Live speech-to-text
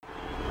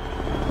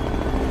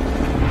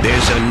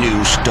There's a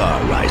new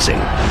star rising.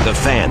 The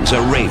fans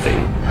are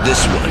raving.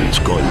 This one's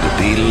going to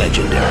be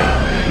legendary.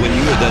 When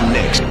you're the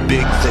next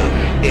big thing,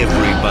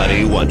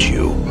 everybody wants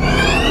you.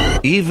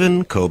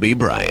 Even Kobe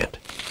Bryant.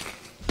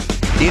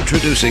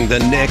 Introducing the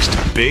next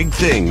big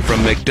thing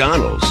from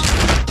McDonald's.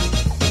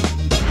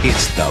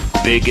 It's the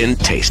Big and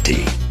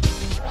Tasty.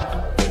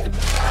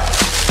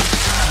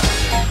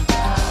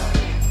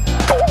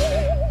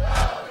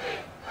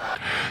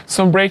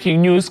 Some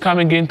breaking news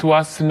coming into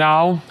us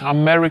now.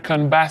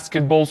 American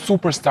basketball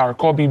superstar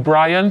Kobe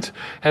Bryant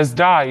has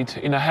died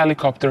in a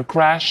helicopter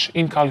crash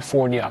in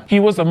California.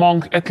 He was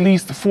among at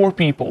least 4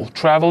 people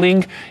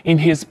traveling in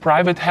his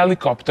private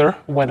helicopter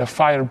when a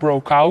fire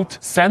broke out,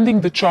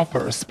 sending the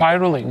chopper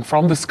spiraling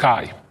from the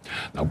sky.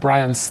 Now,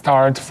 Bryant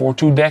starred for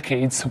 2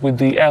 decades with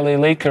the LA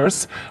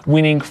Lakers,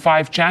 winning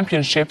 5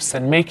 championships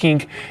and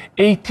making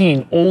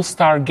 18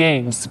 All-Star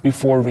games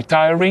before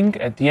retiring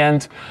at the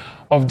end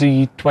of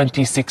the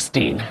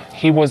 2016.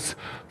 He was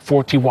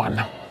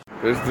 41.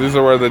 These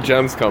are where the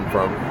gems come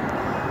from.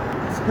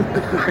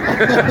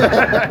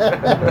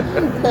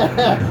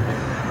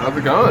 How's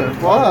it going?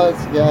 Oh,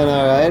 it's going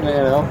all right, you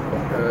know.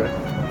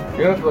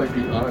 You don't have to like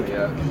be on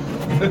yet.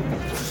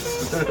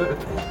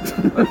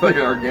 That's like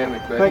an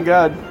organic thing. Thank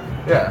God.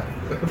 Yeah,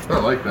 I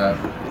like that.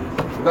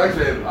 It's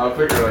actually, I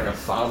figured like a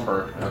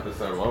somber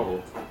episode.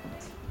 Whoa.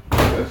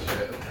 This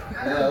shit.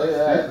 Yeah, look at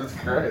that. Jesus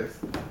Christ.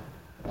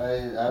 I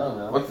don't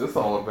know. What's this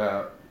all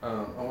about? I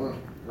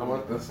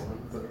want this one.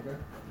 Is that okay?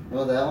 You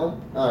want that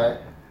one? Alright.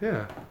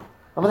 Yeah.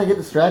 I'm gonna get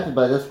distracted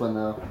by this one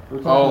though.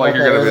 Oh, like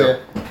you're gonna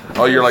be.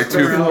 Oh, you're like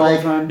too.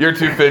 Like, You're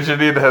too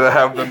fidgety to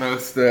have the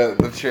most.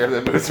 The chair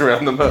that moves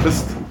around the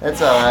most.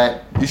 it's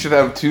alright. You should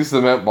have 2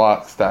 cement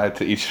blocks tied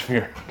to each of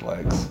your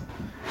legs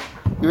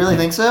You really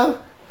think so?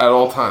 at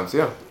all times.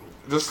 Yeah.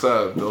 Just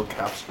build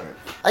calf strength.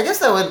 I guess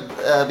that would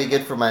be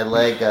good for my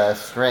leg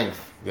strength.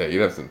 Yeah,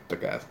 you'd have some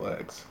thick ass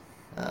legs.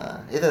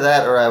 Either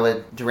that or I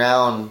would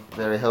drown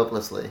very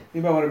hopelessly.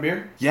 Anybody want a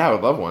beer? Yeah, I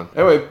would love one.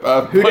 Anyway,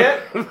 Who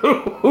dat?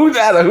 Who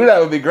that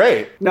would be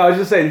great. No, I was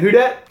just saying, who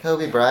dat?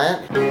 Kobe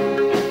Bryant?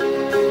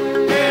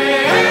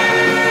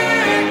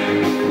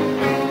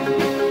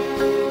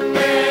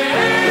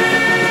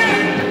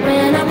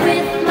 When I'm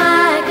with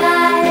my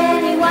guy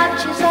and he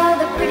watches all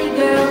the pretty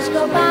girls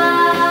go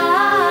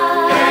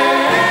by,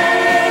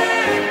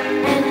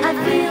 and I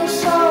feel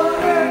so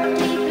hurt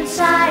deep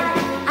inside,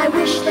 I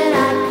wish that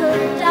I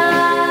could die.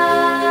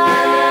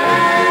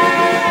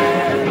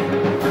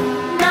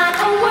 Not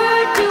a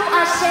word do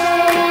I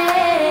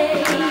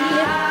say,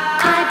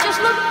 I just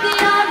look the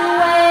other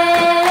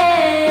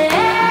way,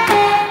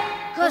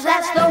 'cause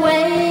that's the way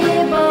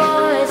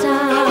boys are.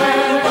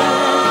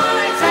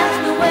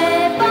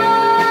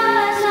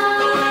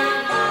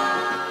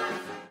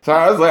 So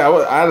I was like,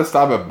 I had to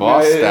stop at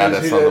boss Yeah,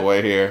 status yeah, on the yeah.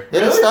 way here. You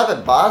didn't stop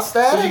at boss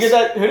status? Did you get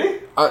that hoodie?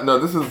 No,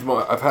 this is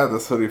more. I've had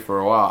this hoodie for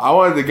a while. I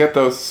wanted to get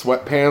those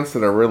sweatpants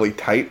that are really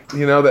tight.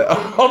 You know that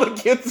all the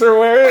kids are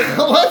wearing.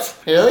 What?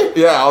 Really?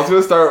 Yeah, I was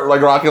gonna start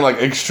like rocking like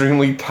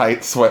extremely tight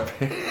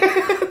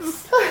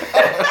sweatpants.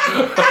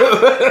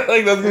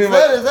 Like that's gonna be my.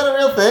 Is that a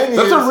real thing?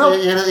 That's a real-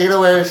 You gonna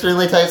wear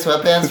extremely tight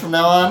sweatpants from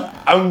now on?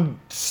 I'm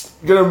just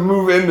gonna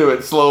move into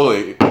it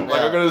slowly. Like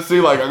Yeah. I'm gonna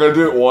see. Like I'm gonna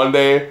do it one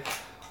day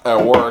at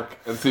work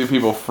and see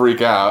people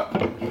freak out.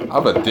 I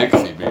have a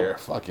Dixie beer.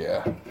 Fuck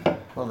yeah.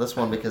 Well, this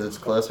one because it's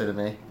closer to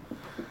me.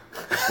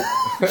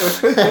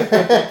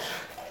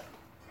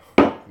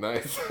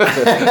 Nice.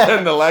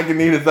 And the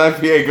Lagunitas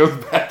IPA goes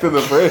back to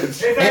the fridge.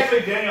 It's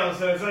actually Daniel,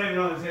 so it's not even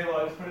on the table.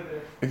 I just put it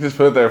there. You just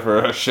put it there for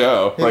a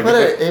show. He put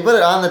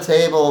it on the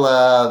table,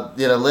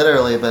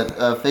 literally,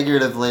 but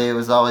figuratively, it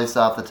was always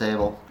off the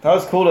table. That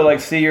was cool to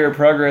like see your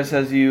progress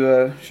as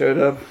you showed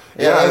up.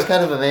 Yeah, Yeah. it was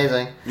kind of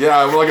amazing.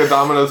 Yeah, I'm like a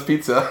Domino's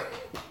pizza.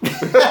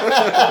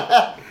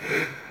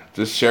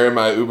 Just sharing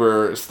my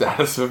Uber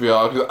status with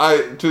y'all.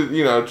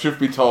 'Cause truth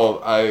be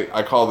told,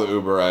 I called the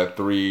Uber at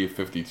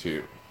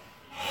 3:52.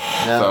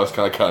 Yeah. So I was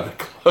kind of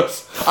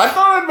close. I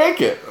thought I'd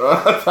make it.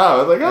 That's how. I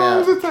was like, how long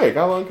Yeah. does it take?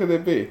 How long could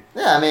it be?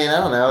 Yeah, I mean, I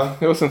don't know.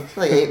 It wasn't.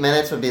 Like 8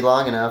 minutes would be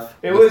long enough.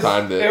 It Let's was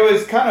time it. it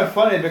was kind of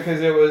funny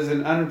because it was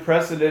an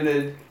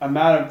unprecedented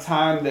amount of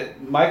time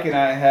that Mike and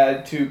I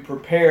had to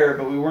prepare,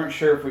 but we weren't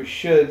sure if we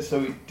should, so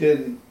we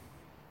didn't.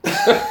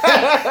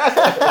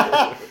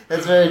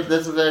 That's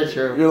very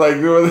true. You're like,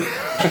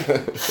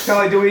 Kind of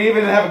like, do we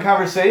even have a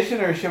conversation,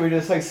 or should we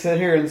just like sit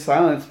here in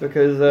silence?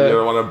 Because you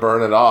don't want to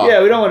burn it off.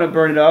 yeah, we don't want to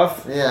burn it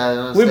off. Yeah, it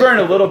was We burned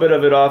a little bit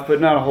of it off,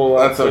 but not a whole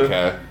lot. That's so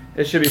okay.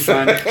 It should be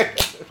fine.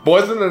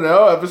 Boys in the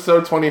Know,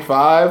 episode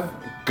 25.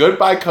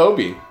 Goodbye,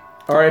 Kobe.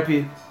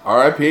 R.I.P.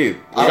 R.I.P. We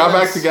got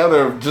back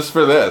together just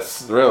for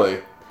this, really.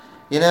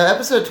 You know,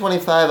 episode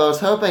 25, I was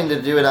hoping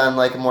to do it on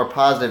like a more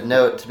positive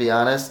note, to be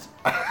honest.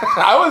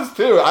 I was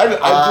too. I did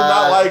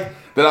not like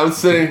that I'm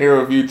sitting here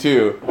with you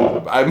two.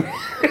 I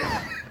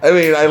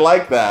mean, I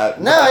like that.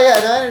 No, yeah,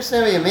 no, I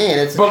understand what you mean.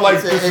 It's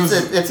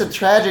it's a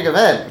tragic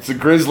event. It's a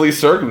grisly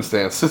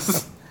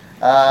circumstances.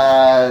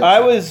 I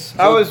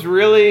was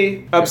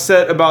really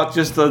upset about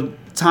just the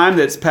time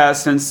that's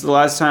passed since the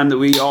last time that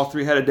we all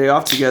three had a day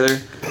off together.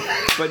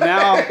 But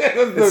now,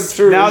 That's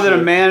true. now that a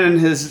man and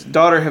his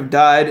daughter have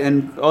died,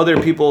 and other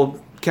people,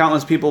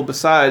 countless people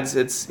besides,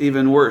 it's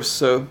even worse.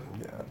 So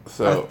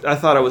So I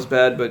thought it was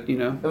bad, but There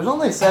was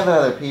only 7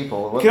 other people.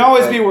 It it wasn't can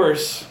always like- be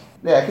worse.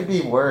 Yeah, it could be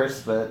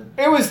worse, but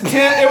It was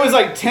 10. It was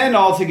like 10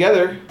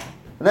 altogether.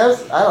 that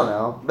was, I don't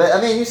know. But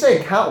I mean, you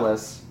say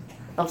countless.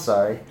 I'm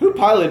sorry. Who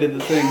piloted the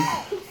thing?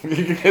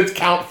 it's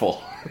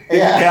countful. You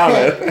Yeah. can count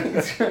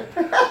it.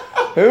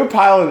 Who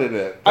piloted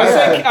it?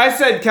 I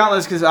said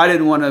countless because I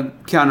didn't want to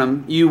count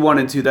them. You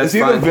wanted to. That's Is he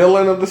fine. the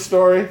villain of the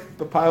story?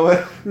 The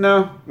pilot?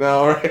 No,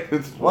 No, right?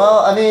 It's Well,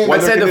 I mean, I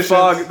Weather said the conditions?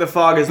 fog. The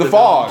fog is the the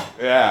fog.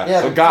 Yeah.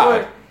 yeah, So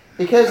God.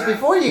 Because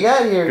before you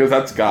got here, Because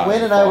that's God.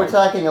 Wayne and I were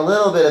talking a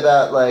little bit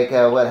about like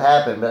what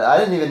happened, but I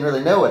didn't even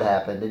really know what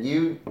happened. Did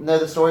you know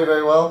the story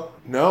very well?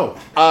 No.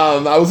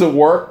 I was at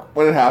work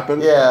when it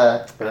happened.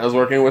 Yeah. And I was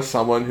working with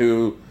someone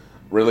who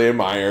really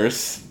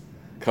admires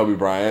Kobe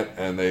Bryant,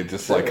 and they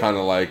just like kind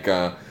of like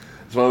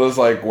it's one of those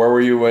like, where were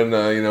you when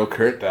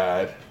Kurt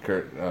died?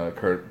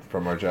 Kurt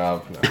from our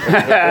job. No.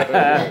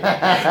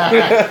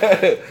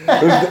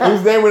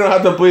 whose name we don't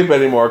have to bleep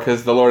anymore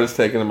because the Lord has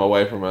taken him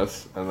away from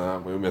us,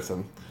 and we miss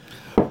him.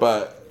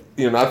 But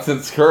not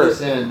since Kurt.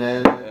 Soon,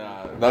 man.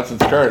 Not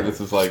since Kurt. This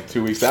is like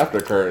 2 weeks after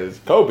Kurt is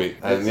Kobe,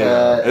 and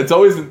It's, it's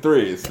always in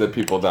threes that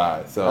people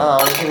die. So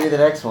Oh, this could be the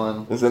next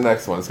one. this is the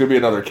next one. It's gonna be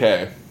another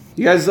K.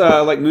 You guys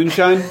like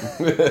moonshine?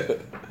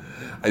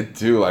 I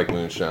do like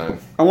moonshine.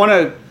 I want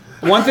to.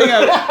 One thing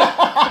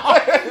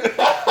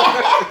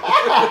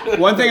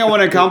I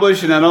want to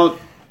accomplish, and I don't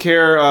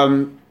care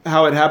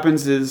how it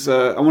happens, is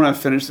I want to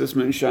finish this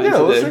moonshine Yeah,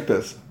 let's today. drink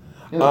this.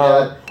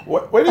 Yeah.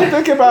 What do you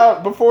think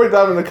about, before we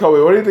dive into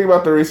Kobe, what do you think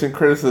about the recent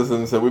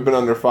criticisms that we've been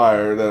under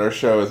fire that our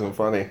show isn't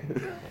funny?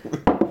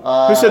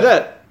 Who said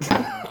that?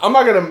 I'm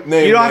not going to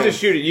name You don't have to names.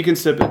 shoot it. You can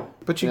sip it,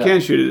 but you Yeah.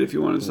 can shoot it if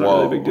you want. It's not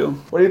really a big deal.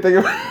 What do you think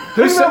of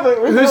Who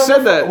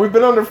said that? We've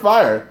been under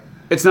fire.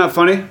 It's not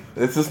funny.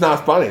 It's just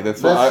not funny.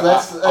 That's what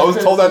That's I was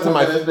told that to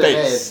my criticism that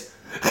has been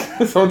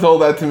face. Someone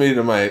told that to me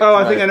to my. Oh, I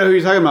to think my- I know who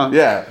you're talking about.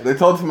 Yeah, they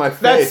told it to my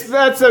face.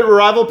 That's a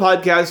rival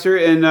podcaster,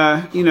 and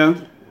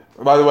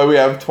By the way, we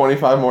have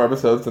 25 more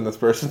episodes than this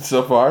person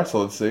so far, so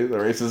let's see. The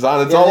race is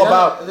on. It's Yeah, all they don't-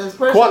 about this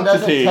person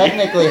quantity. doesn't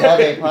technically have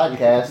a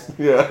podcast.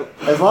 Yeah.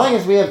 As long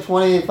as we have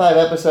 25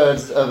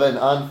 episodes of an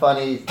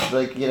unfunny,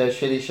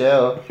 shitty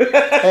show, hey,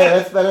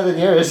 that's better than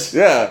yours.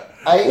 Yeah.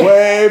 I-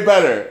 Way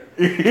better.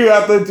 You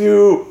have to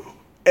do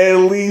at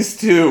least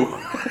 2.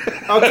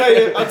 I'll tell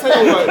you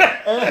what.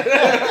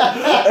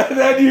 And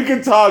then you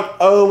can talk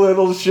a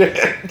little shit.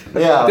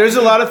 Yeah. There's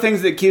a lot of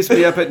things that keeps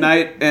me up at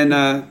night, and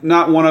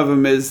not one of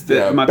them is that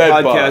Yeah, my bed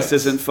podcast bugs.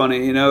 isn't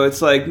funny.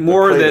 It's like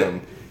more that Kratom.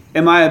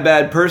 am I a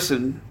bad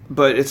person,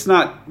 but it's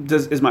not.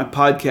 Is my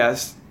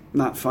podcast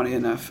not funny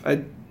enough?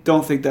 I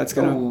don't think that's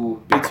gonna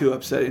Ooh. be too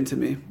upsetting to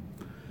me.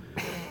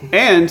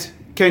 And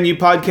can you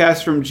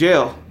podcast from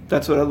jail?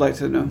 That's what I'd like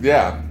to know.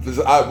 Yeah.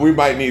 We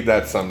might need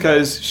that someday.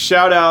 Because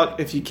shout out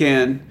if you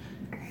can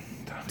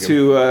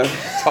to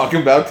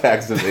Talking about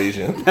tax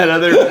evasion. that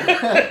other.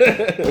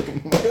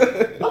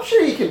 I'm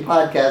sure you can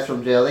podcast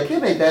from jail. They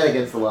can't make that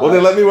against the law. Well, they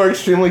let me wear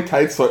extremely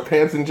tight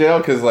sweatpants in jail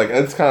because,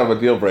 it's kind of a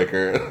deal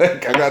breaker.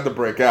 I got to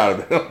break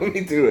out. They don't let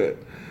me do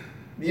it.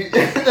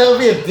 that would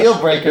be a deal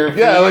breaker. For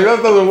Yeah, you-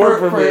 that doesn't work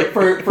for me.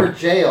 for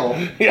jail.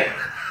 Yeah.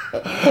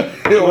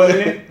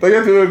 They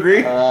have to agree?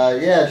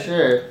 Yeah,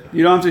 sure.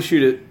 You don't have to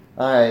shoot it.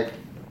 All right.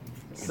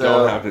 So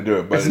Don't have to do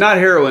it, but It's not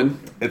heroin.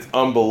 It's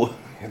unbelievable.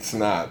 It's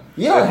not.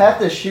 you don't have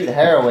to shoot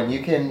heroin.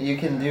 You can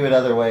do it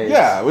other ways.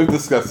 Yeah, we've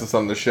discussed this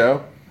on the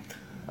show.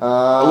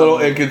 A little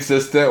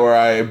inconsistent, where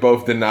I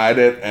both denied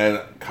it and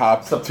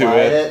copped to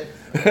supplied it. it.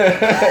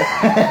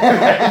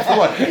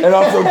 And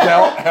also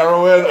dealt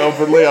heroin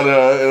openly on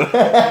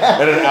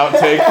an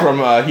outtake from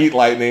Heat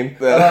Lightning.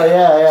 Oh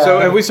yeah. So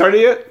have we started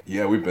yet?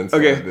 Yeah, we've been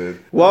started, Okay. dude.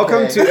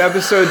 Welcome Okay. to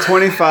episode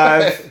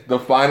 25. The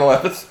final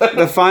episode.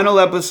 The final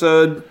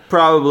episode,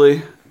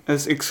 probably,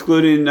 as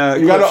excluding You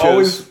clip gotta shows.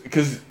 always,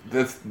 because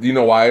that's, you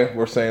know why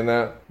we're saying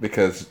that?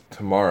 Because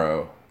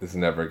tomorrow is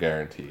never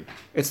guaranteed.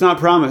 It's not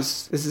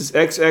promised. This is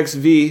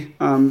XXV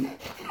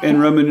in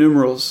Roman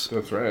numerals.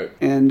 That's right.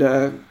 And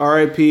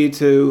RIP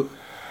to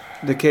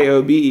the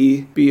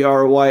KOBE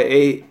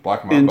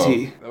Black Mambo.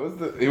 BRYANT. That was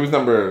he was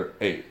number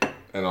 8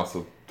 and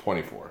also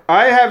 24.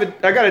 I gotta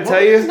What tell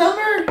was his you,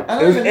 number? I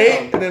don't It was even 8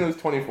 know. and then it was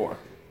 24.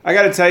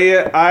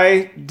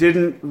 I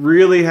didn't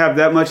really have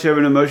that much of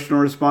an emotional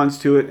response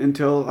to it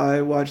until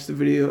I watched the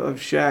video of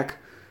Shaq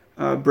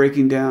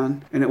breaking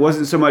down. And it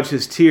wasn't so much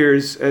his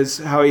tears as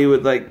how he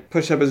would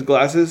push up his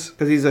glasses,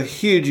 because he's a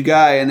huge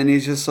guy, and then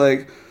he's just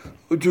like,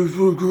 I just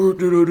forgot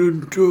that I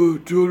didn't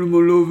tell him I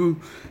love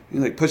him.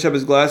 And he push up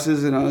his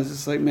glasses, and I was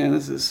just like, man,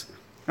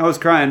 I was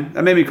crying.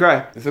 That made me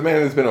cry. It's a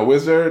man who's been a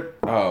wizard.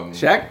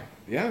 Shaq?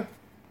 Yeah.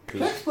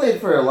 Shaq's played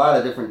for a lot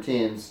of different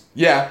teams.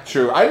 Yeah,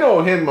 true. I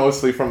know him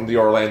mostly from the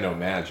Orlando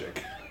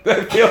Magic.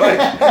 I feel like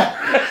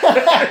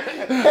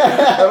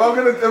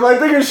if I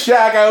think of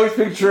Shaq, I always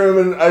picture him,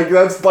 and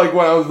that's when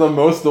I was the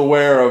most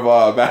aware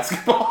of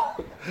basketball,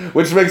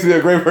 which makes me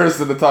a great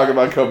person to talk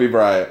about Kobe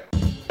Bryant.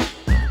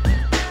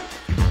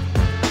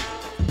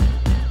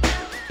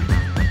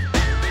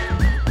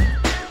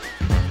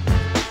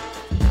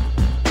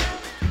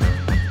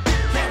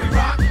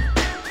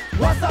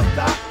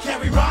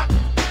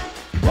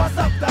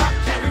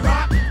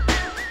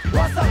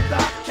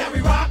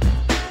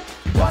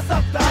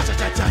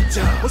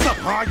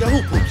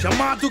 deuce. Your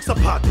ma dukes are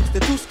pa dukes. The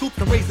 2 scoops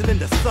are raising in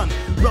the sun.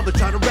 Brother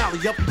try to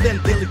rally up,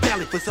 then dilly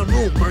dally for some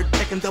room. Bird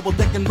decking, double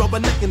decking,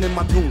 rubbernecking in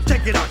my tune.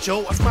 Check it out,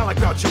 yo. I smile like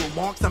Groucho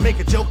Marx. I make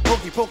a joke,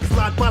 pokey poke,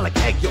 slide by like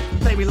egg yolk.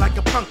 Play me like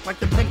a punk, like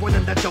the penguin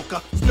and the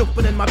Joker.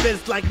 Snooping in my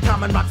biz like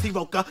Tom and Roxy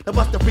Roca. The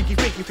bust the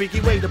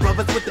freaky way. The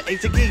brothers with the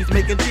Asian geese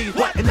making cheese.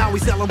 What? And now we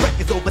selling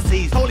records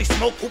overseas. Holy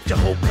smoke, oops, your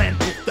whole plan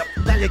pooped up.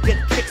 Now you get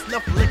kicks,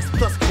 enough licks,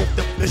 plus cooped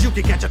up. Cause you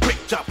can catch a quick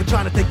drop. We're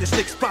trying to take the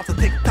stick spots and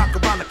tick tock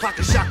around the clock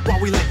and shock while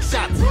we lick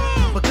shots.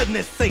 For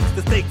goodness sakes,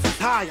 the stakes is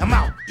high. I'm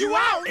out. You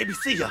out.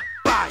 ABC ya.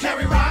 Bye.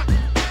 Kerry Rock.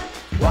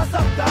 What's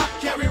up, Doc?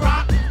 Kerry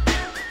Rock.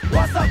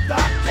 What's up,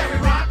 Doc? Kerry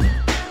Rock.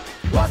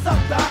 What's up,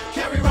 Doc?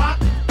 Kerry Rock.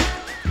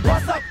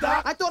 What's up,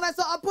 Doc? I thought I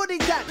saw a pudding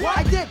cat. What?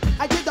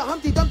 I did the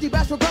Humpty Dumpty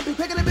Bashful Grumpy,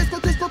 picking a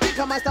biscuit, disco, kick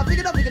on my stuff, pick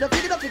it up, like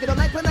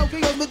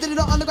Pinocchio, but did it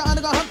all underground,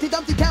 Humpty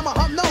Dumpty, camera,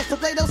 hump nose, to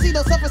play, don't see,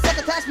 no suffer,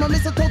 second attach, my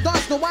mistletoe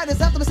dance, no white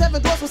is after the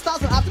 7 doors with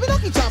stars and after me,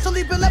 Pinocchio chomps, so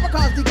leaping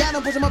leprechauns, began,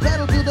 I'm pushing my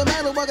pedal to the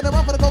metal, working it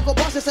up for the cocoa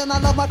brushes, and I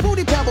love my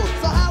fruity pebbles.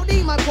 So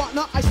howdy, my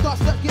partner, I start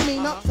stuck, give me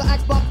up, so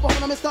axe buff,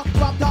 phone, I'm stuck,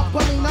 drop, top,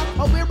 Polina,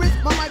 oh, where is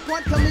my mic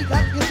one, tell me,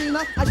 have you seen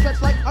her? I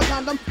stretch like a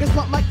condom, it's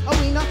not like a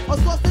wiener, a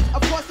sausage,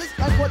 of course, it's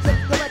like what's it,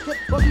 directed,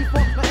 but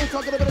before, my ain't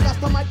talking about the dust,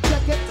 I might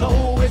check it. So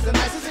who is the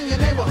nicest in your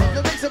neighborhood?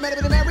 The rings are made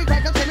of the Mary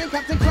Cracker, Jimmy,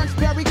 Captain Crunch,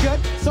 very good.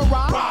 So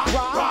rock,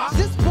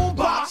 this boom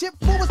box, chip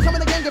fool was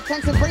coming again, give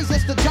thanks and praise,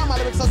 yes, the drum, my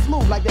lyrics are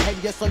smooth like the head,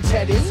 yes, on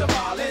Chetty.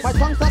 My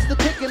tongue starts to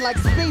ticking like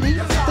Speedy.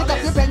 Take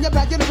up your pen, your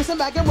bag, your lyrics and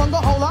bag, and run the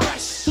whole lot.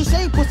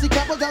 Touche, pussy,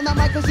 couple down that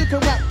mic, cause you can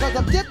rap. Cause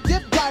I'm dip,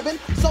 diving,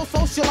 so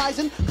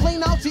socializing.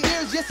 Clean out your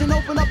ears, yes, and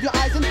open up your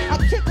eyes. And I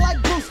kick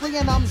like Bruce Lee,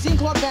 and I'm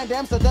Jean-Claude Van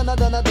Damme. So dunna,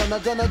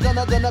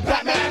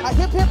 Batman. I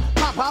hip,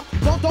 pop,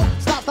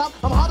 don't, stop.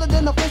 I'm harder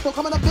than the fist,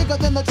 coming up bigger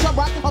than the chub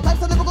rock. All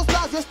types of lyrical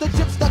styles, yes, the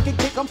chip stuck and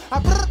kick 'em.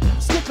 I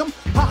stick 'em,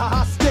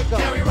 ha, stick 'em.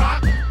 Kerry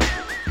Rock.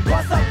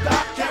 What's up,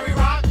 Doc? Kerry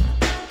Rock.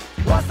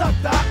 What's up,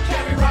 Doc?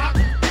 Kerry Rock.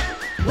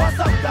 What's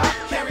up, Doc?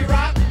 Kerry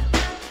Rock.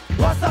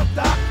 What's up,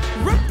 Doc?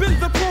 Ripping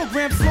the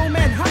program, slow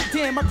man, hot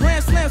damn. My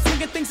grand slam,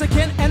 swinging things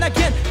again and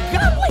again.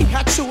 Golly,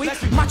 how chewy,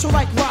 macho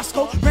like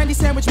Roscoe. Randy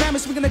Sandwich,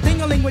 mammoth, swinging a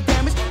ding-a-ling with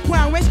damage.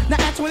 Crown Ranch, now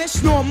Antoinette,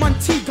 snore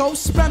Montego.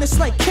 Spanish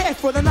like care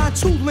for the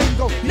 9-2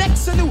 lingo.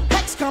 Next, a new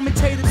hex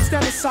commentator to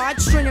stand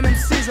aside. Stringing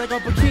MCs like a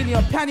bikini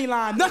or panty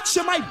line. Nuts,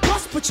 you might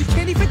bust, but you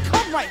can't even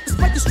come right.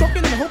 Despite the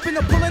stroking and hoping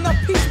of pulling up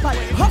peace pipe.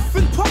 Huff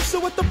and puff, so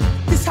what the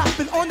f is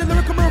happening? On the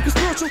lyrical miracle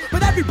spiritual,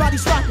 but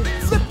everybody's rapping.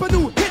 Flip a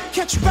new hit,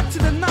 catch back to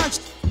the notch.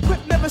 Quit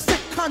never set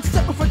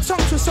concept with a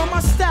tongue twist on my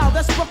style.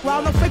 That's buck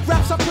wild. No fake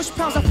raps, I push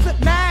pounds, I flip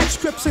mad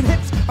scripts and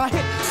hits. I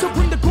hit. So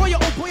bring the Goya,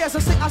 oh boy, as I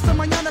say, hasta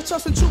mañana,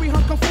 Chus and Chewy,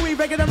 Hunk and Fooey,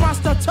 regular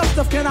monster, tough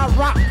stuff, can I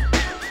rock?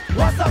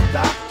 What's up,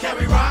 Doc?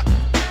 Kerry Rock.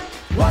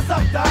 What's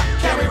up, Doc?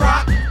 Kerry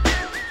Rock.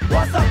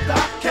 What's up,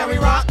 Doc? Kerry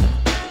Rock.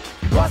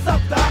 What's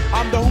up, Doc?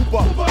 I'm the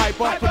hooper,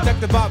 hyper,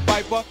 protected by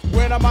Viper.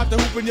 When I'm out the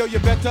hooping, yo, you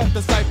better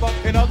decipher.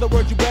 In other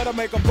words, you better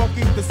make a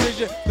funky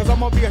decision. Cause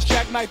I'm gonna be a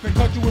shack knife and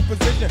cut you with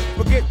precision.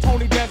 Forget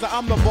Tony Danza,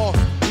 I'm the boss.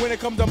 When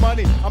it comes to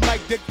money, I'm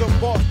like Dick the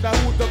Boss. Now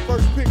who's the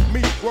first pick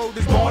me? Word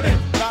this morning.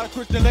 Not a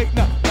Christian late,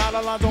 not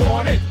Alonzo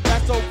Hornet.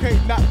 That's okay,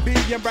 not being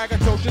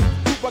braggadocious.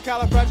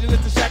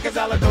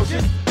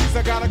 Supercalifragilisticexpialidocious. These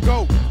I gotta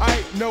go, I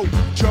ain't no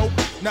joke.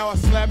 Now I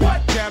slam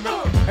it, jam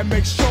it, and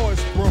make sure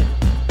it's broke.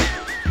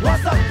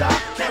 What's up,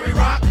 Doc? Kerry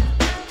Rock.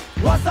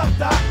 What's up,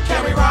 Doc?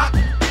 Kerry Rock.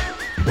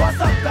 What's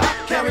up, Doc?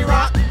 Kerry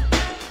Rock.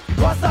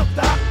 What's up,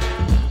 Doc?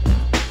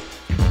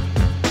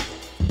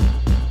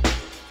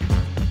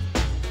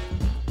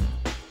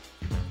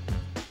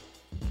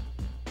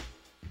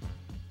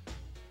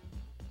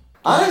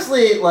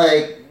 Honestly,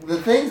 like,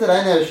 the things that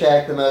I know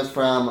Shaq the most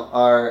from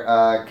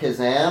are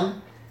Kazam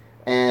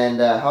and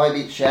How I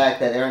Beat Shaq,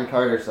 that Aaron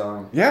Carter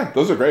song. Yeah,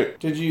 those are great.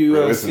 Did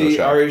you see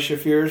Ari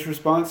Shafir's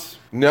response?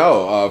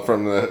 No,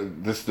 from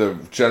the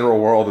general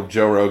world of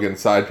Joe Rogan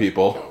side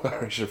people,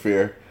 Ari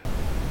Shafir.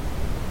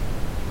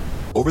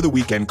 Over the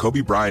weekend, Kobe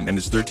Bryant and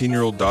his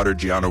 13-year-old daughter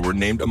Gianna were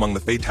named among the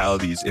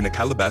fatalities in a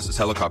Calabasas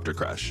helicopter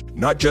crash.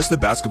 Not just the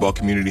basketball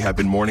community have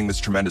been mourning this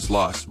tremendous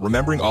loss,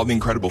 remembering all the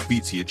incredible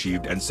feats he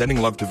achieved and sending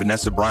love to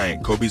Vanessa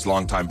Bryant, Kobe's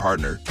longtime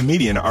partner.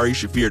 Comedian Ari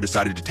Shafir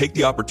decided to take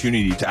the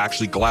opportunity to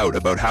actually gloat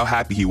about how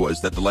happy he was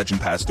that the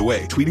legend passed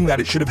away, tweeting that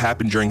it should have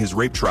happened during his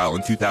rape trial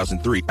in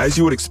 2003. As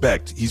you would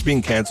expect, he's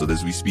being cancelled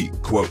as we speak.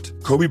 Quote,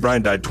 Kobe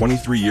Bryant died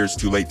 23 years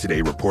too late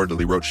today,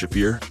 reportedly wrote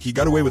Shafir. He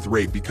got away with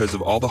rape because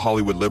of all the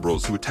Hollywood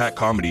liberals who attack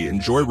comedy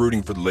enjoy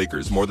rooting for the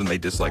Lakers more than they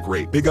dislike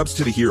rape. Big ups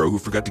to the hero who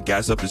forgot to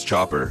gas up his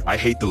chopper. I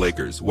hate the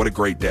Lakers. What a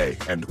great day.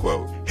 End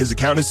quote. His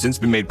account has since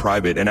been made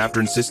private, and after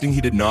insisting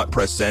he did not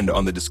press send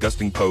on the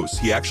disgusting post,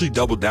 he actually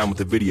doubled down with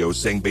a video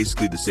saying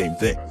basically the same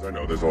thing. I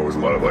know there's always a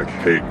lot of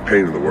hate,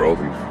 pain in the world,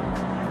 and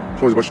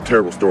there's always a bunch of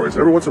terrible stories.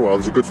 Every once in a while,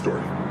 there's a good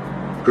story.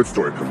 A good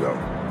story comes out.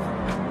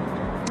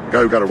 The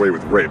guy who got away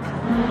with rape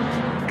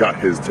got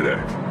his today.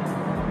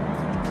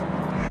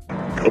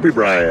 Kobe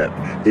Bryant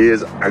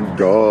is a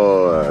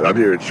god. I'm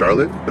here in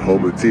Charlotte, the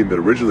home of the team that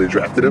originally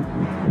drafted him.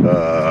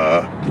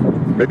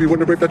 Maybe he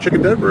wouldn't have raped that chick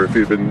in Denver if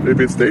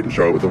he'd stayed in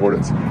Charlotte with the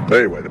Hornets. But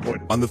anyway, the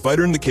point. On the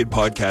Fighter and the Kid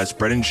podcast,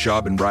 Brendan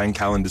Schaub and Brian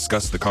Callen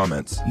discussed the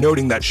comments,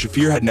 noting that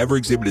Shafir had never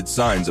exhibited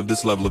signs of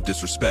this level of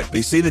disrespect.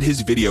 They say that his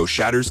video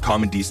shatters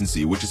common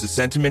decency, which is a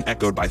sentiment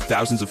echoed by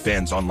thousands of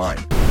fans online.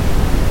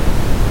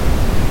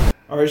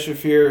 Ari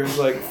Shafir was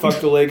like,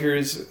 fuck the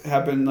Lakers,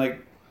 happened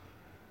like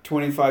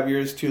 25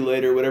 years too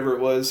late or whatever it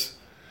was.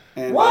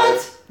 And,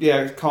 What?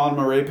 Yeah, calling him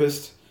a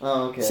rapist.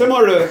 Oh, okay.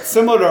 Similar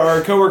to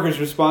our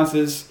coworkers'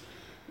 responses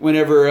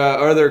whenever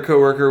our other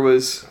coworker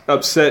was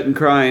upset and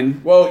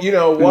crying. Well, you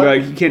know what?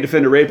 Like, you can't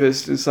defend a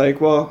rapist. It's like,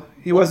 well,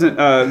 he wasn't.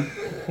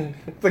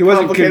 He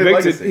wasn't complicated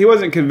convicted. legacy. He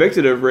wasn't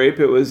convicted of rape.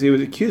 He was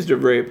accused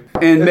of rape,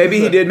 and maybe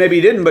he did, maybe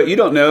he didn't, but you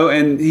don't know.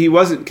 And he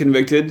wasn't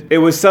convicted. It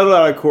was settled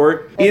out of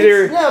court. But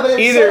it's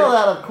settled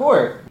out of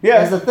court. Yeah.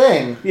 That's the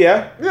thing.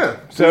 Yeah.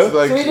 So,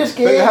 So he just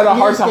gave,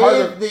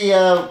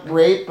 the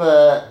rape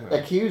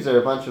accuser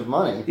a bunch of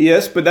money.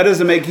 Yes, but that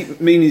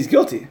doesn't mean he's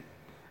guilty.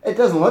 It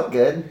doesn't look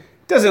good.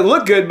 Doesn't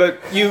look good, but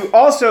you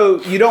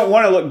don't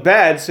want to look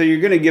bad, so you're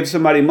going to give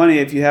somebody money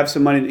if you have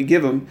some money to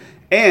give them.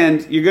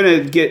 And you're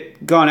gonna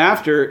get gone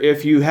after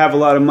if you have a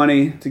lot of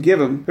money to give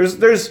them.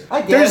 There's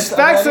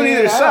facts on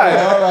either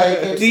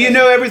side. Do you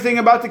know everything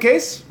about the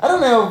case? I don't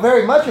know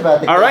very much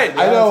about the case. All right,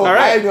 I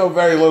know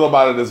very little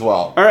about it as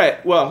well. All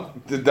right, well,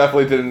 it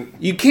definitely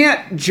didn't. You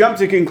can't jump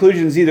to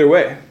conclusions either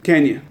way,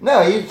 can you?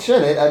 No, you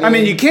shouldn't. I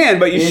mean you can,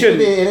 but you shouldn't.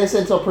 Should be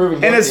innocent until proven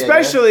guilty. And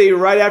especially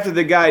right after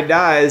the guy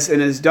dies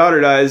and his daughter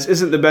dies,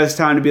 isn't the best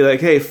time to be like,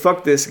 hey,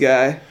 fuck this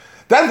guy.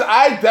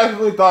 I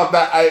definitely thought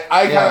that.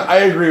 I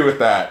agree with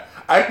that.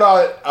 I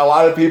thought a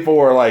lot of people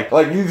were like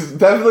he's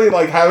definitely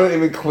like haven't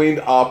even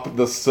cleaned up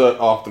the soot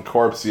off the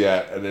corpse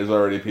yet, and there's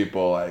already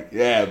people like,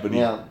 yeah, but he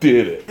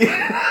did it.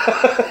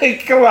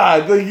 Like, come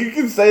on, like you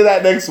can say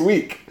that next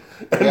week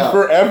and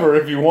forever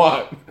if you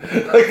want.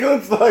 Like,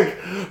 let's like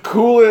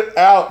cool it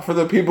out for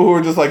the people who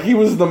are just like, he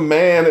was the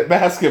man at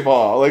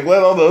basketball. Like,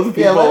 let all those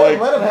people let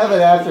him have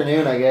an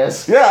afternoon, I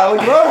guess. Yeah,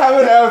 like let him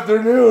have an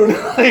afternoon.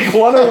 Like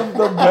one of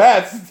the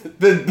best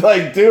to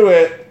like do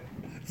it.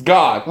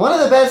 God, one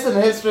of the best in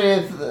the history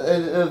of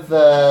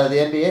the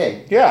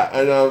NBA. Yeah,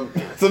 and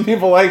some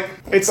people like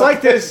it's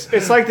like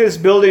this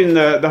building,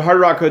 the Hard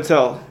Rock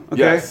Hotel. Okay,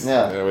 yes.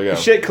 Yeah, there we go. The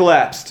shit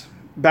collapsed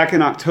back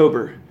in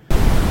October.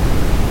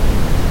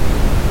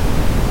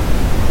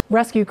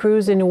 Rescue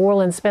crews in New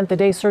Orleans spent the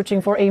day searching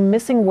for a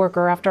missing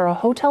worker after a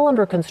hotel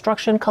under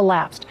construction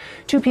collapsed.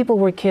 2 people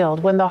were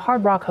killed when the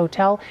Hard Rock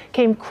Hotel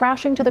came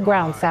crashing to the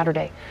ground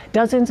Saturday.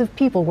 Dozens of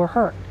people were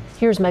hurt.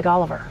 Here's Meg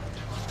Oliver.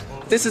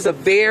 This is a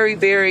very,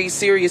 very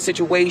serious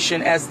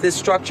situation as this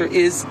structure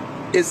is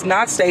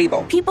not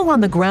stable. People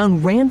on the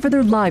ground ran for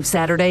their lives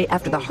Saturday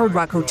after the Hard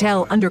Rock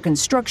Hotel under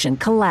construction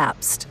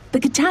collapsed. The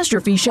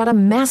catastrophe shot a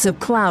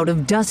massive cloud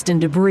of dust and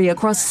debris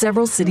across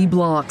several city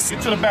blocks.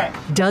 Get to the back.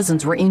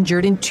 Dozens were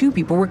injured and 2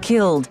 people were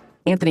killed.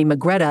 Anthony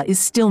Magretta is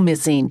still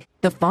missing.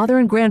 The father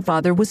and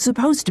grandfather was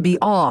supposed to be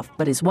off,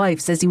 but his wife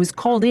says he was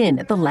called in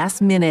at the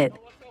last minute.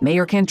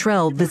 Mayor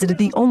Cantrell visited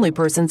the only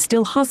person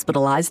still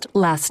hospitalized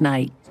last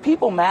night.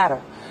 People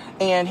matter.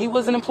 And he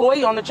was an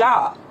employee on the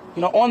job,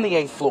 on the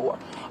 8th floor.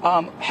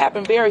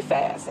 Happened very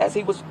fast. As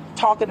he was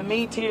talking to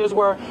me, tears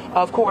were,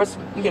 of course,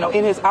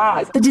 in his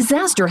eyes. The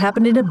disaster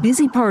happened in a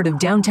busy part of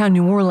downtown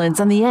New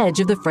Orleans on the edge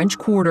of the French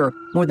Quarter.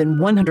 More than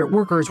 100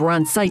 workers were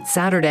on site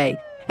Saturday.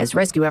 As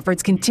rescue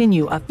efforts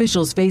continue,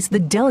 officials face the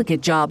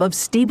delicate job of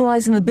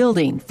stabilizing the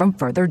building from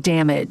further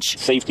damage.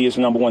 Safety is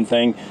the number one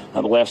thing.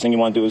 The last thing you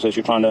want to do is, as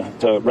you're trying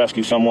to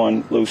rescue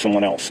someone, lose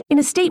someone else. In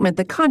a statement,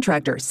 the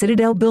contractor,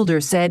 Citadel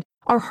Builders, said,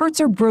 "Our hearts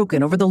are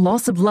broken over the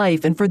loss of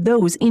life and for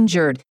those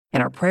injured,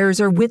 and our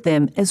prayers are with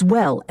them as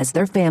well as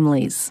their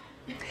families."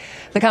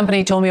 The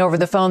company told me over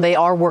the phone they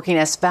are working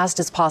as fast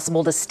as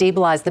possible to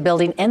stabilize the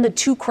building and the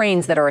 2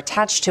 cranes that are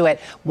attached to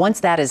it. Once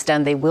that is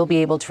done, they will be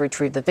able to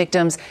retrieve the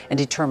victims and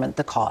determine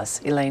the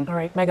cause. Elaine. All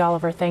right, Meg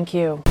Oliver, thank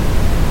you.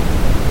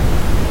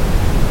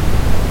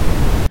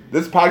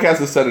 This podcast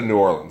is set in New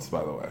Orleans,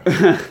 by the way.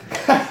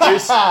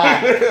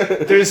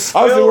 There's still,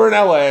 obviously we're in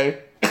LA.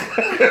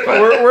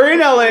 we're in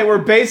LA. We're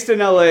based in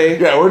LA.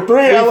 Yeah, we're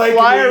 3 LA. We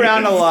fly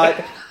around a lot.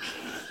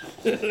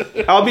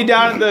 I'll be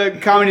down at the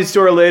Comedy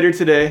Store later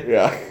today.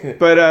 Yeah.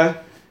 But I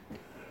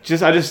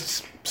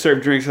just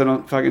serve drinks. I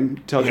don't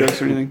fucking tell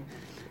jokes or anything.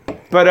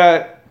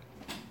 But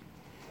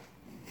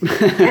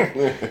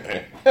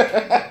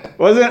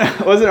wasn't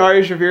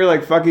Ari Shafir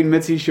like fucking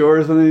Mitzi Shore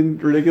or something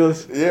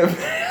ridiculous? Yeah,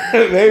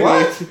 maybe.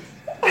 What?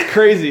 It's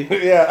crazy.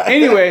 Yeah.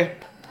 Anyway,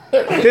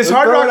 this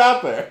Hard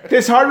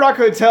Rock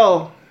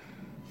Hotel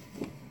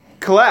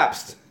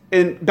collapsed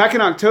back in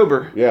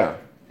October. Yeah.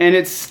 And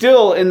it's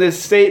still in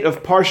this state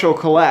of partial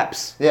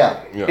collapse.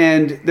 Yeah.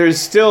 And there's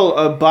still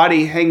a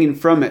body hanging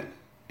from it.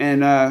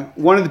 And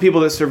one of the people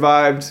that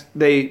survived,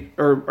 they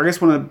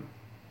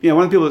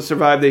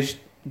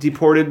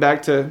deported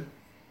back to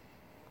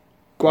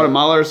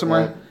Guatemala or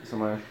somewhere.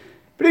 Somewhere.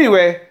 But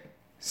anyway,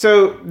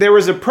 so there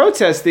was a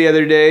protest the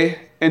other day,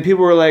 and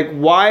people were like,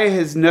 why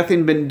has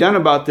nothing been done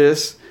about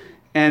this?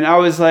 And I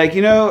was like,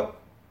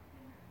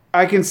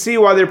 I can see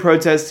why they're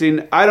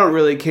protesting. I don't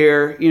really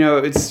care. You know,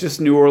 it's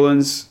just New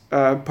Orleans,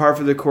 par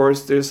for the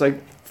course. There's like,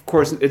 of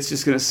course, it's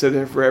just going to sit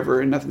there forever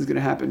and nothing's going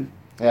to happen.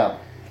 Yeah.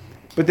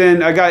 But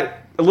then I got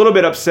a little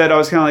bit upset. I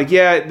was kind of like,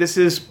 yeah, this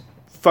is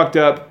fucked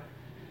up.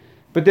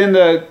 But then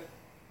the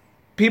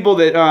people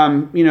that,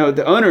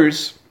 the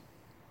owners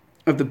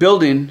of the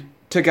building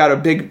took out a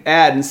big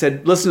ad and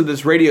said, listen to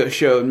this radio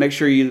show and make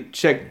sure you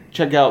check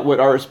out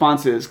what our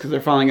response is because they're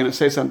finally going to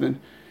say something.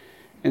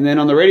 And then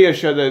on the radio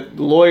show, the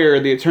lawyer,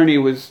 the attorney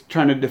was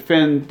trying to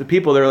defend the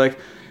people. They're like,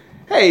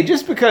 hey,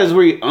 just because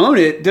we own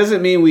it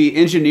doesn't mean we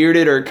engineered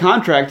it or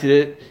contracted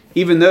it,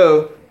 even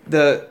though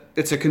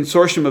it's a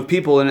consortium of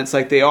people and it's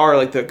like they are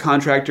like the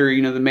contractor,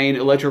 the main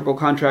electrical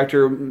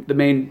contractor, the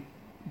main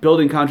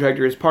building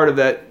contractor is part of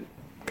that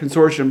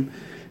consortium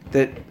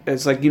that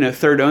is like,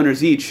 third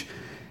owners each.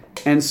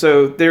 And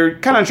so they're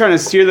kind of trying to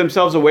steer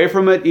themselves away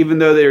from it, even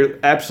though they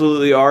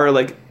absolutely are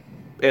like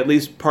at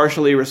least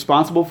partially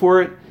responsible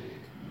for it.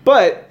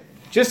 But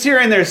just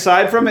hearing their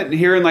side from it and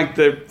hearing like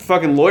the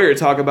fucking lawyer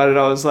talk about it,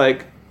 I was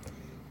like,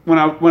 when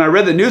I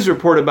read the news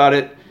report about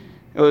it,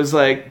 it was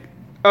like,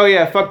 oh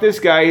yeah, fuck this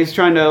guy. He's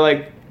trying to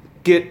like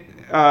get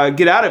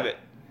out of it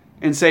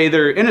and say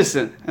they're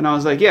innocent. And I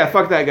was like, yeah,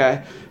 fuck that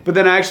guy. But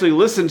then I actually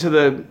listened to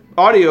the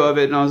audio of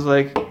it and I was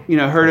like,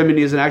 heard him and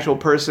he's an actual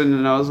person.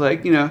 And I was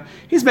like,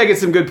 he's making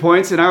some good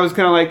points. And I was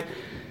kind of like,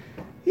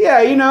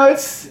 yeah,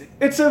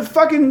 it's a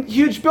fucking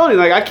huge building.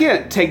 Like, I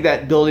can't take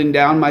that building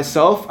down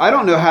myself. I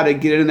don't know how to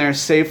get in there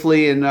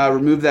safely and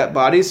remove that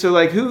body. So,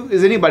 like, who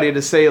is anybody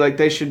to say, like,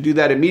 they should do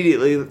that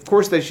immediately? Of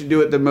course they should do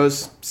it the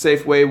most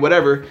safe way,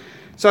 whatever.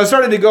 So I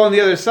started to go on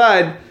the other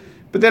side.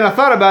 But then I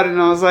thought about it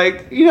and I was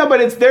like, but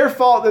it's their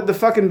fault that the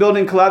fucking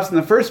building collapsed in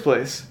the first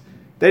place.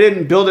 They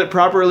didn't build it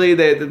properly.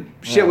 The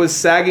shit was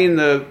sagging.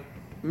 The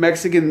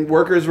Mexican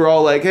workers were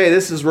all like, hey,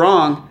 this is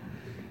wrong.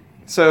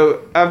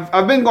 So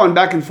I've been going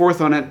back and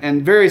forth on it,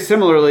 and very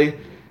similarly,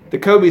 the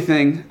Kobe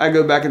thing, I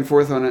go back and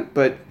forth on it.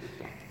 But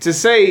to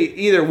say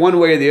either one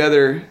way or the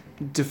other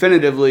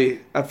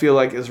definitively, I feel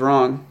like is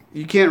wrong.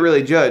 You can't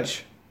really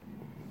judge.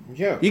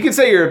 Yeah. You can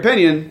say your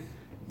opinion,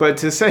 but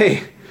to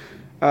say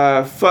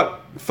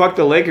fuck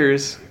the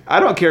Lakers, I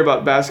don't care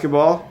about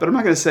basketball, but I'm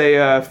not going to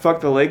say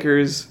fuck the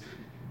Lakers.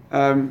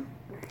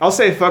 I'll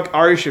say fuck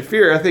Ari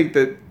Shaffir. I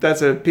think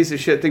that's a piece of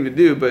shit thing to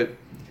do, but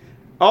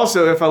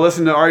also, if I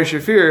listen to Ari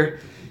Shaffir,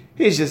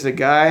 he's just a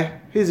guy.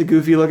 He's a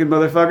goofy-looking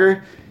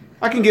motherfucker.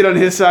 I can get on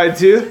his side,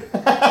 too.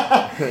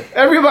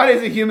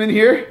 Everybody's a human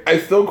here. I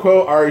still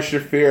quote Ari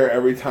Shaffir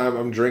every time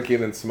I'm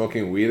drinking and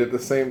smoking weed at the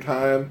same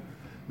time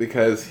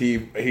because he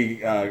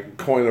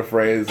coined a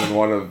phrase in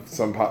one of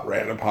some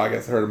random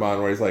podcasts I heard him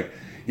on where he's like,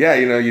 yeah,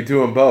 you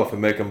do them both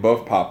and make them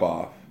both pop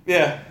off.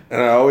 Yeah.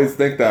 And I always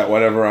think that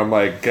whenever I'm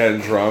like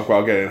getting drunk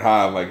while getting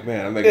high, I'm like,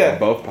 man, I'm making them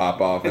both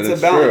pop off. And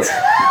it's true.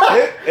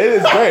 It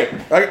is great.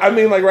 Like, I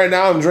mean, like right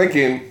now I'm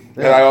drinking,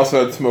 and I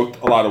also had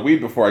smoked a lot of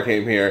weed before I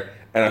came here,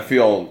 and I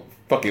feel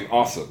fucking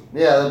awesome.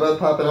 Yeah, they're both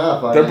popping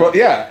off. They're both,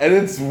 yeah, and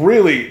it's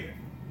really,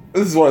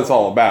 this is what it's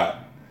all about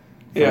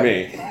for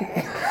me.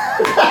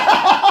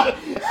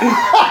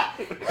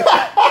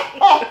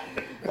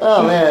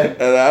 Oh man.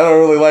 And I don't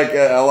really like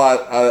a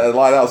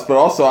lot else, but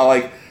also I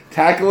like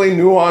tackling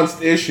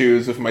nuanced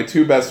issues with my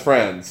two best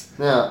friends.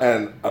 Yeah.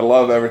 And I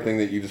love everything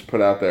that you just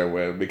put out there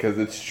with because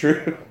it's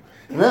true.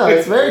 No,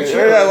 it's very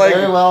true. Yeah, like,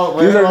 very well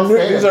these are nuanced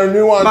issues.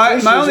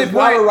 My only It's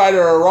not a right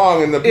or a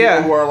wrong, and the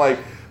people who are like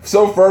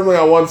so firmly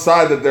on one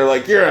side that they're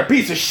like, you're a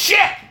piece of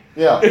shit.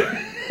 Yeah.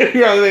 Even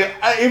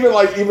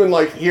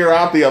hear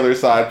out the other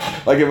side.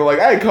 Like if like,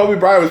 hey, Kobe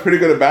Bryant was pretty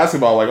good at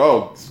basketball. Like,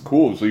 oh, it's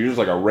cool. So you're just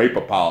like a rape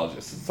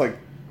apologist. It's like,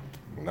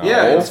 no.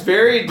 Yeah, it's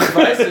very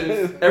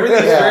divisive.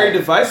 Everything's very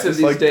divisive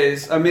these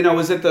days. I mean, I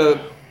was at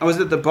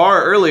the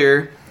bar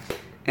earlier,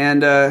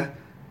 and the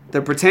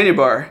Britannia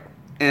bar,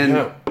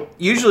 and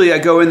usually I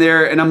go in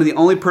there and I'm the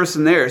only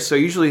person there. So I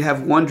usually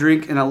have one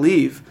drink and I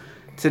leave.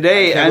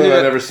 Today, I've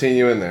never seen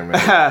you in there,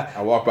 man.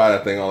 I walk by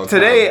that thing all the time.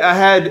 Today, I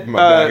had my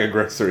bag of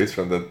groceries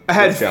from the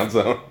discount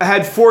zone. I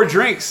had 4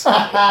 drinks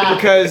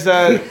because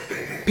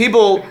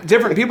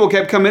different people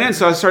kept coming in,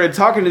 so I started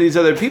talking to these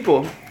other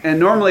people. And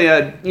normally,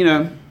 I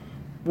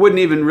wouldn't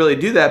even really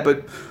do that,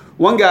 but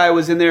one guy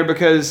was in there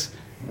because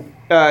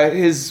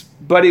his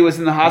buddy was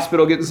in the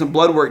hospital getting some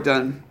blood work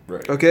done.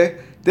 Right. Okay,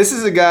 this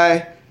is a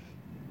guy,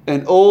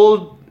 an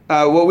old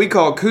what we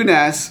call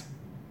kunas,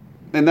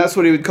 and that's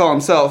what he would call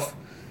himself.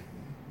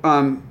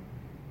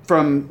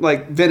 From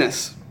like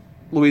Venice,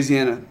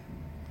 Louisiana,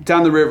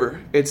 down the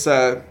river. It's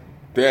they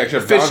actually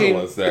have fishing.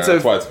 gondolas there.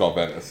 That's why it's called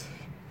Venice.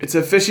 It's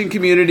a fishing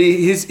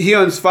community. He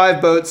owns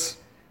 5 boats,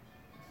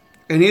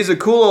 and he's a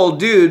cool old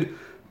dude.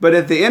 But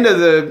at the end of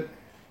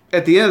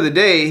the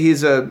day,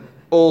 he's a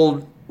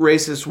old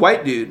racist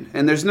white dude,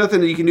 and there's nothing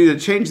that you can do to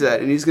change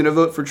that. And he's going to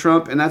vote for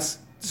Trump, and that's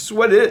just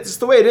what it is. It's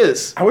the way it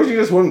is. I wish you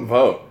just wouldn't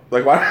vote.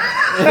 Like, why?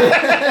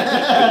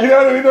 You know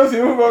what I mean? Those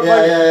people vote.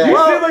 You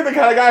seem like the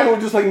kind of guy who would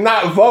just like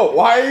not vote.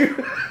 Why are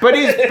you?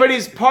 But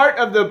he's part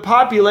of the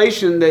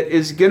population that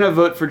is gonna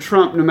vote for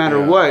Trump no matter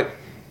what.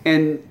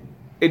 And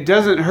it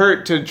doesn't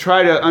hurt to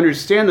try to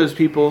understand those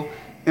people.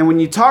 And when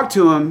you talk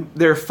to them,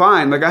 they're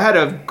fine. Like, I had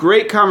a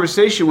great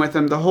conversation with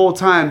them the whole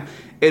time.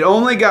 It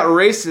only got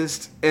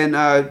racist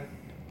and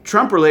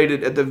Trump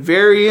related at the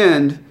very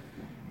end,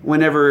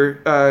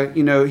 whenever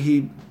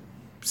he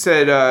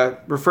said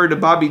referred to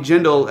Bobby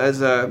Jindal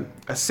as a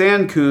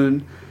sand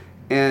coon,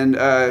 and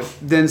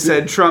then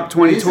said Trump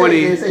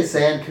 2020. Did he say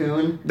sand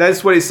coon?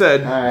 That's what he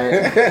said. All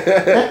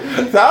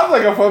right. Sounds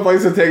like a fun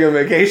place to take a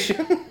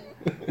vacation.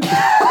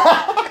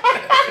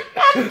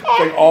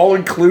 Like all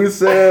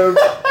inclusive.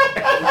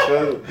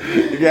 You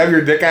can have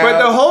your dick out. But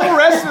the whole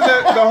rest of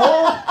the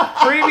whole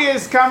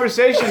previous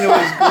conversation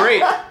was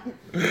great.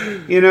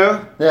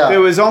 Yeah. There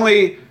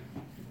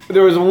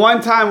was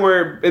one time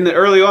where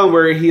early on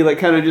where he like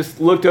kind of just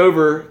looked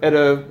over at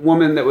a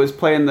woman that was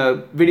playing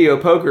the video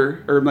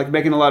poker, or like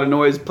making a lot of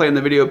noise playing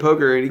the video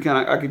poker, and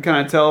I could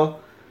kind of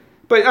tell.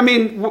 But I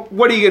mean,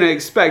 what are you gonna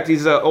expect?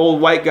 He's an old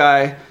white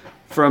guy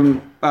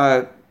from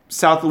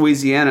South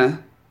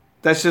Louisiana.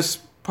 That's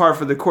just par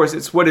for the course.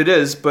 It's what it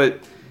is. But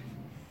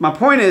my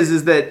point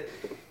is that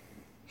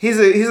he's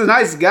a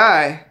nice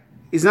guy.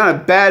 He's not a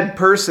bad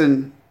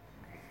person,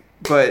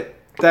 but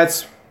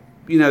that's,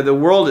 the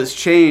world has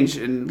changed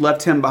and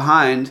left him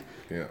behind,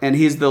 and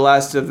he's the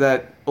last of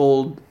that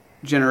old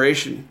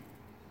generation.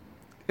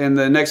 And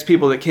the next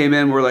people that came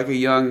in were like a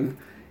young,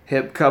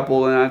 hip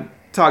couple, and I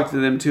talked to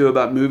them too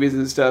about movies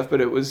and stuff, but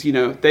it was,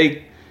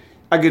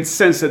 I could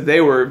sense that they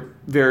were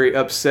very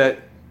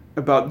upset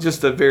about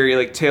just the very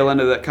like tail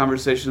end of that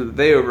conversation that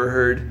they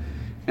overheard,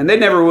 and they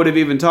never would have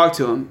even talked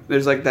to him.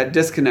 There's like that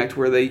disconnect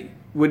where they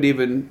wouldn't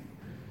even,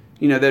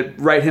 they'd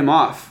write him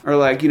off, or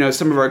like,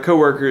 some of our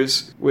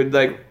coworkers would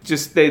like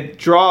they'd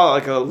draw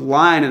like a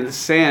line in the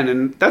sand,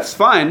 and that's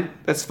fine.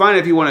 That's fine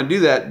if you want to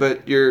do that,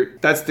 but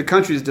that's the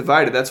country's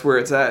divided. That's where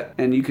it's at,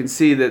 and you can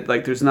see that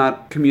like there's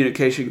not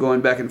communication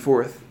going back and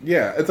forth.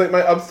 Yeah, it's like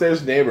my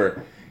upstairs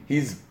neighbor.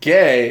 He's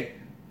gay,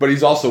 but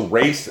he's also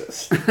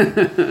racist.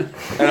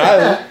 and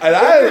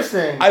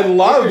I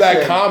love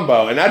that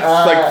combo, and that's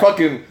like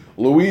fucking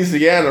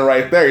Louisiana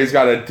right there. He's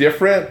got a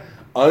different,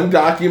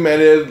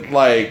 undocumented,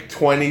 like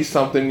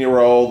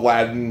 20-something-year-old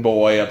Latin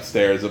boy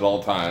upstairs at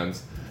all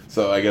times.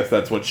 So I guess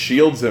that's what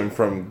shields him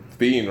from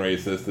being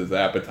racist, his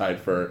appetite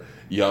for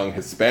young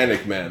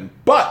Hispanic men.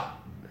 But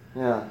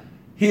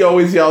he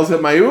always yells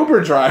at my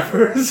Uber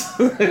drivers,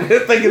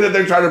 thinking that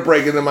they're trying to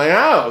break into my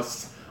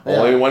house.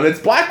 Only when it's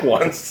black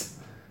ones.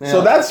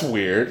 So that's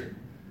weird.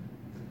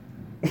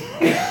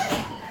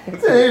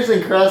 It's an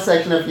interesting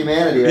cross-section of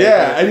humanity. Right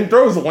yeah, there. and he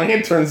throws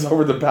lanterns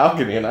over the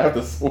balcony, and I have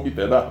to sweep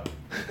it up.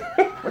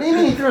 What do you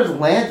mean he throws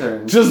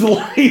lanterns? Just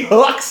he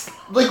looks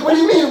like. What do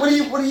you mean?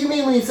 What do you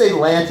mean when you say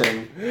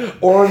lantern?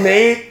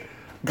 Ornate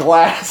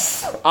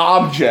glass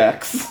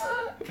objects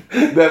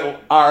that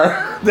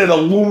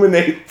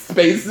illuminate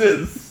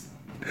spaces.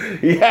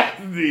 He has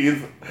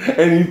these,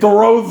 and he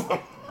throws them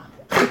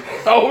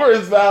over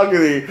his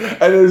balcony, and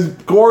there's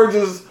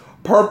gorgeous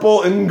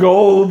purple and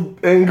gold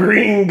and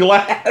green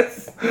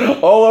glass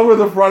all over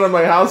the front of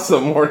my house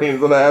some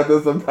mornings, and I have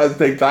to sometimes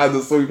take time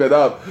to sweep it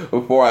up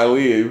before I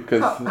leave.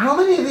 How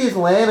many of these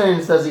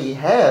lanterns does he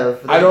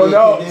have? I don't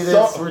know. He do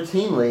this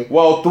routinely.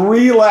 Well,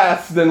 3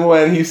 less than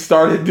when he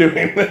started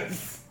doing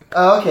this.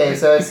 Oh, okay,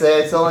 so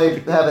it's only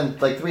happened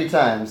like 3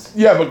 times.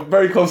 Yeah, but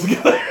very close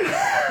together.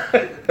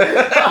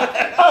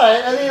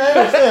 Alright, I mean, I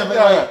understand, but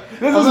like...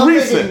 This is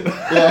recent.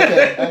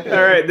 Okay.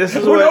 Alright, this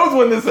is Who knows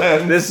when this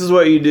ends? This is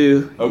what you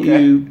do.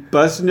 Okay. You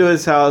bust into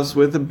his house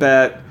with a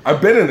bat.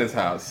 I've been in his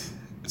house.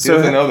 He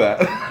doesn't know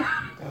that.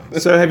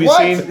 So have you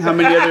seen how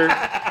many other...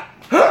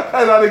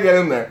 I know to get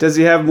in there. Does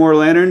he have more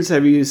lanterns?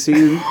 Have you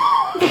seen...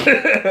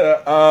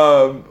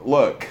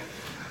 Look.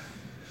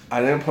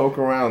 I didn't poke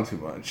around too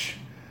much.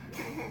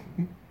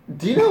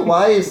 Do you know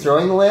why he's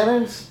throwing the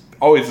lanterns?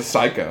 Oh, he's a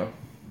psycho.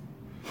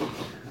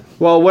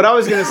 Well, what I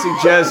was going to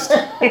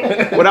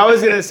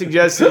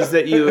suggest is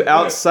that you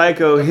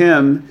out-psycho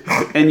him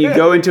and you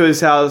go into his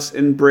house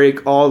and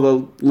break all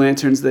the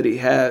lanterns that he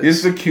has.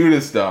 He's the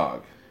cutest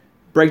dog.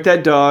 Break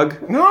that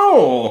dog.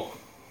 No!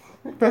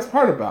 Best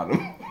part about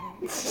him.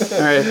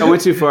 Alright, I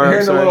went too far.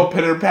 Hearing a little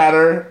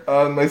pitter-patter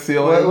on my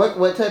ceiling.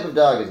 What type of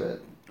dog is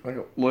it? Like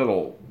a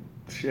little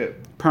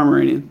shit.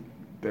 Pomeranian.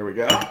 There we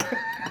go.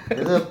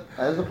 Is it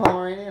a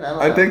Pomeranian?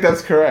 I think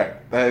that's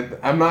correct.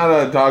 I'm not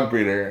a dog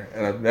breeder,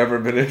 and I've never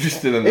been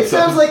interested in this. It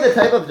sounds like the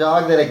type of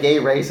dog that a gay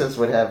racist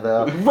would have,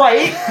 though.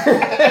 Right?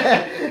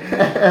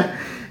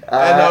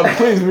 And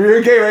please, if you're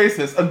a gay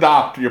racist,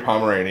 adopt your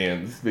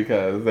Pomeranians,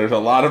 because there's a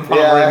lot of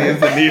Pomeranians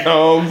that need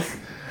homes.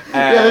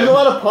 Yeah, there's a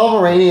lot of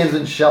Pomeranians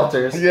in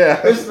shelters. Yeah.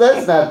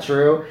 That's not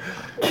true.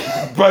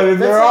 But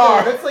there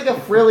are. That's like a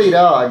frilly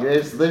dog.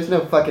 There's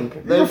no fucking...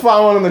 You can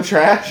find one in the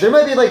trash. There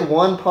might be like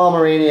one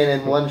Pomeranian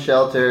in one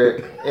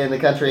shelter in the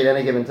country at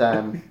any given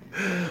time.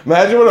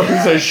 Imagine what a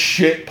piece of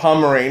shit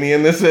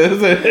Pomeranian this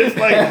is. It's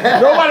like,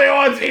 nobody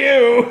wants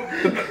you.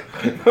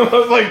 The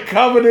most like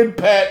coveted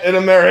pet in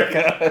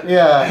America.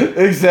 Yeah.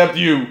 Except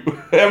you.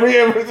 Every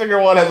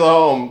single one has a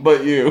home,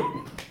 but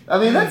you. I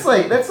mean, that's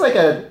like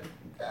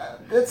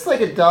That's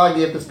like a dog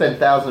you have to spend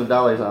thousands of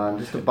dollars on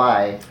just to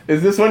buy.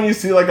 Is this when you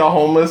see like a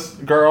homeless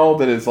girl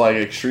that is like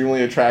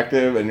extremely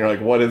attractive and you're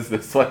like, what is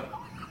this? Like,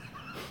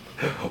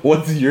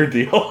 what's your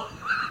deal?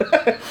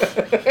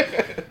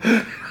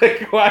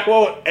 Like, why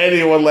won't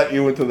anyone let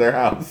you into their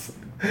house?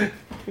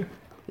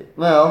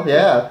 Well,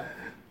 yeah.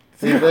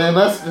 See, but it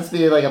must just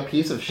be like a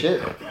piece of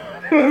shit.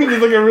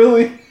 It's like a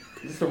really...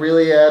 Just a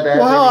really bad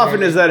Well, how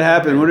often does that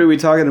happen? What are we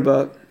talking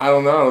about? I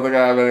don't know. I don't think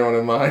I have anyone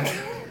in mind.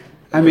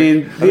 I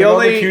mean, the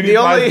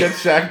only get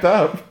shacked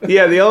up.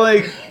 Yeah, the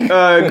only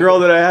girl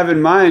that I have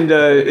in mind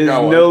is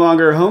no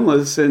longer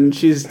homeless, and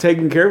she's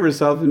taking care of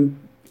herself and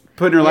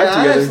putting her life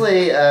together.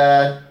 Honestly,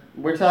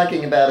 we're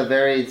talking about a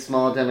very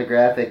small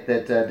demographic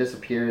that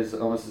disappears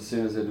almost as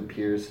soon as it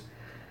appears.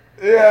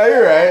 Yeah,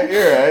 you're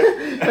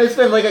right. I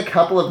spend like a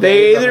couple of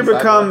They days. either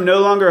become no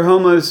longer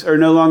homeless or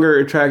no longer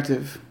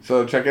attractive.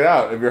 So check it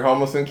out. If you're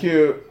homeless and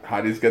cute,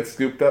 hotties get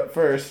scooped up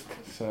first.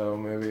 So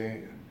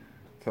maybe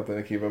something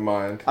to keep in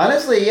mind.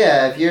 Honestly,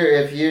 yeah.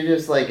 If you're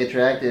just like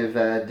attractive,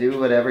 do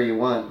whatever you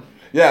want.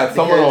 Yeah,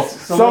 someone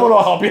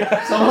will help you.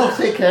 Someone will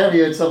take care of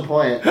you at some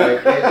point.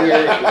 Like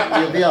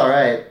you'll be all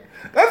right.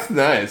 That's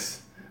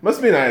nice.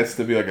 Must be nice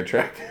to be like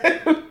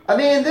attractive. I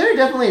mean, there are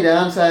definitely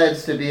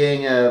downsides to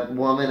being a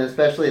woman,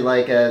 especially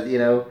like a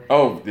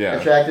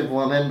attractive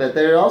woman. But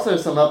there are also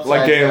some upsides.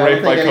 Like getting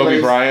raped by Kobe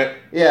Bryant.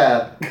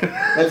 Yeah,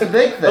 that's a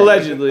big thing.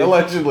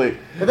 Allegedly.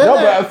 But then,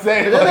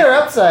 there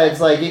are upsides.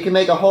 Like you can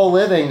make a whole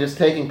living just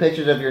taking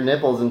pictures of your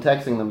nipples and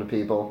texting them to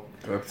people.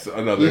 That's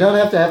another. You don't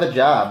have to have a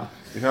job.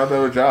 You don't have to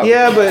have a job.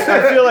 Yeah, but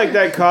I feel like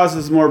that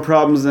causes more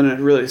problems than it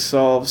really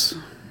solves.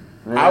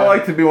 Yeah. I would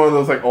like to be one of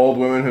those like old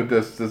women who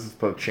just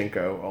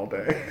pachinko all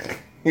day.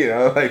 You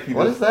know, like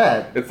what is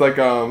that? It's like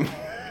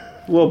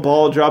little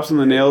ball drops on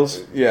the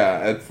nails.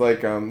 Yeah, it's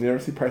like you ever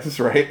see Price is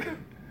Right?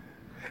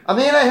 I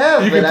mean, I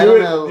have. You but can I do don't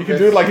it. know. You can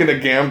do it like in a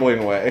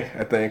gambling way.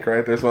 I think,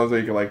 right? There's ones where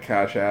you can like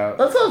cash out.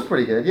 That sounds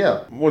pretty good.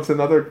 Yeah. What's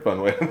another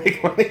fun way to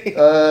make money?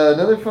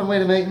 Another fun way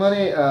to make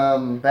money.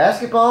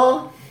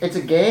 Basketball. It's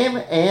a game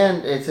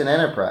and it's an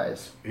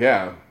enterprise.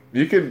 Yeah,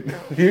 you could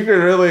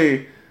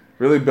really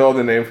build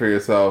a name for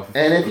yourself.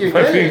 And if you're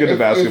by good, being good at if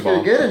basketball.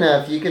 you're good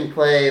enough, you can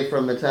play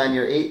from the time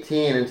you're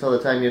 18 until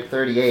the time you're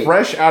 38.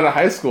 Fresh out of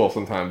high school,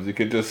 sometimes you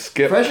could just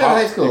skip. Fresh out of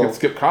high school. You could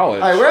skip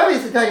college. All right, we're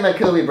obviously talking about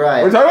Kobe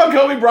Bryant. We're talking about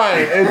Kobe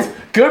Bryant. It's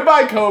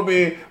goodbye,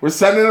 Kobe. We're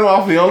sending him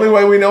off the only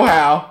way we know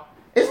how.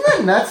 Isn't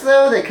that nuts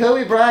though? That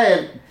Kobe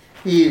Bryant,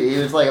 he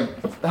was like a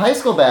high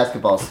school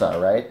basketball star,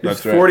 right? He's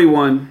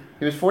 41.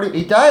 He was 40.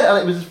 He died on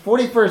it was his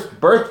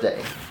 41st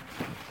birthday.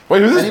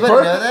 Wait, was his Anybody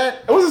birthday? know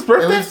that? It was his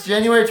birthday? It was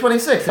January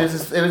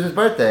 26th. It was his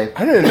birthday.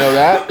 I didn't know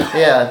that.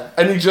 Yeah.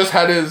 And he just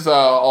had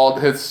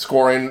his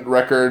scoring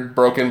record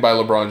broken by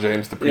LeBron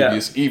James the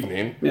previous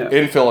evening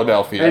in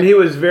Philadelphia. And he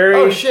was very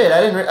Oh shit! I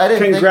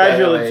didn't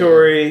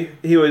congratulatory. Think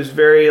that way. He was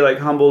very like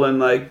humble and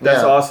like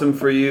that's awesome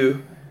for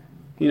you.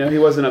 You know, he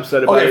wasn't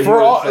upset about it. Okay, for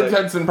He all was,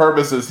 intents and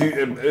purposes, he,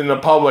 in the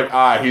public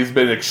eye, he's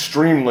been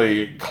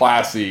extremely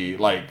classy.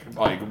 Like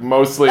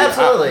mostly,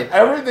 Absolutely.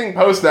 Everything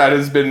post that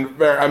has been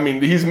very. I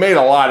mean, he's made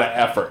a lot of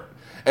effort,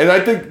 and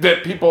I think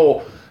that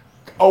people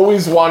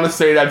always want to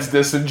say that's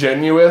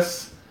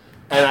disingenuous,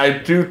 and I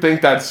do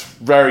think that's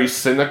very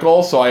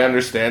cynical. So I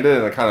understand it,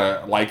 and I kind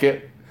of like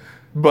it,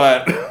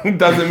 but it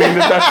doesn't mean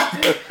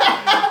that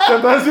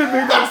doesn't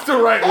mean that's the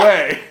right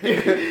way.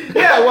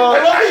 Yeah, well,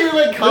 I love that you're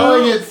like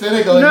calling it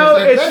cynical. No,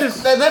 and it's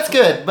just that's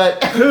good, but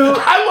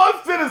I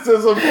love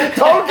cynicism.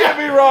 Don't get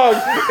me wrong.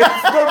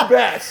 It's the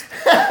best.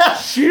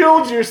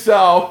 Shield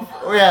yourself.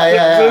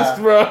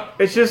 Yeah.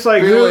 It's just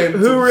like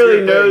who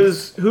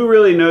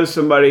really knows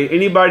somebody.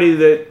 Anybody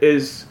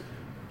that's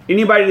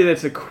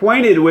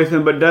acquainted with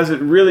him but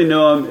doesn't really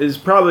know him is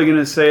probably going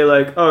to say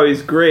like, oh,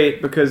 he's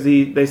great because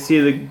they see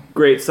the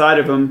great side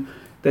of him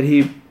that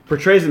he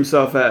portrays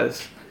himself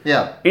as.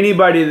 Yeah.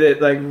 Anybody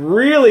that like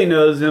really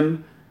knows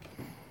him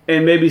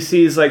and maybe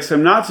sees like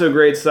some not so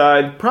great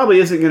side probably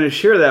isn't going to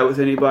share that with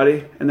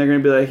anybody, and they're going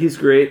to be like, he's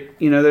great.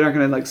 You know, they're not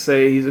going to like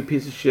say he's a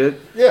piece of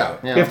shit. Yeah.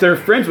 If they're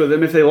friends with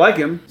him, if they like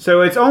him. So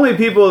it's only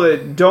people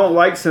that don't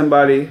like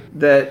somebody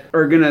that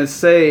are going to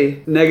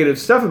say negative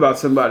stuff about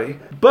somebody.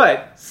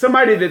 But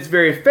somebody that's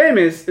very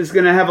famous is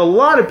going to have a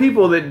lot of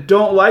people that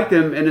don't like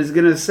them and is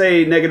going to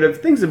say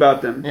negative things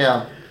about them.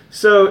 Yeah.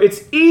 So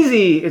it's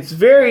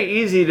very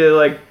easy to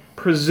like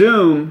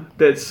presume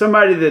that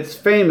somebody that's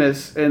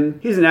famous, and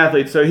he's an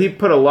athlete, so he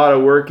put a lot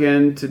of work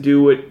in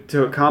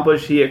to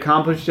accomplish. He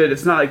accomplished it.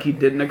 It's not like he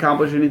didn't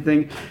accomplish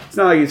anything. It's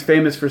not like he's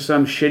famous for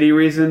some shitty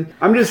reason.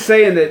 I'm just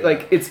saying that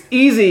like it's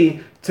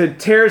easy to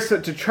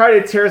try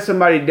to tear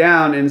somebody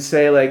down and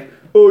say like,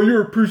 oh,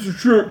 you're a piece of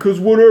shit because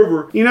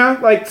whatever. You know,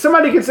 like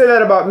somebody could say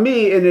that about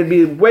me and it'd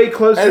be way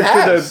closer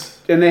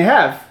and they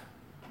have.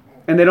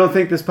 And they don't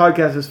think this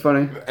podcast is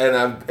funny.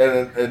 And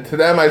to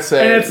them I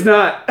say... And it's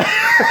not.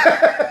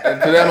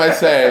 And to them I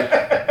say,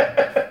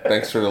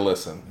 thanks for the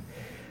listen.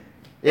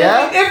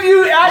 Yeah? If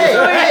you actually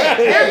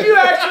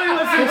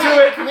listen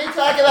to it... Can we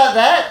talk about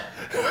that?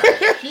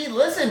 She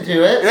listened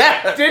to it.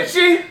 Yeah. Did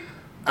she?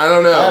 I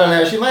don't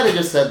know. She might have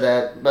just said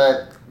that,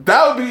 but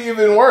that would be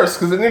even worse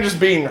because then you're just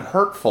being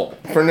hurtful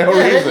for no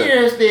then reason.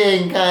 you're just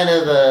being kind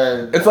of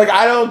a. It's like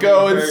I don't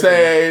go and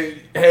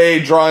say, "Hey,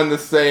 drawing the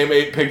same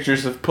 8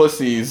 pictures of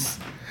pussies."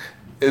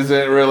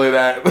 Isn't really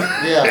that.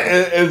 Yeah.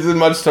 Isn't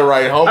much to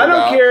write home about. I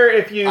don't care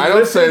if you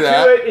listen to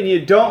that. it and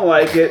you don't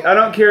like it. I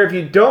don't care if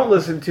you don't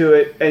listen to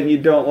it and you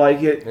don't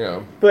like it.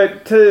 Yeah.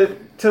 But to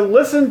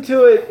listen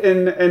to it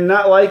and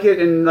not like it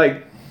and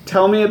like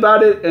tell me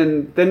about it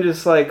and then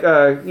just like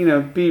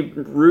be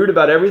rude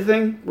about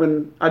everything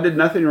when I did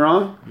nothing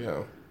wrong.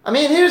 Yeah. I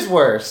mean, here's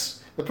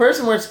worse. The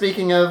person we're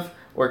speaking of,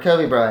 or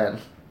Kobe Bryant.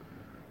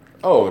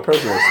 Oh, the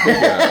person we're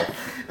speaking of.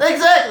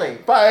 Exactly.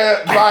 By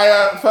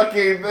a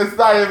fucking, it's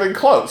not even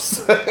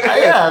close.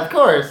 Yeah, of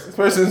course. This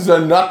person's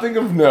done nothing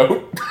of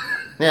note.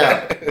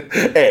 Yeah.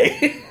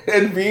 A.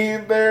 And B,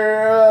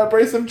 they're an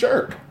abrasive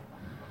jerk.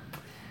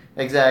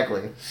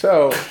 Exactly.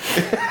 So.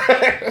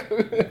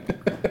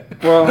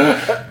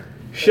 Well,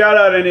 shout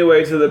out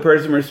anyway to the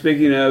person we're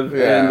speaking of.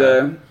 Yeah. And,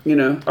 I bet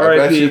you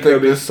R.I.P. think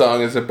Kobe. this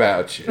song is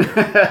about you.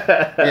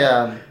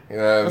 Yeah. You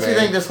know Unless you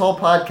think this whole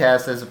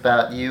podcast is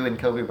about you and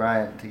Kobe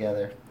Bryant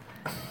together.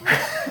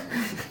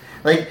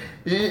 like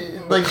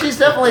she's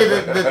definitely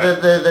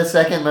the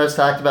second most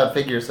talked about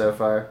figure so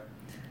far.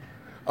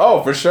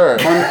 Oh, for sure.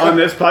 On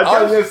this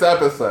podcast? On this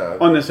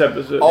episode. On this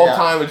episode. All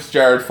time, it's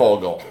Jared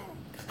Fogle.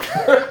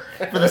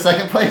 For the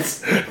second place?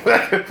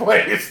 Second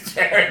place,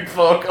 Jared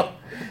Fogle.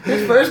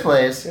 Who's first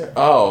place?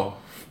 Oh.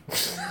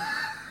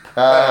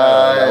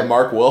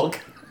 Mark Wilk.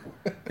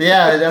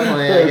 Yeah,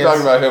 definitely. We're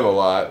talking about him a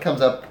lot. Comes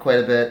up quite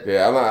a bit.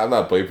 Yeah, I'm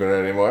not bleeping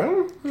it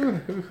anymore.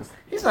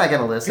 He's not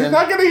gonna listen. He's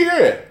not gonna hear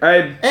it.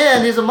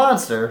 And he's a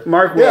monster.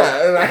 Mark Wilk.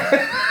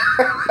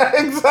 Yeah,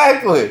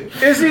 exactly.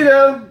 Is he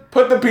though?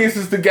 Put the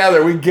pieces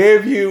together. We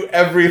gave you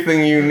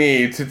everything you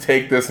need to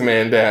take this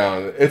man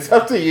down. It's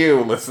up to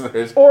you,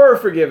 listeners. Or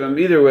forgive him,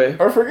 either way.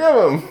 Or forgive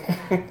him.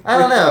 I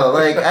don't know.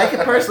 Like, I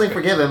could personally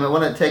forgive him. It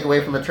wouldn't take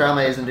away from the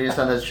trauma he's induced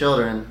on his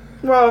children.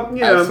 Well,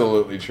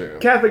 absolutely true.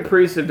 Catholic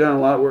priests have done a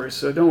lot worse,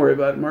 so don't worry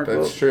about it, Mark.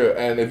 That's true.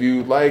 And if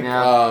you like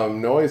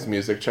noise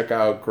music, check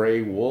out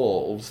Grey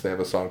Wolves. They have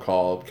a song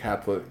called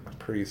 "Catholic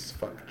Priests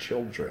Fuck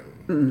Children."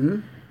 Mm-hmm.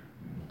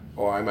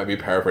 Or I might be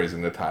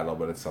paraphrasing the title,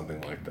 but it's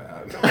something like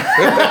that.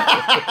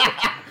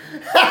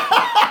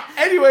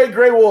 Anyway,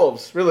 Grey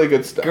Wolves, really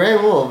good stuff. Grey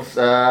Wolves.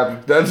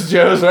 That's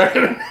Joe's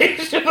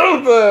recommendation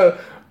of the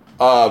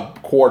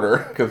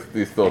quarter, because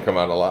these still come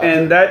out a lot.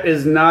 And that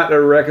is not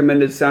a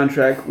recommended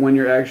soundtrack when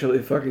you're actually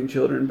fucking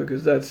children,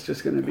 because that's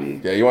just going to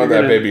be... Yeah, you want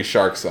that Baby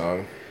Shark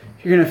song.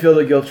 You're going to feel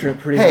the guilt trip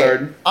pretty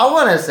hard. I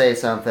want to say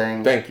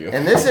something. Thank you.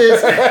 And this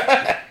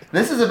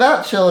is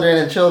about children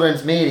and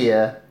children's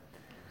media.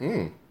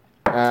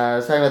 I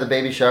was talking about the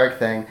Baby Shark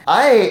thing.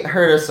 I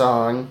heard a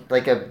song,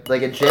 like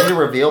a gender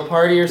reveal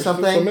party or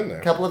something,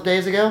 a couple of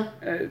days ago.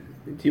 Do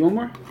you want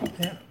more?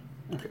 Yeah.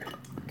 Okay.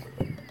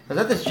 I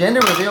was at this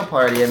gender reveal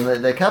party, and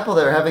the couple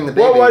that were having the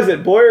baby... What was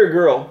it, boy or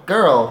girl?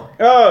 Girl.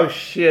 Oh,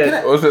 shit.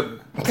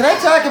 Can I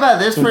talk about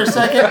this for a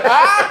second?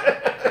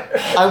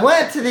 I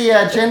went to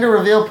the gender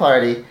reveal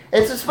party.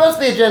 It's supposed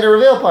to be a gender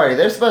reveal party.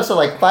 They're supposed to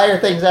like fire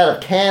things out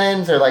of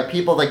cannons, or like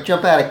people like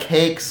jump out of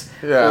cakes,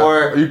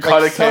 or you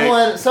cut like a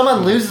cake.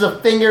 someone loses a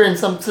finger in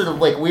some sort of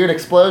like weird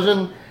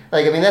explosion.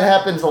 Like, I mean, that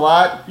happens a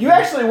lot. You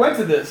actually went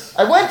to this.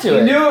 I went to it.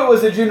 You knew it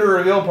was a gender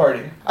reveal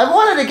party. I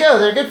wanted to go.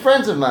 They're good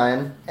friends of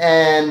mine,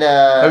 and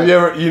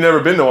have you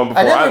never been to one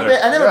before? I've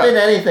never been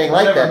to anything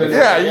like that before.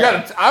 Yeah, you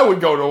got. I would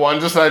go to one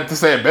just to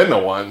say I've been to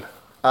one.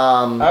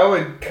 I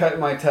would cut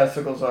my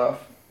testicles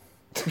off.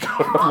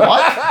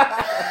 What?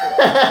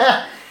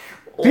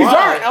 These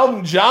aren't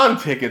Elton John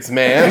tickets,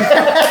 man.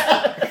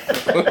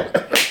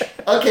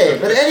 Okay,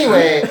 but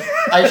anyway,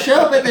 I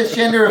show up at this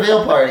gender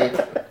reveal party,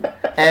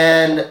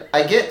 and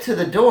I get to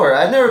the door.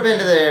 I've never been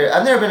to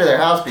their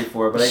house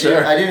before, but I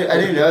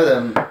do know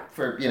them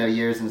for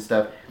years and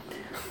stuff.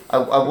 I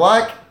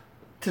walk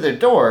to their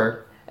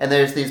door, and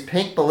there's these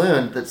pink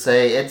balloons that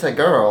say it's a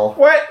girl.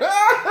 What?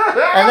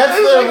 And that's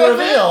the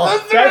reveal.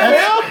 That's the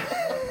reveal?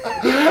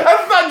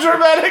 That's not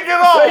dramatic at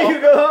all. So you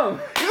go home.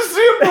 You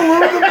see a balloon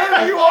the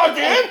minute you walk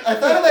in? I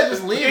thought about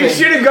just leaving. You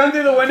shoot a gun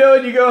through the window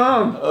and you go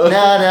home.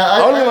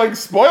 No.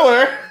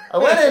 Spoiler. I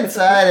went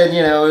inside and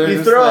it was you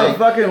just throw like, a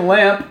fucking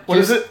lamp. What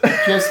is it?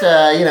 Just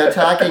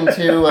talking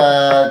to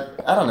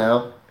I don't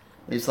know.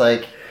 He's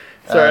like.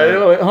 Sorry.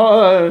 Hold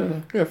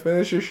on. Yeah,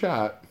 finish your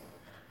shot.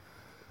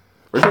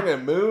 We're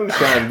drinking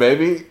moonshine,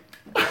 baby.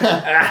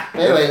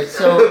 Anyway,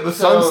 so the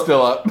sun's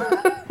still up.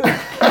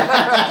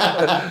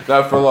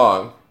 Not for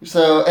long.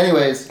 So,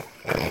 anyways,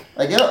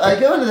 I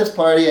go into this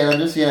party and I'm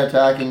just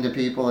talking to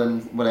people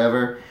and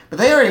whatever. But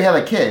they already have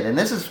a kid, and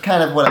this is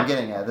kind of what I'm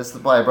getting at. This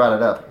is why I brought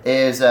it up.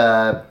 Is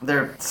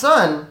their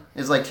son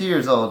is like 2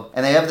 years old,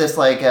 and they have this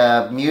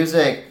children's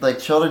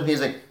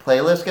music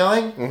playlist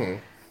going. Mm-hmm.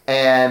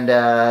 And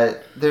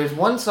there's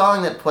one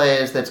song that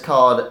plays that's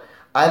called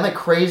 "I'm a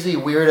Crazy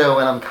Weirdo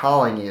and I'm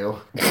Calling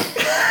You."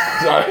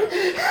 Sorry.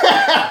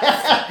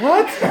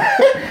 What?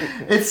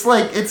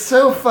 It's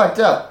so fucked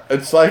up.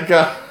 It's like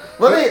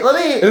Let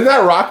me. Isn't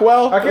that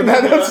Rockwell? I can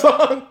Isn't do that that.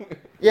 song?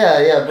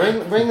 Yeah.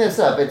 Bring this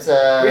up. It's We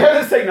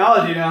have this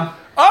technology now.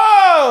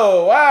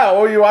 Oh wow!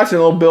 What are you watching,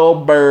 little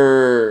Bill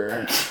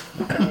Burr?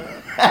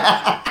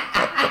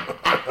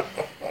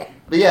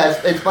 But yeah,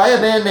 it's by a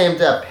man named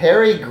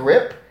Perry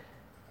Grip.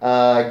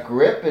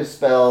 Grip is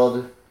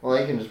spelled. Well,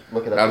 you can just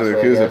look it up. Out of this the way,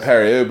 I accused of guess.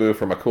 Perry Ubu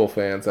from a cool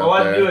fans out All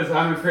I there. do is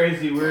I'm a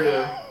crazy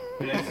weirdo.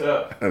 And it's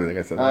up. I don't think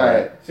I said All that.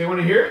 right. So you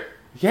want to hear it?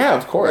 Yeah,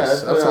 of Yeah, course,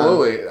 let's put it on.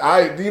 absolutely.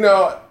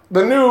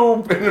 The new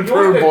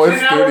Improved the Voice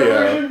 10-hour Studio.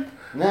 version?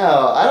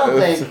 No, I don't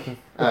think.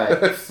 All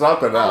right. It's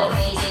something else.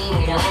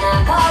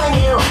 I'm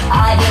calling you.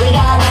 I really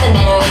got nothing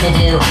better to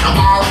do. I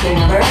dialed your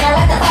number and I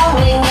let the phone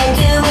ring. And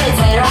 2 minutes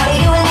later, I'll be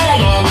doing it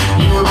again.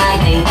 You might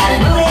think that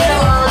I'm moving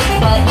along,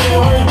 but you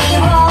would be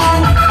wrong.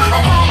 I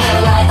got no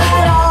life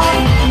at all,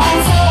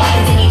 and so I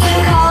continue to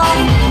call.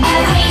 I'm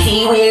a crazy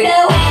weirdo,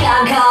 and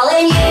I'm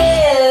calling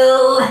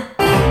you.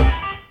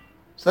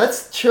 So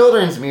that's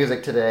children's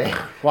music today.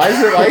 Why is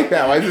it like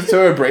that? Why is it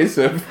so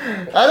abrasive?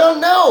 I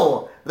don't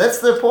know. That's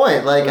the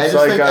point. Like I It's just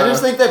like, think I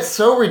just think that's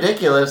so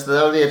ridiculous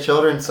that would be a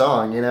children's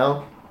song. You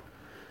know.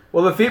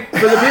 Well, for the people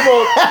that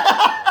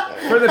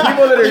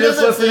are It just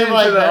doesn't seem listening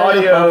like to the very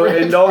audio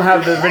appropriate. and don't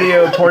have the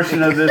video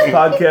portion of this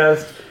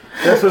podcast,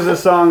 this was a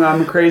song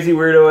 "I'm a Crazy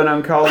Weirdo and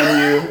I'm Calling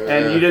You,"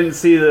 and you didn't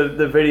see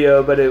the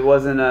video, but it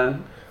wasn't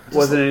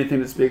anything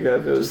to speak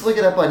of. It was Just look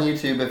it up on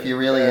YouTube if you're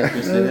really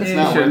interested. It's You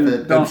not shouldn't. worth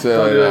it. Don't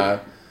do it.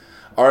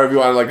 Or if you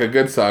want like a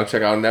good song,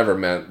 check out "Never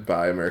Meant"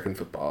 by American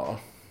Football.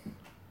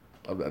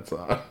 Love that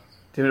song.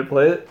 Do you want me to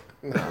play it?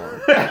 No.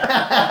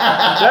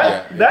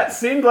 That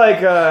seemed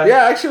like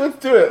yeah. Actually, let's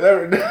do it.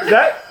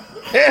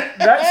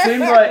 that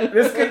seemed like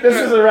this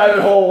is a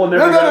rabbit hole. We'll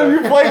never No, go.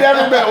 you play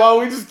 "Never Meant" while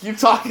we just keep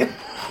talking.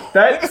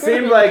 That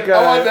seemed like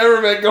I want "Never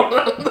Meant" going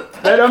on.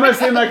 that almost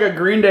seemed like a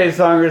Green Day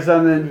song or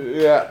something.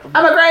 Yeah.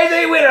 I'm a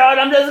crazy weirdo and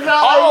I'm just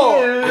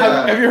calling you.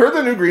 Have you heard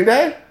the new Green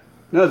Day?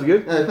 No, it's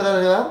good. They put out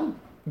a new album.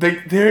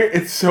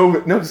 It's so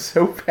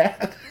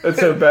bad. It's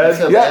so bad.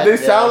 So Yeah, bad, they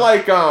sound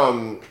like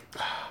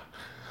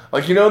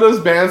you know those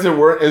bands that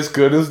weren't as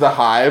good as the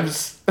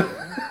Hives.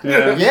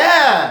 Yeah.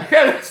 Yeah.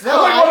 Yeah, it's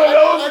No, like I one of do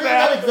those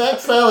that now.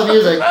 exact style of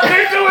music.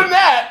 They're doing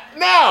that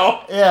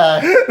now.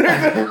 Yeah. I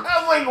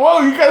was like, whoa,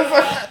 you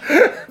guys!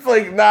 It's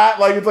like not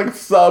like it's like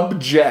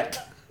subjet.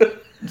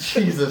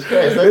 Jesus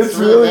Christ, that's It's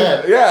really really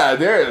bad. yeah.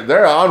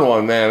 They're on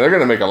one, man. They're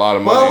gonna make a lot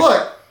of money. Well,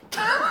 look.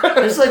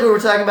 Just like we were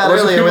talking about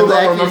Lots of earlier people with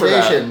the don't remember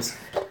that. accusations.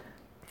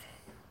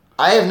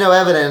 I have no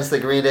evidence that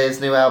Green Day's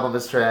new album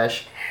is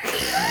trash.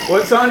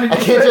 What song did I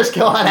you can't say? just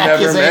go on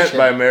Never Meant accusation.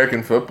 by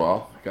American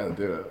Football. Gotta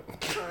do it.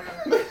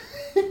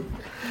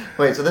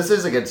 Wait, so this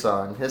is a good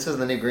song. This is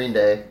the new Green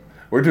Day.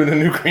 We're doing a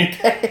new Green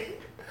Day.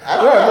 I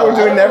don't know. We're I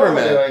doing don't Never know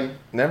what we're Meant. doing.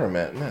 Never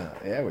Meant. No,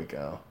 there we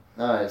go.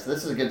 Alright, so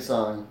this is a good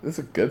song. This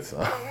is a good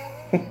song.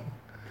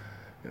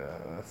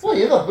 Well,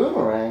 you have a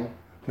boomerang.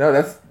 No,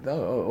 that's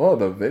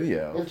the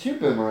video. You have 2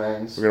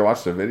 boomerangs. We're gonna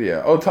watch the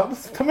video. Oh, tell me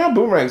how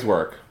boomerangs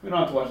work. We don't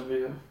have to watch the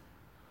video.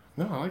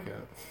 No, I like it.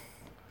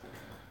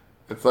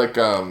 It's like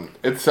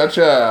it's such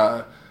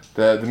a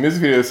the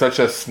music video is such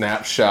a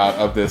snapshot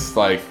of this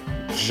like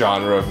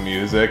genre of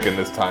music in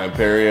this time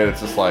period.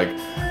 It's just like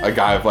a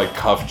guy with like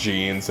cuff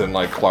jeans and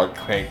like Clark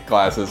Kent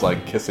glasses,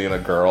 like kissing a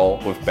girl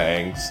with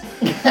bangs.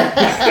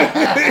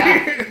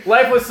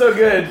 Life was so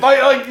good.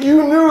 Like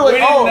you knew like We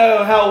didn't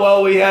know how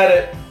well we had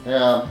it.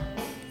 Yeah.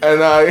 And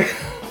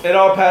It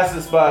all passed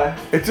us by.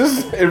 it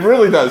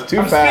really does too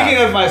I'm fast.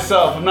 speaking of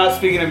myself. I'm not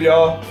speaking of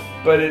y'all,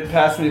 but it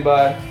passed me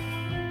by.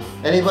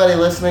 Anybody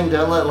listening,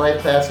 don't let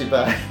life pass you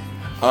by.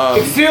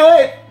 It's too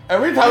late.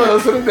 Every time I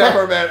listen to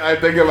Never Meant, I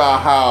think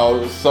about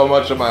how so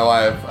much of my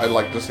life I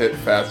like just hit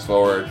fast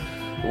forward,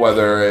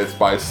 whether it's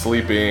by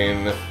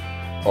sleeping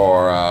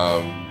or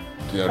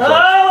drugs.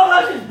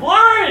 Oh, this is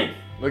boring.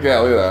 Look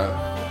at that.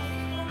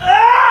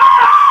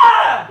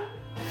 Ah!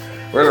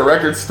 We're at a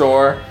record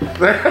store.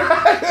 They're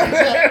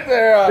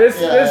This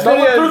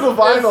thumbing video through the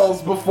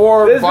vinyls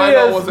before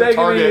vinyl was a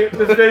Target.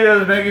 This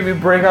video is making me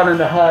break out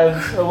into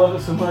hives. I love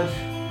it so much.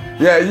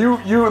 Yeah, you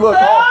look.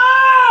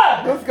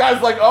 Oh, this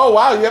guy's like, oh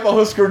wow, you have a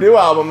Husker Du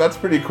album. That's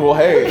pretty cool.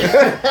 Hey.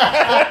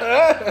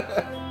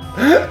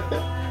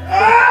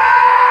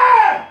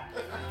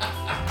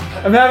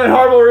 I'm having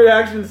horrible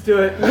reactions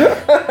to it.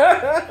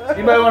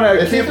 Anybody want to?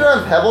 Is he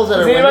throwing pebbles at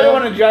Does a anybody window?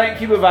 want a giant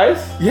cube of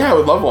ice? Yeah, I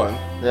would love one.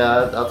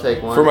 Yeah, I'll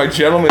take one. For my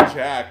gentleman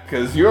Jack,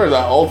 because you are the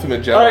ultimate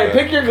All gentleman. right,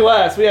 pick your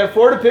glass. We have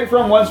 4 to pick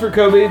from. One's for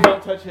Kobe.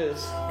 Don't touch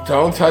his.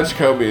 Don't touch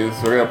Kobe's.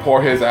 We're gonna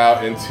pour his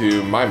out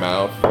into my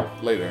mouth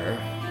later.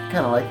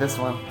 Kind of like this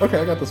one. Okay,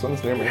 I got this one.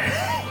 It's near me.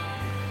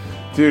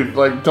 Dude,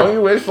 like, don't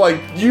you wish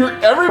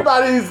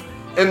everybody's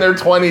in their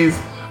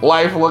 20s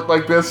life looked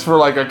like this for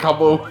like a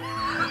couple.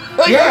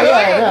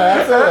 Yeah,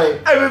 absolutely.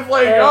 And it's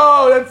like,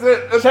 oh, that's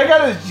it. Check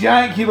out this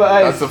giant cube of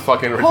ice. That's a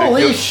fucking ridiculous.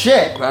 Holy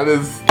shit! That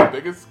is the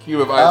biggest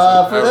cube of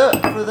ice.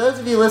 For those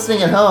of you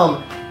listening at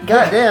home,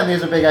 goddamn,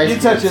 these are big ice You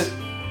cubes. touch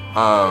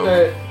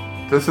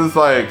it. This is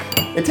like.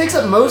 It takes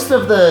up most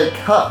of the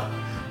cup.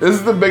 This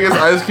is the biggest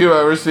ice cube I've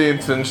ever seen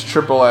since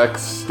Triple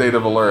X State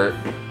of Alert.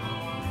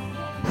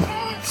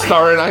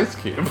 Starring Ice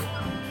Cube.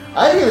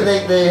 I didn't even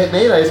think they had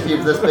made Ice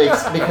Cubes this big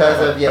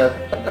because of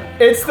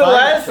It's the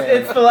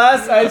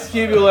last Ice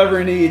Cube you'll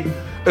ever need.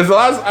 It's the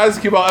last Ice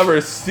Cube I'll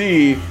ever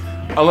see,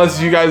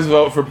 unless you guys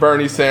vote for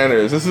Bernie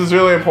Sanders. This is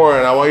really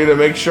important. I want you to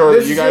make sure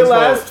that you guys This is your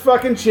last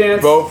fucking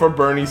chance. Vote for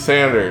Bernie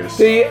Sanders.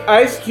 The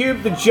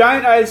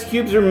giant ice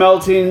cubes are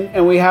melting,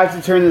 and we have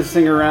to turn this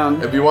thing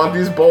around. If you want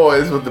these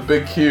boys with the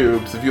big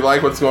cubes, if you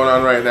like what's going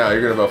on right now,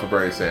 you're gonna vote for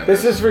Bernie Sanders.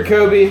 This is for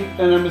Kobe,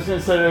 and I'm just gonna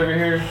set it over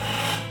here.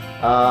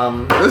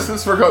 This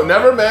is for Kobe.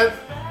 Never meant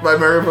by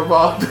American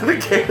football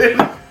dedicated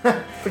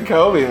to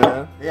Kobe,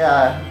 man.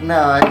 Yeah,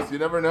 no. You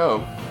never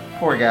know.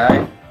 Poor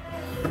guy.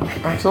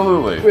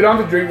 Absolutely. We don't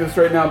have to drink this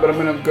right now, but I'm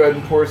gonna go ahead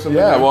and pour some.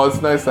 Yeah, well, it's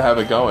nice to have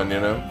it going, you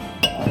know.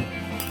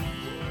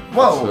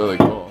 Whoa. It's really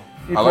cool.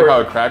 You I like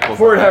how it crackles.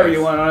 Pour it however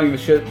you want. I don't give a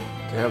shit.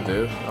 Damn,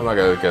 dude. I'm not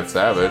gonna get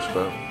savage,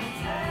 but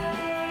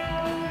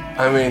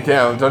I mean,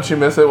 damn. Don't you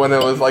miss it when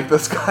it was like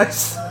this,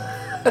 guys?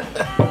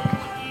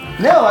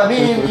 No, I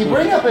mean, you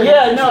bring up a...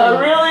 Yeah, no,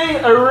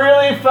 I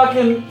really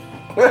fucking...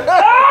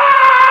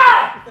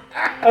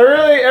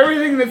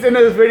 everything that's in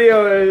this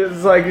video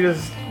is like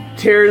just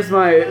tears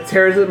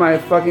at my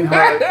fucking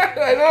heart.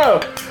 I know.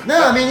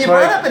 No, I mean, you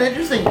brought up an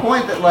interesting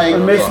point that, like... I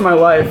miss my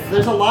life.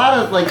 There's a lot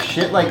of, like,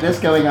 shit like this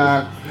going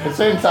on at a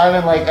certain time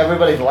in, like,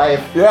 everybody's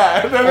life.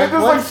 Yeah, and then it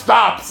just, like,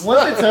 stops.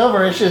 Once it's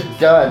over, it's just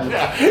done.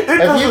 Yeah,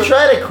 if you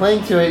try to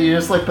cling to it, you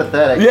just look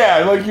pathetic.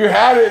 Yeah, like, you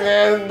had it,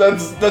 man.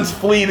 That's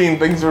fleeting.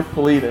 Things are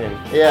fleeting.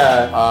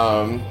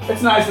 Yeah.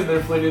 It's nice that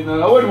they're fleeting,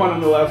 though. I wouldn't want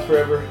them to last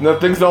forever. No,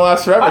 things don't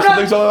last forever. Some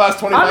things only last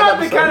 25 I'm not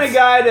episodes. the kind of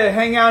guy to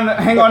hang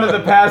on to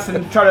the past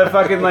and try to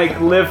fucking,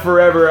 like, live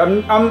forever.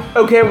 I'm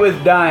okay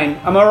with dying.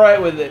 I'm alright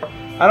with it.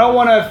 I don't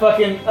want to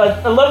fucking...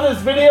 I love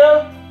this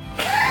video.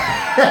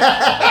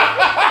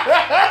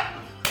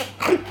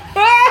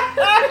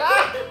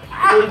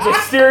 There's a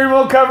steering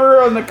wheel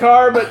cover on the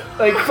car, but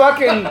like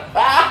fucking,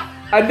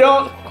 I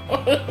don't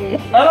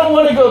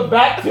want to go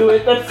back to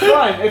it. That's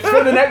fine. It's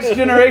for the next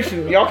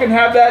generation. Y'all can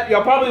have that.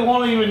 Y'all probably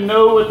won't even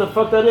know what the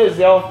fuck that is.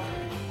 Y'all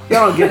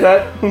don't get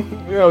that. You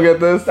don't get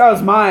this? That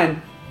was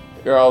mine.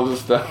 You're all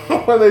just,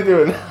 what are they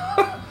doing?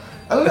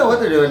 I don't know what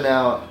they're doing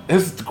now.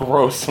 It's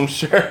gross, I'm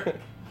sure.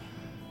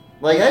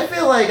 Like, I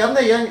feel like I'm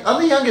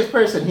the youngest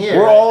person here.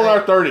 We're all in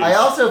our 30s. I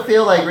also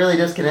feel like really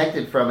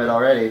disconnected from it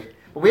already.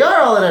 But we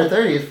are all in our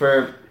 30s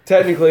for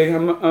technically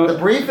the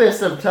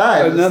briefest of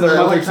times. Another this is the month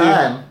only or two.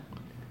 time.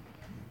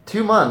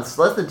 2 months,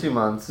 less than 2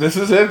 months. This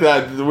is it.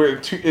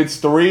 It's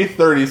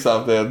 3:30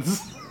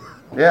 somethings.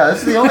 Yeah, this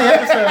is the only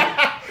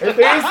episode.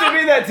 There used to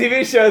be that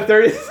TV show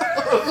 30. It's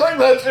like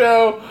that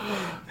show.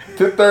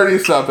 To 30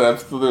 something. I'm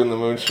still doing the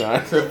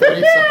moonshine. To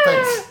 30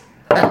 somethings.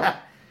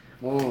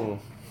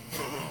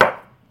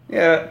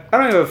 Yeah, I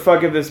don't give a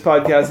fuck if this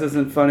podcast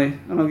isn't funny.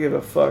 I don't give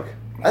a fuck.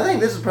 I think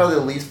this is probably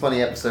the least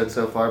funny episode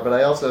so far, but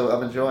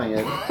I'm enjoying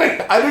it.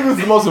 I think this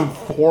is the most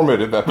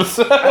informative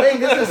episode. I think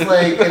this is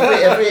like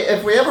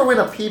if we ever win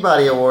a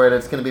Peabody Award,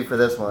 it's gonna be for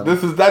this one.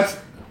 That's.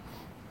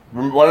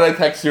 What did I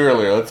text you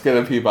earlier? Let's get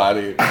a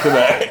Peabody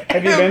today.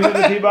 Have you been to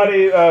the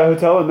Peabody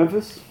Hotel in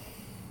Memphis?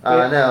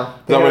 No.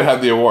 Then we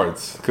have the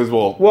awards because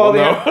we'll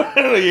know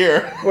in a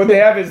year. What they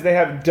have is they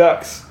have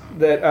ducks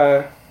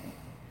that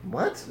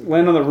what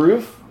land on the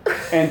roof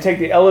and take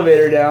the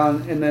elevator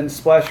down and then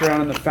splash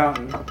around in the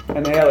fountain,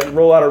 and they like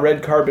roll out a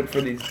red carpet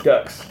for these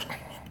ducks.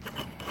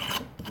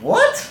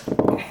 What?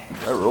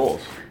 That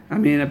rules. I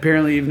mean,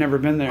 apparently you've never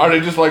been there. Are they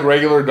just like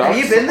regular ducks?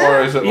 Have you been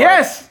there? Or is it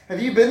Yes. Have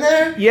you been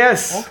there?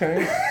 Yes.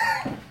 Okay.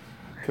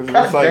 Because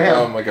God it's like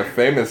damn. like a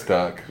famous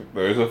duck.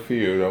 There's a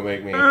few. Don't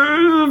make me.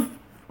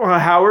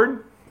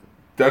 Howard.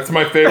 That's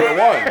my favorite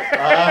one.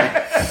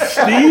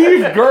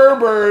 Steve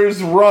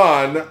Gerber's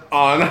run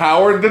on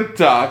Howard the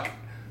Duck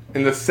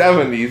in the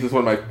 70s is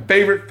one of my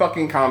favorite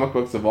fucking comic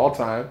books of all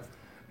time.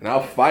 And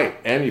I'll fight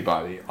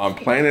anybody on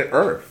planet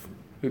Earth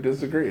who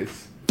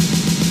disagrees.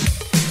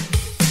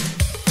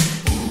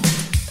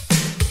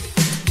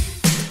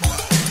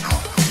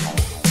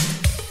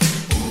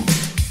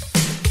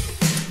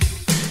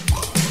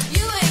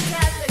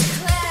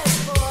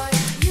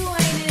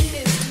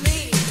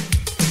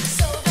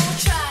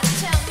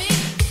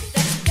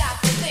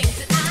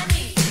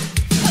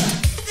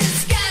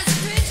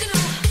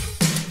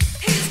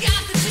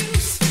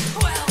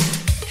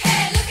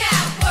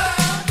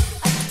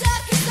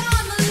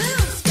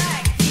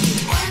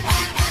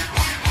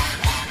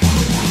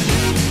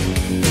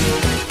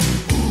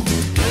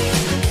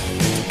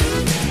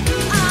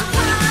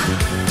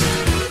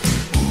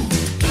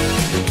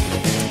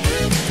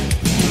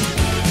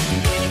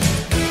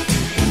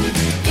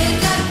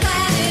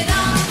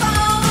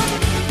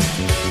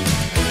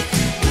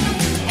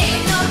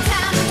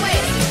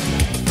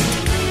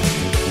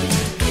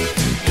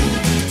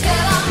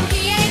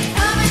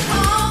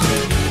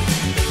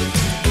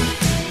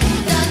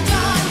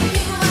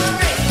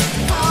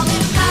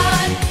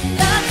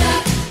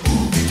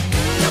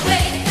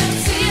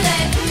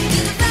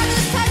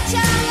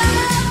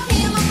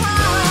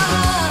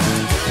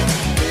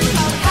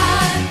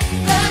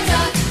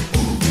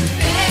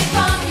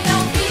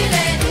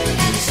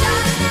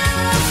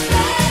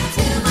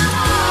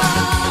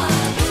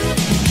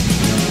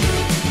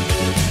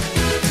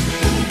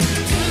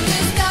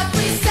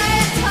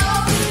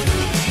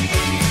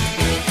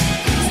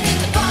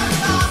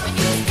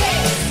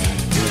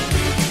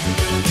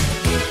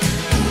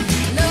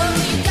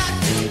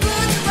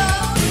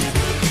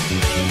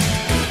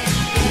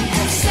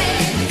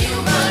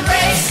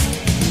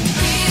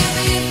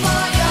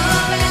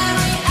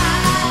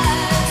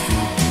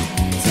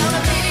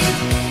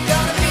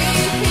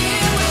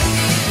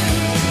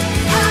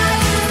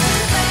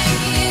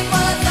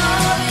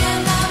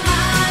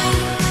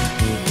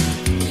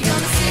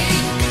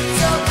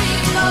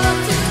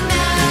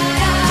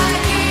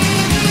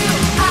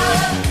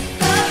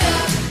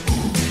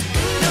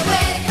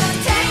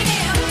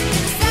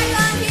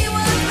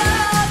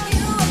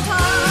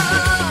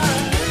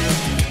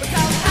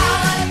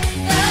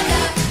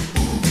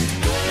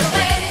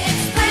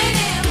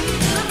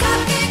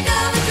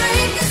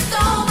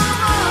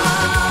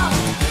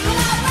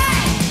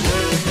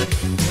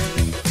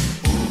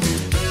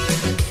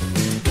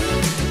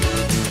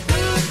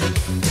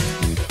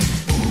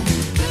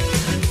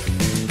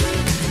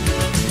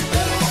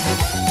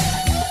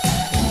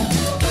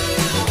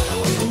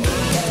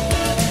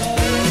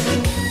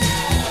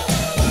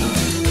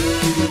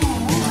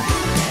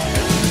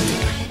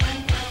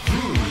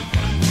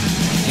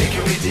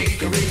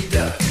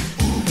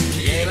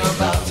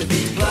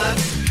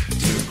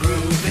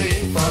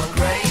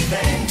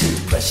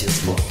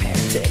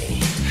 panty.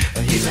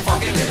 He's a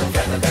funky little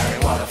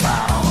featherberry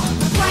waterfowl.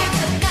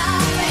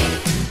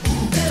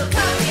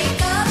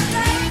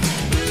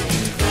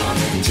 Come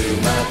into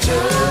my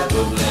tub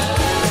of love.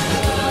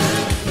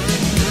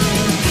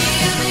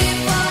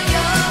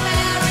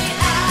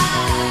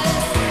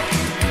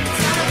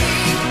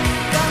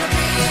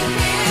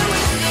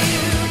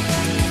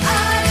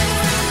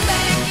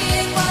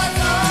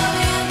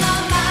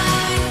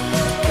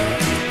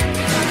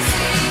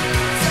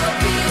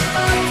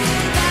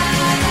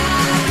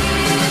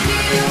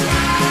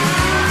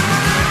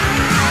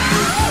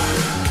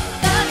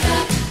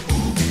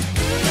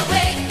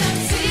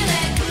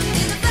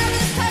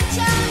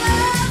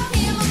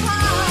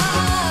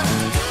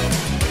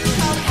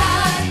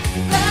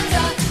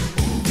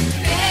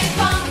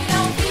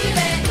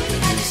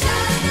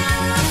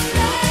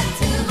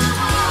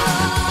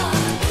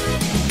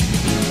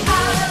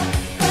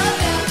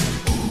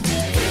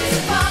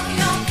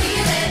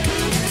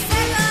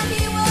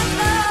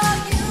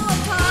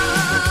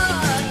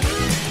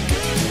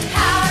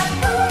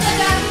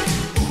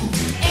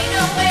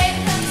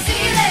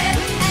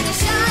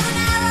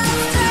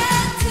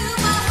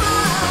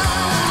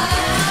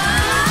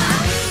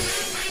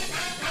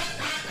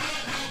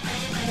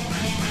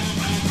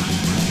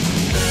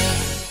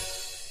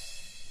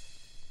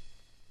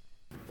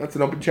 That's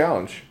an open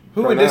challenge.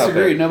 Who would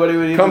disagree? Nobody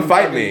would even come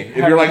fight me. If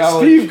you're like,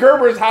 Steve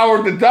Gerber's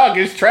Howard the Duck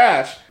is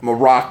trash, I'm gonna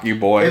rock you,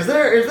 boy. Is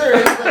there anybody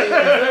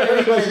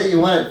that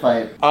you want to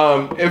fight?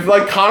 If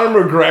like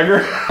Conor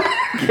McGregor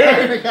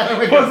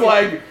was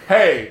like,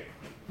 hey,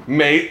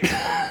 mate.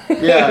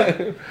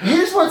 Yeah. You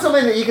just want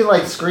somebody that you can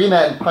like scream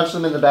at and punch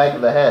them in the back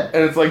of the head.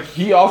 And it's like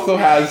he also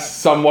has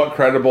somewhat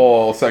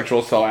credible sexual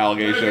assault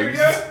allegations.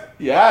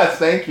 Yes,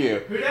 thank you.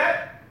 Who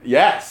dat?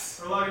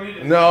 Yes.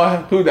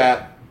 No, who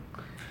dat?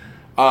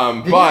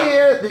 Did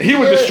But you he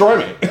would destroy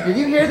me. Did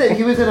you hear that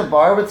he was in a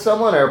bar with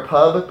someone or a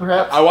pub,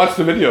 perhaps? I watched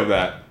the video of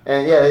that.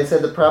 And yeah, they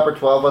said the proper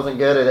 12 wasn't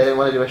good, or they didn't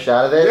want to do a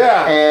shot of it.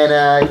 Yeah.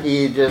 And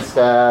he just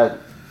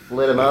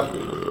lit him up.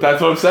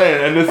 That's what I'm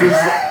saying. And this is,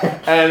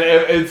 and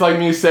it's like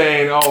me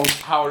saying, oh,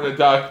 Howard the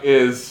Duck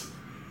is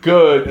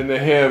good, and to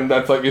him,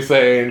 that's like you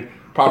saying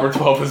proper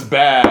 12 is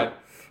bad.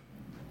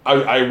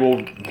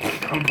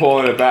 I'm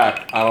pulling it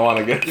back. I don't want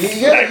to get.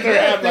 You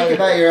gotta think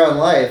about your own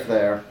life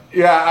there.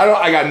 Yeah,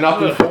 I got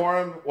nothing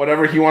for him.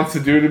 Whatever he wants to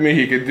do to me,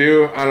 he could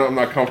do. I'm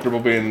not comfortable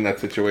being in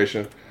that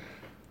situation.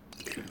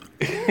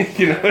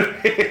 You know what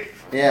I mean?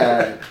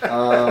 Yeah.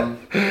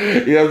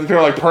 You know,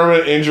 through like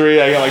permanent injury,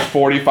 I got like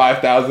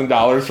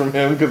 $45,000 from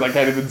him because I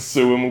can't even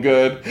sue him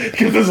good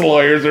because his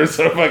lawyers are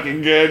so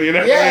fucking good. You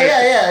know?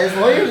 Yeah. His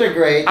lawyers are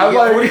great. You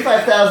get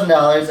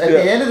 $45,000. At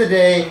the end of the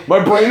day,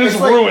 my brain is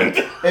ruined.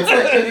 It's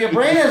like if your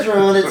brain is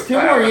ruined. It's 2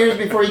 more years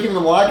before you can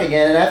even walk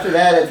again, and after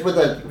that, it's with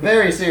a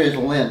very serious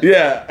limp.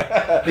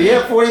 Yeah. But you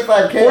have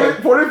 $45K.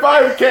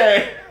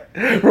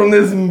 $45K from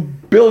this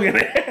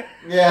billionaire.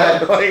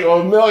 Yeah. Like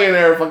a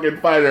millionaire fucking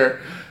fighter.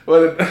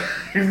 But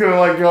he's gonna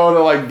like go to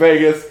like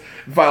Vegas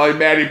and fight like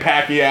Manny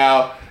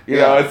Pacquiao, you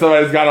know, and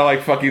somebody's gotta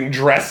like fucking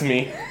dress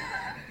me.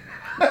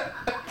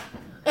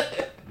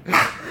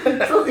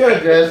 Someone's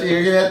gotta dress you.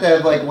 You're gonna have to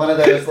have like one of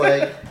those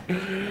like,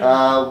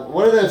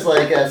 what are those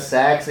like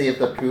sacks that you have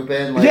to poop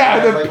in? Like,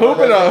 they're like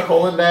pooping like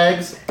colon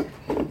bags.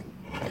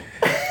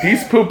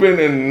 He's pooping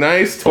in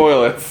nice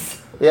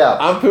toilets. Yeah.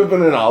 I'm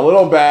pooping in a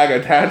little bag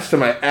attached to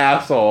my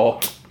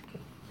asshole.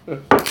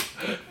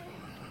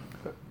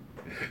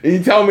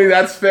 You tell me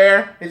that's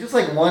fair? It's just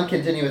like one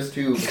continuous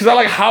tube. Because I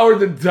like Howard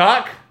the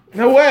Duck?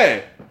 No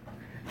way.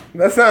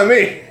 That's not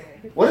me.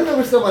 What if it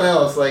was someone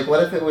else? Like,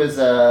 what if it was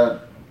Floyd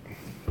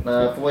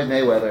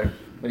Mayweather?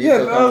 Would you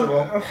feel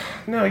comfortable?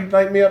 No, he'd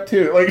light me up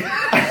too. Like,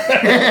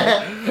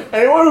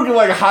 anyone who can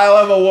like high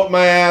level whoop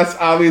my ass,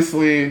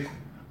 obviously, I'm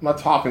not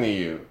talking to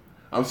you.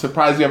 I'm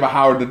surprised you have a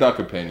Howard the Duck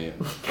opinion.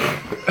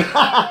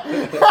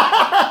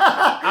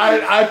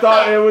 I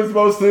thought it was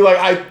mostly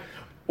like,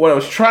 what I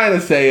was trying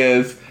to say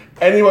is,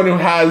 anyone who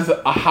has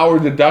a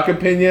Howard the Duck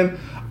opinion,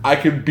 I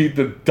could beat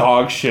the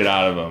dog shit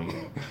out of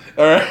him.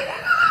 Alright?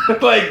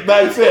 Like,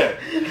 that's it.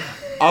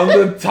 I'm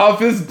the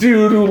toughest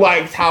dude who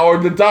likes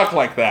Howard the Duck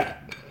like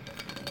that.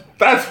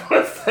 That's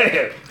what I'm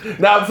saying.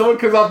 Now, if someone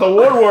comes out the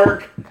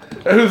woodwork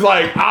who's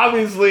like,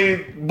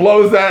 obviously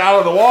blows that out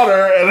of the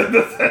water, and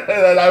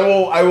then I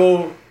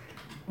will,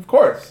 of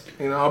course,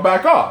 you know, I'll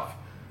back off.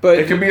 But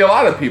it could be a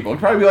lot of people. It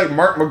could probably be like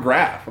Mark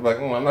McGrath. I'm like,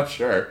 I'm not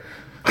sure.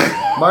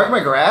 Mark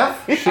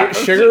McGrath?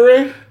 Sugar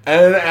Ray?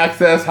 And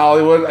Access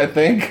Hollywood, I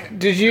think.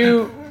 Did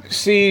you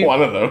see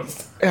one of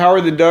those?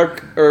 Howard the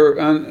Duck or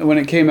when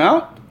it came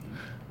out?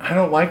 I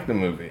don't like the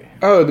movie.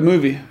 Oh, the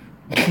movie.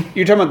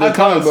 You're talking about the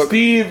comic book.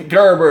 Steve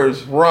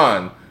Gerber's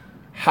Run.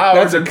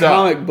 That's a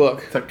comic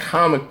book. It's a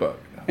comic book.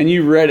 And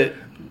you read it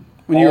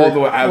when you were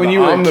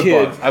a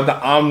kid. I have the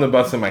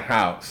omnibus in my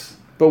house.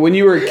 But when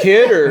you were a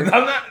kid, or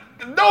I'm not.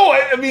 No,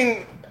 I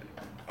mean,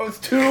 I was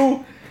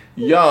too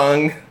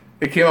young.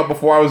 It came out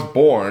before I was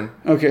born.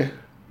 Okay.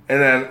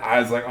 And then I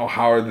was like, oh,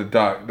 Howard the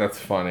Duck, that's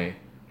funny.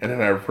 And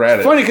then I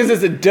read it. Funny because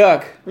it's a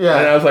duck. Yeah.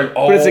 And I was like,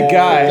 oh, But it's a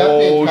guy.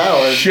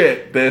 oh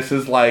shit, this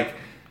is like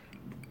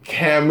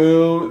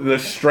Camus the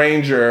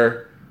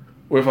Stranger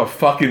with a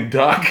fucking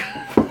duck.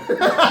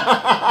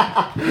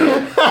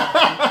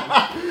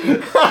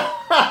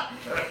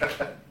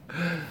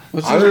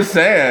 I'm just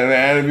saying,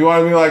 man, if you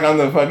want to be like on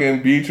the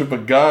fucking beach with a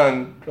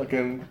gun,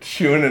 fucking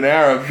shooting an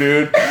Arab,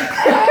 dude.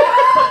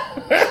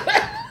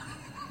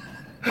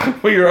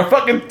 Well, you're a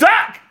fucking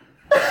duck!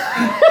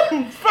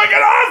 It's fucking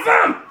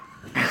awesome!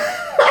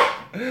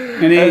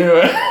 And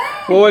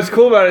well, what's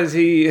cool about it is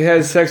he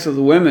has sex with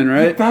women,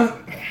 right?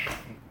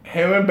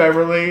 Him and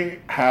Beverly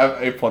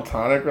have a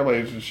platonic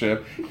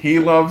relationship. He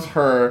loves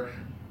her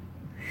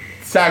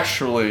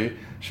sexually.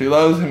 She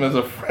loves him as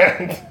a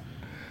friend.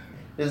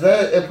 Is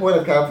that a point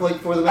of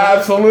conflict for the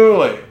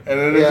Absolutely. And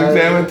it is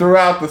examined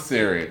throughout the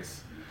series.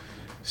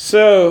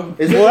 So,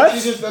 Is it well, that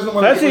she just doesn't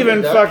want to that's get with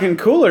even the duck? fucking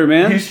cooler,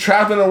 man. He's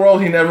trapped in a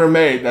world he never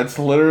made. That's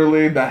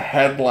literally the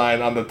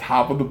headline on the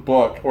top of the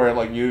book, where it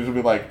like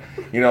usually like,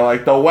 you know,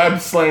 like the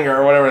web slinger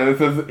or whatever. This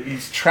is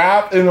he's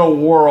trapped in a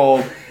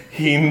world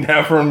he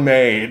never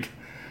made.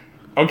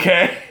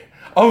 Okay?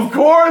 Of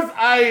course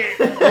I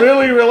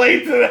really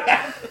relate to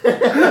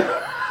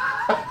that.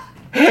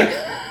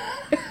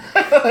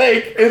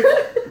 Like,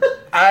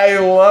 I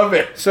love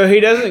it. So he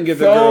doesn't get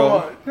the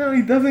girl. No,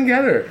 he doesn't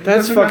get her.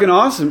 That's fucking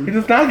awesome. He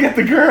does not get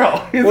the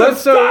girl. He's Well,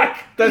 a duck.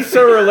 that's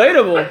so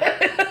relatable.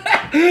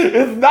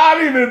 It's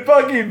not even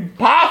fucking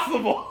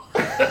possible.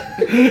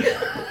 Alright?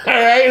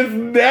 It's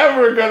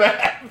never gonna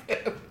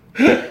happen.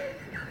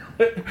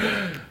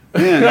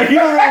 Man. Like, you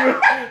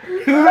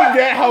don't even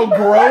get how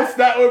gross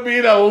that would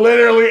be to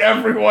literally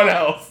everyone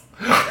else.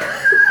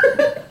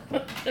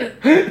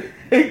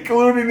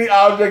 Including the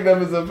object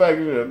of his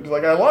affection. It's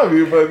like, I love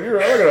you, but you're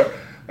not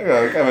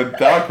gonna have a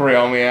duck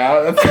rail me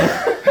out. That's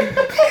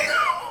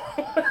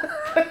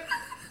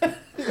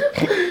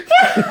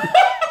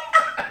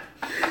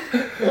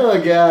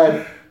Oh,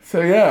 God.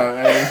 So, yeah,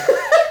 I mean,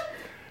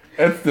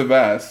 it's the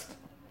best.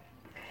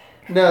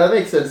 No, that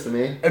makes sense to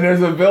me. And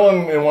there's a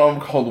villain in one of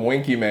them called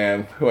Winky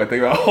Man, who I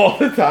think about all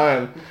the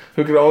time,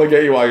 who can only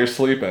get you while you're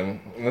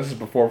sleeping. And this is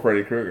before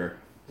Freddy Krueger.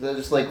 Is that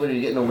just like when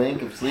you're getting a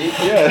wink of sleep?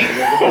 Yeah.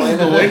 This is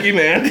the Winky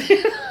Man.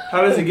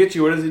 How does he get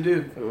you? What does he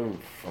do?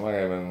 Oof, I'm not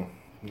even...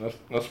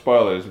 No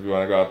spoilers if you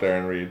want to go out there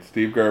and read.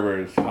 Steve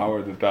Gerber's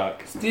Howard the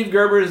Duck. Steve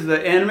Gerber is the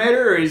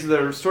animator, or he's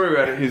the story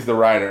writer? He's the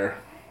writer.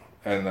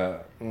 And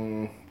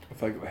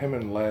it's like him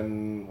and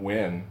Len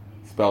Wein,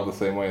 spelled the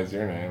same way as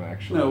your name,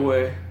 actually. No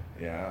way.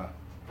 Yeah.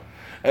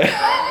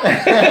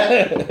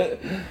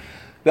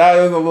 That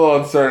is a little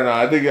uncertain.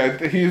 I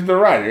think he's the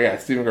writer. Yeah,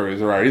 Steven Gerber is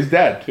the writer. He's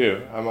dead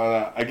too.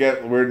 I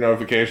get weird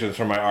notifications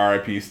from my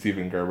RIP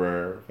Steven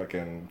Gerber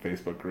fucking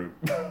Facebook group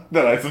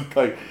that I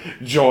like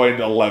joined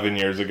 11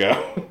 years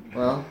ago.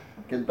 Well,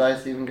 goodbye,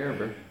 Steven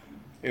Gerber.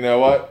 You know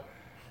what?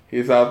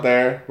 He's out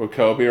there with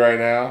Kobe right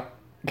now.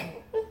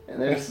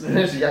 And there's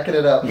yucking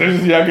it up. They're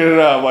just yucking it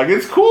up. Like,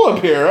 it's cool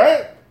up here,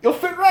 right? You'll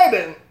fit right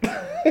in.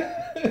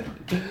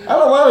 I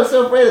don't know why I was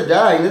so afraid of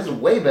dying. This is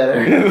way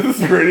better. This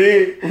is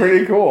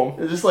pretty cool.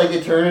 It's just like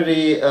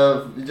eternity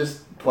of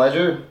just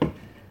pleasure.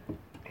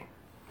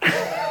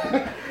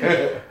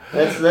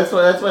 that's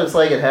what it's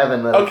like in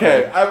heaven.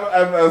 Okay,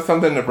 I have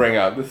something to bring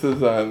up. This is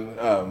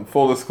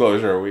full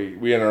disclosure.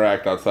 We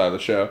interact outside of the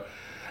show,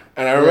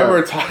 and I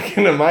remember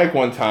talking to Mike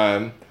one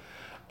time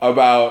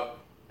about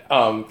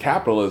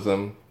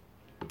capitalism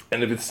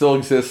and if it still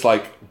exists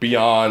like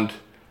beyond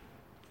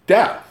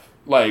death.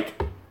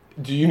 Like,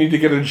 do you need to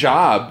get a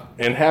job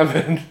in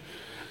heaven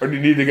or do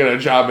you need to get a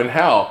job in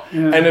hell?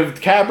 Yeah. And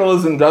if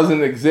capitalism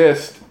doesn't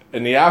exist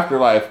in the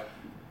afterlife,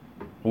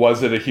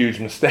 was it a huge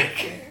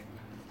mistake?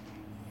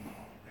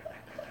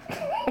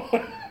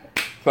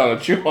 It's not a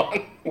chew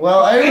on.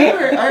 Well,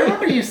 I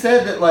remember you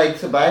said that like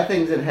to buy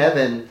things in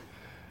heaven,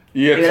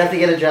 you'd have to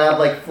get a job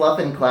like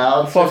fluffing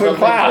clouds. Fluffing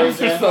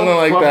clouds or something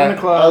like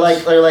that. Or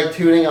like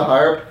tuning a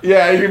harp.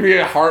 Yeah, you could be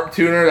a harp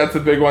tuner. That's a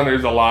big one.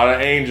 There's a lot of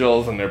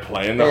angels and they're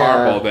playing the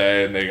harp all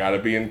day and they got to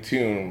be in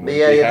tune. But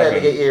yeah, you have to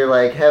get your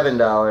like heaven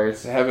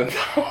dollars. Heaven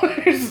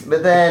dollars.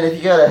 But then if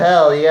you go to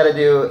hell, you got to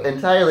do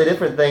entirely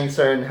different things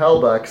starting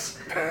hell bucks.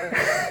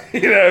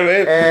 You know what I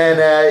mean?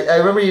 And I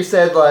remember you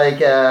said like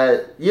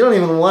you don't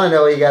even want to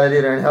know what you got to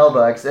do during hell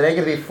bucks. It ain't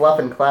gonna be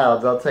fluffing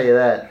clouds. I'll tell you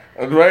that.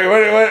 What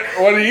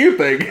do you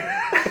think?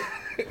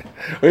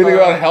 What do you think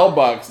about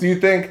Hellbucks? Do you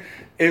think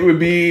it would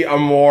be a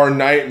more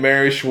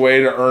nightmarish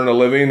way to earn a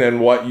living than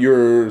what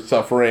you're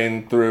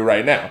suffering through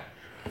right now?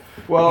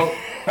 Well,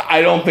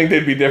 I don't think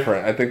they'd be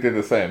different. I think they're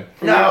the same.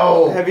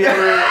 No. Have you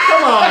ever?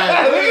 Come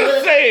on. They're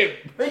the same.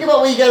 Think about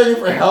what you got to do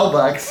for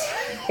Hellbucks.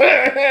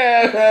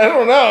 I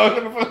don't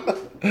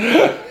know.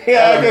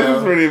 Yeah, I guess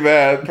it's pretty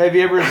bad. Have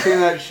you ever seen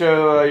that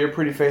show, Your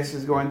Pretty Face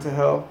is Going to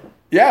Hell?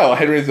 Yeah, well,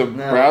 Henry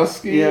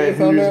Zabrowski. Yeah,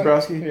 Henry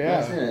Zabrowski.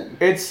 Yeah,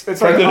 it's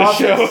like the Office.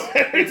 Show.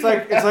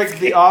 it's like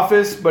The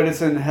Office, but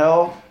it's in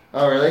hell.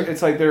 Oh, really?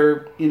 It's like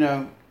they're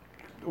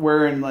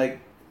wearing like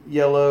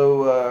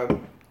yellow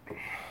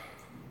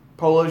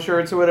polo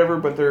shirts or whatever,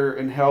 but they're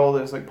in hell.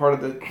 There's like they're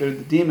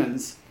the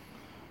demons,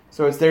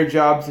 So it's their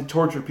job to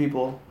torture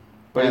people,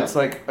 but Yeah. it's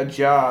like a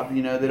job,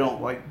 you know, they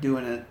don't like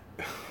doing it.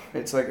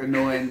 It's like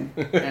annoying,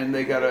 and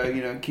they gotta,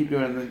 you know, keep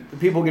doing it. The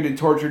people getting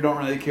tortured don't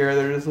really care.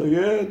 They're just like,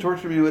 yeah,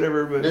 torture me,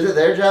 whatever. But Is it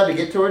their job to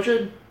get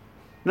tortured?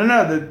 No.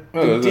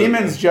 The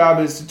demon's job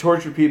is to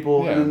torture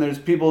people, Yeah. and then there's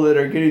people that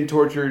are getting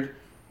tortured,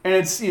 and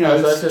it's, you know, Oh,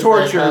 so that's it's just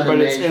torture, their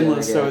but it's condemnation,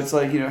 endless. I So guess. it's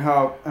like, you know,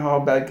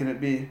 how bad can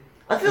it be?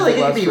 I feel like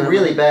it could be Forever.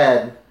 really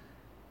bad.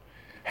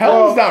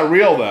 Hell is not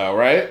real though,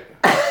 right?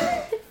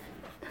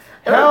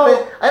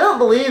 I don't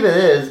believe it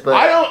is, but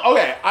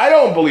I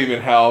don't believe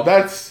in hell.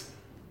 That's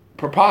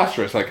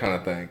preposterous, I kind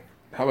of think.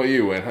 How about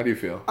you, Wayne? How do you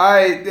feel?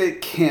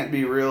 It can't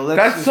be real.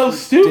 That's just so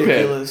stupid.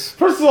 ridiculous.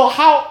 First of all,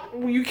 how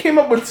you came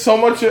up with so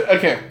much?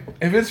 Okay,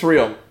 if it's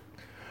real,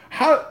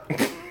 how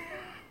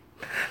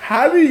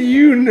do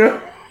you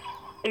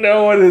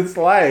know what it's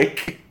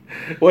like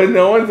when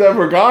no one's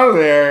ever gone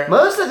there?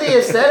 most of the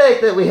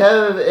aesthetic that we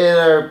have in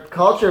our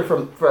culture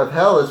from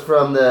hell is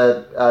from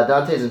the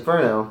Dante's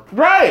Inferno.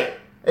 Right.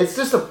 It's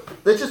just a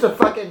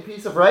fucking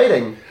piece of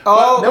writing.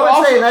 Oh, no one's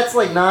also- saying that's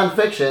like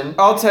nonfiction.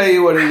 I'll tell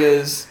you what it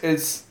is.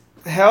 It's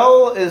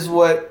hell is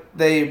what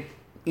they,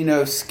 you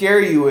know, scare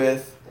you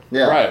with.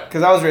 Yeah. Right.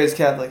 Because I was raised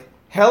Catholic.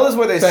 Hell is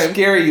what they Same.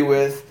 scare you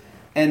with,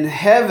 and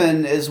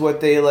heaven is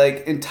what they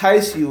like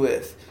entice you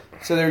with.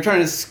 So they're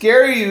trying to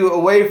scare you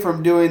away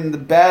from doing the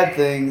bad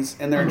things,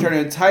 and they're trying to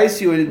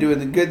entice you into doing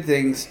the good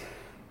things.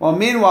 While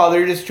meanwhile,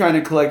 they're just trying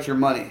to collect your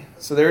money.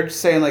 So they're just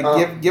saying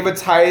like, give a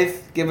tithe,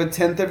 give a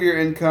tenth of your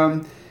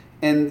income,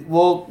 and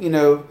we'll, you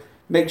know,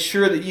 make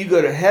sure that you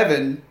go to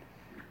heaven.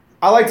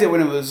 I liked it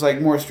when it was like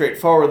more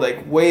straightforward,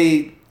 like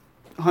way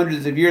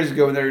hundreds of years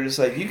ago, when they were just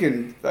like, you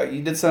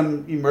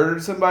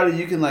murdered somebody,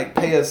 you can like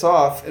pay us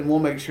off, and we'll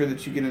make sure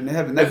that you get into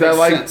heaven. That Is that makes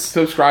like sense.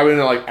 subscribing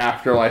to like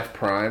Afterlife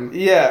Prime?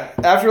 Yeah,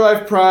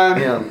 Afterlife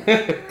Prime.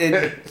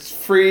 It's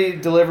free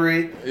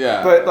delivery.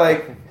 Yeah. But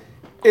like,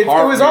 it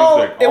Harp was all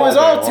music it was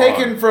all all day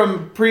taken long.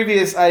 from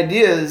previous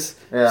ideas.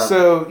 Yeah.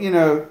 So you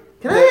know,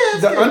 Can I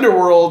ask the you-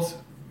 underworld,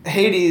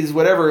 Hades,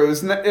 whatever. It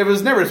was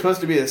never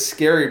supposed to be a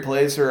scary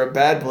place or a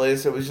bad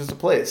place. It was just a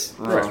place.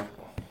 Right.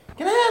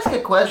 Can I ask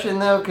a question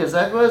though? Because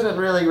I wasn't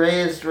really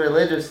raised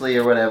religiously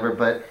or whatever,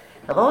 but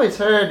I've always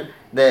heard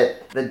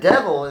that the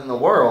devil in the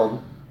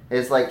world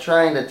is like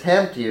trying to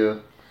tempt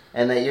you,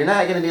 and that you're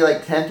not going to be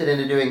like tempted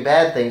into doing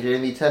bad things. You're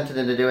going to be tempted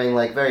into doing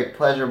like very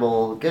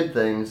pleasurable good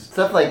things,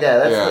 stuff like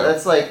that.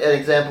 That's like an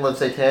example of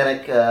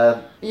satanic.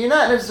 You're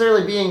not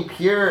necessarily being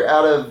pure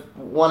out of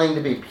wanting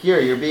to be pure.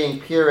 You're being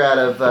pure out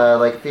of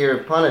like fear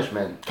of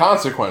punishment,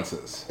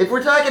 consequences. If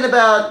we're talking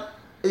about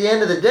at the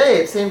end of the day,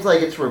 it seems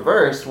like it's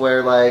reversed,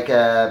 where like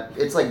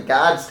it's like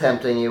God's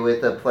tempting you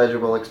with a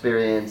pleasurable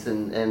experience,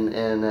 and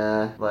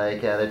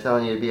like they're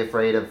telling you to be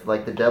afraid of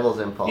like the devil's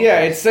impulse. Yeah,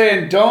 it's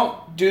saying don't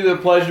do the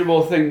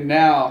pleasurable thing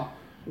now.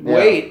 Yeah.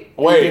 Wait.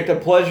 Get the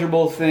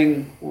pleasurable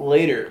thing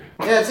later.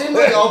 Yeah, it seems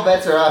like all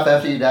bets are off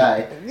after you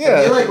die. Yeah.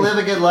 If you like live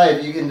a good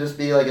life, you can just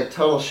be like a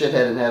total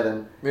shithead in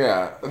heaven.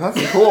 Yeah,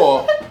 that's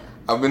cool.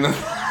 I've been. You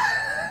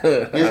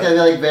just gotta be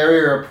like very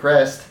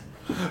repressed.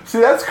 See,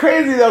 that's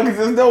crazy though, because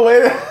there's no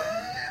way to.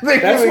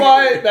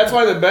 That's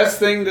why the best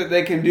thing that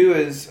they can do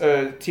is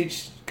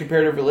teach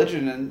comparative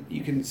religion, and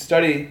you can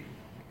study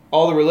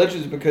all the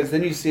religions, because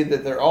then you see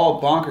that they're all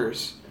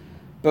bonkers.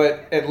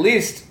 But at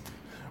least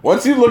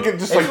once you look at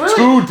just It's like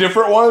really- two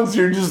different ones,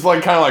 you're just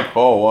like kind of like,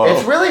 oh whoa.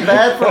 It's really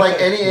bad for like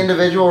any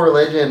individual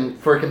religion,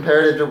 for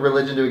comparative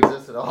religion to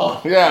exist at all.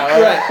 Yeah,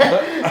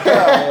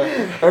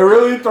 I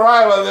really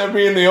thrive on there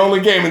being the only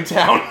game in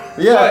town.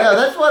 Yeah,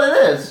 that's what it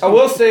is. I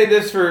will say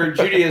this for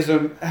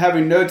Judaism,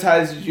 having no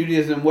ties to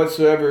Judaism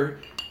whatsoever,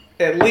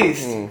 at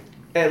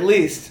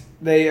least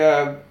they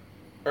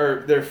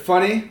they're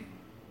funny,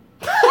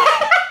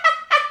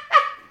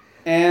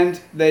 and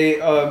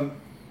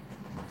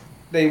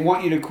they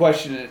want you to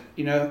question it.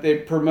 You know, they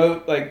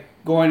promote like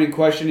going and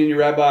questioning your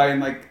rabbi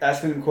and like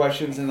asking him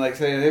questions and like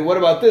saying, "Hey, what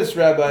about this,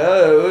 Rabbi?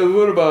 Oh,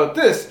 what about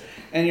this?"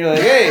 And you're like,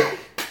 "Hey,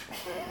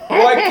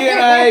 why can't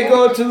I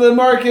go to the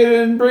market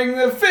and bring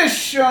the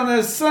fish on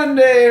a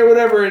Sunday or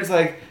whatever?" It's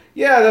like,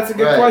 yeah, that's a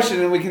good Right.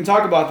 question, and we can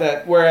talk about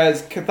that.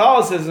 Whereas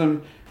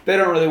Catholicism, they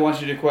don't really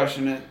want you to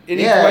question it.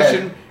 Any Yeah.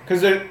 question,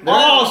 because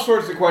all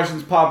sorts of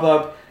questions pop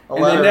up, A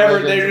and lot they of never.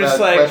 religions They're just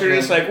about like they're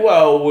just questioning. like,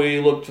 well, we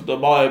looked at the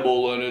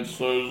Bible and it says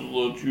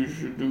that you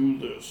should do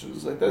this.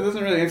 It's like that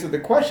doesn't really answer the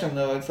question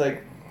though. It's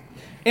like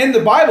in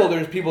the Bible,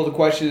 there's people to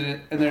question it,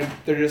 and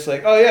they're just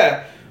like, oh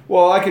yeah,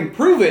 well I can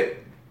prove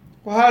it.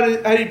 Well, how do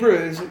you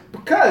prove it? It's like,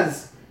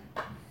 because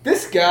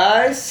this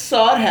guy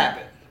saw it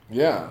happen.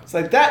 Yeah. It's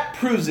like that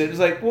proves it. It's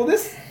like, well,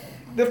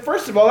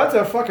 first of all, that's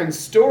a fucking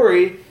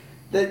story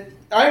that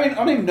I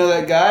don't even know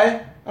that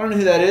guy. I don't know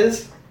who that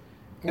is,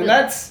 and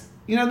that's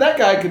that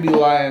guy could be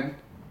lying,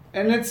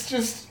 and it's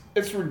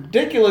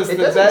ridiculous It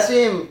that doesn't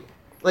seem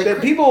like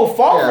that people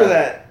fall for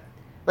that.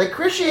 Like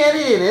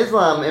Christianity and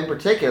Islam in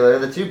particular,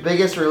 the two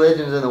biggest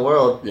religions in the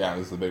world, Yeah,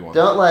 this is the big one.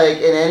 don't like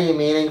in any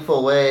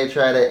meaningful way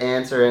try to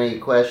answer any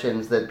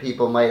questions that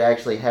people might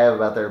actually have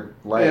about their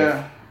life.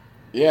 Yeah.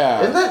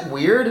 Yeah. Isn't that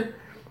weird?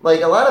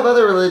 like a lot of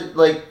other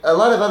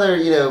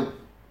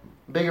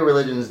bigger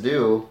religions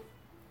do.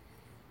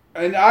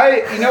 And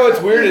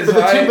what's weird is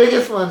But the two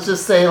biggest ones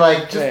just say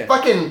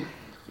fucking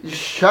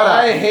shut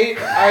up. I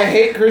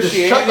hate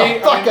Christianity. Just shut the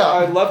fuck up.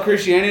 I love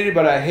Christianity,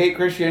 but I hate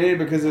Christianity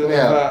because of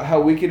how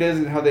weak it is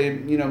and how they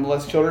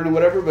molest children and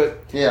whatever.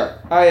 But yeah,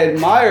 I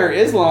admire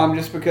Islam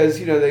just because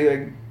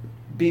they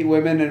beat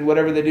women and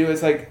whatever they do.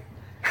 It's like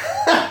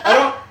I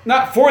don't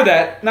not for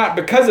that, not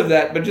because of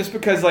that, but just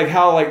because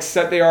how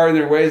set they are in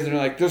their ways, and they're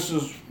like, this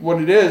is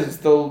what it is. It's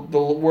the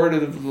word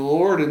of the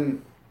Lord,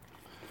 and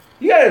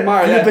you gotta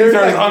admire that. Things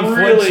are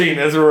unflinching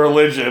as a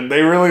religion.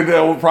 They really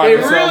don't pride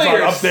themselves on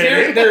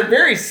updating. They're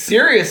very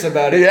serious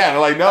about it. Yeah,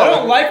 no. I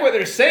don't like what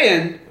they're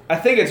saying. I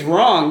think it's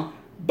wrong,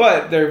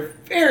 but they're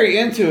very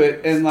into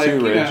it and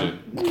too rigid.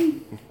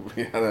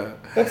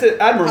 That's it.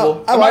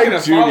 Admirable. I like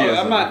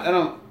Judaism.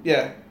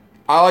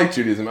 I like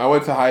Judaism. I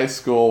went to high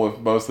school with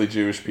mostly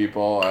Jewish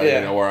people.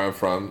 Where I'm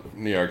from,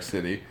 New York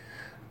City.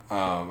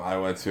 I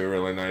went to a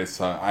really nice.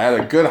 I had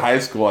a good high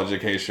school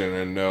education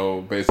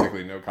and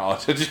basically no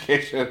college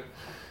education,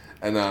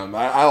 and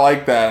I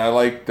like that. I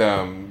liked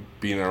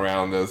being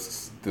around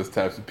those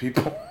types of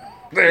people.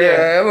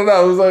 I don't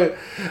know. It was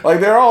like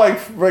they're all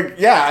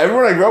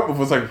everyone I grew up with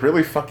was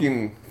really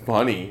fucking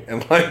funny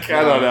and I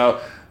don't know.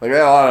 They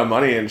had a lot of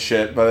money and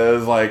shit, but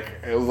it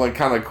was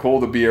kind of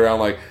cool to be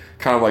around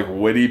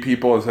witty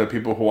people instead of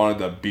people who wanted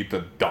to beat the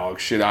dog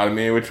shit out of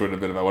me, which would have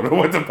been if I would have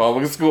went to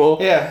public school.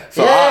 Yeah.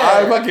 So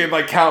I fucking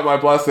count my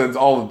blessings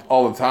all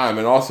the time,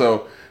 and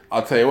also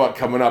I'll tell you what,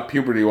 coming up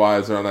puberty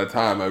wise around that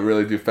time, I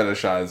really do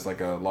fetishize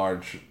a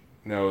large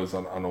nose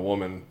on a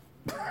woman.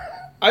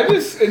 I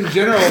just in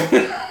general.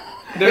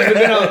 There's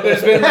been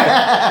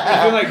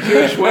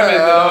Jewish women.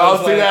 I'll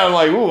see that. I'm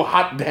like, ooh,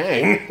 hot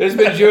dang. There's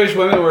been Jewish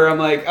women where I'm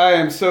like, I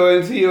am so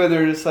into you, and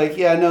they're just like,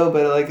 yeah, no,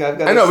 but I've got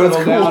to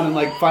settle down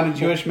and find a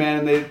Jewish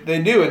man, and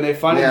they do, and they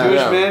find a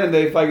Jewish man, and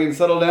they fucking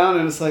settle down,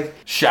 and it's like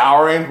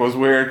showering was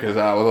weird because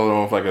I was the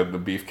one with the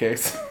beef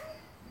case.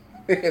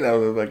 The I had a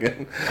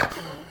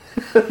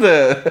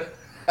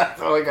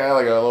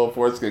little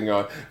foreskin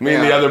going. Me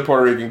and the other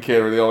Puerto Rican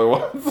kid were the only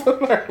ones.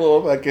 Our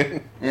little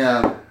fucking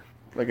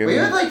Were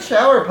you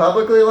shower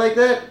publicly like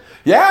that?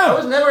 Yeah. I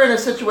was never in a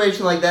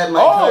situation like that in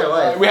my entire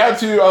life. We had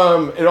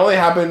to. It only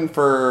happened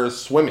for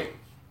swimming.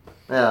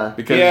 Yeah.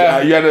 Because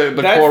you had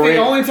the That's chlorine.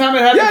 the only time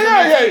it happened.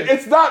 Yeah.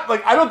 It's not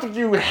I don't think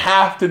you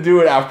have to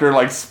do it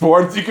after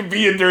sports. You can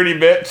be a dirty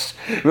bitch.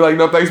 Be like,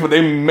 no thanks, but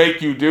they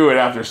make you do it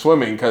after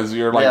swimming because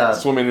you're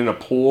swimming in a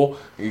pool.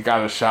 You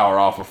gotta shower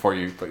off before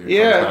you put your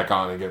clothes back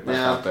on and get back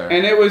out there.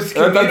 And it was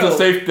communal. That's a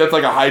safe. That's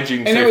a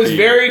hygiene. And it was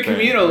very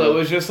communal. It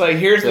was just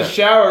here's the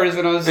showers,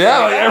 and I was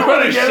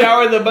everybody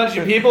showered with a bunch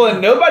of people, and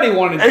nobody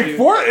wanted to.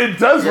 It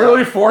does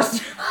really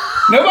force you.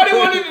 Nobody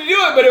wanted to do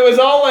it, but it was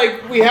all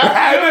we have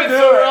to do it.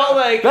 So we're all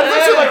that's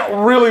actually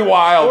really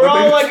wild. We're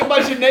all a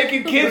bunch of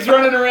naked kids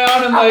running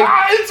around and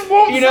it's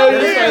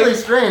really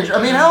strange.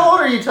 I mean, how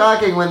old are you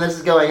talking when this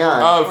is going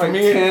on? For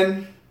me,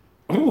 10.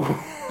 Ooh.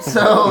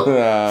 So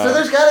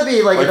there's got to be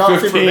adult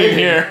supervision.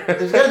 Here.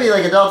 There's got to be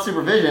adult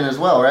supervision as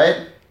well,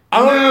 right? I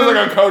don't think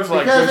there's a coach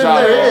because if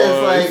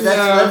there is,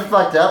 that's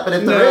fucked up. But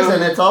if there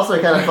isn't, it's also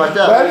kind of fucked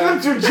up.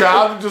 That's your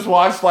job to just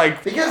watch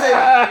because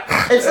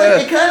it's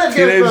it kind of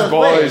teenage goes both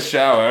boys ways.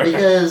 shower.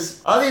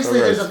 Because obviously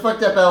there's a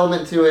fucked up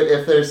element to it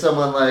if there's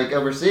someone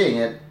overseeing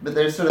it, but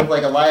there's sort of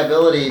a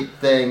liability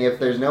thing if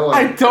there's no one.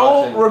 I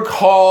don't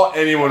recall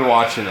anyone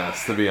watching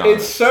us, to be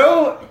honest. It's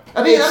so.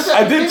 I mean,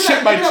 I did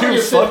chip my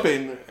tooth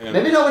slipping.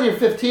 Maybe not when you're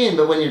 15,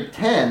 but when you're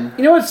 10.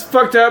 You know what's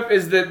fucked up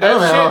is that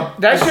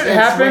shit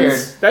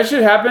happens. That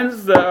shit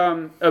happens.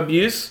 The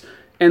abuse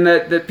and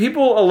that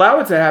people allow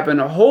it to happen.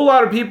 A whole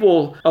lot of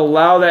people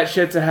allow that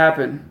shit to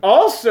happen.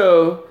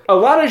 Also, a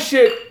lot of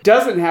shit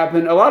doesn't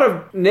happen. A lot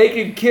of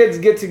naked kids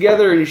get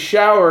together and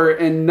shower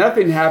and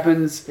nothing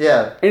happens.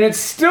 Yeah, and it's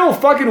still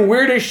fucking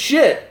weird as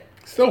shit.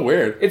 Still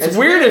weird. It's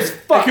weird as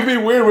fuck. It can be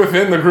weird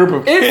within the group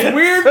of kids. It's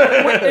weird.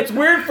 It's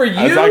weird for you.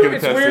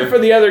 It's weird for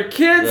the other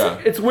kids. Yeah.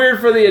 It's weird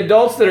for the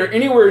adults that are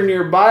anywhere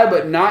nearby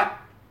but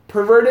not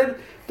perverted.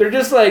 They're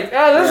just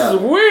this is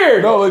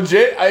weird. No,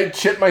 legit. I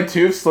chipped my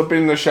tooth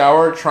slipping in the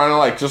shower, trying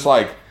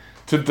to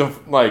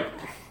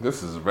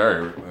this is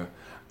very.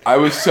 I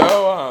was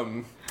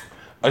so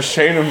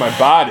ashamed of my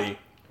body.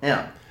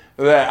 Yeah.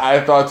 That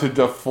I thought to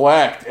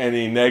deflect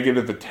any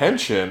negative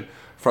attention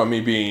from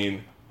me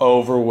being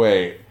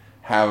overweight.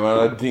 Having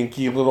a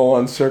dinky little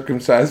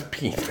uncircumcised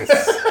penis.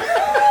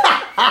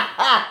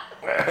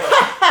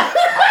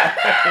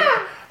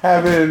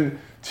 Having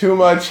too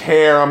much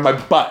hair on my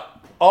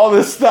butt. All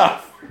this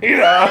stuff,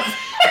 that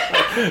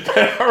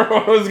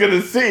everyone was going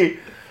to see.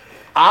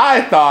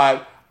 I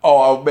thought,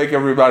 I'll make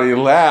everybody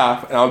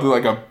laugh and I'll do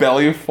a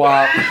belly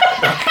flop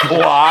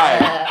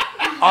glide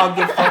on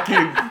the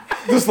fucking,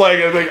 just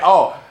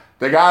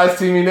the guys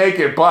see me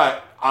naked,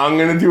 but I'm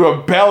going to do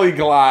a belly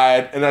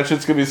glide and that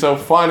shit's going to be so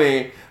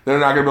funny. They're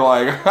not going to be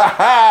like, ha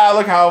ha,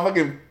 look how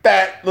fucking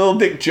fat little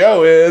Dick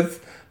Joe is.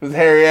 His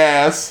hairy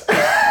ass.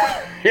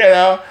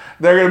 They're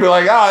going to be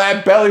like,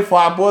 that belly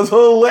flop was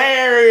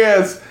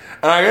hilarious.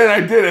 And I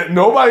did it.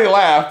 Nobody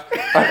laughed.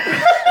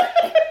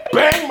 I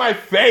banged my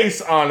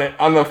face on it,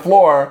 on the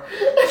floor,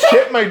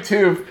 chipped my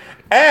tooth,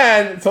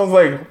 and someone's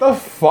like, what the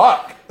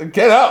fuck?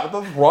 Get up.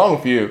 What's wrong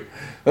with you?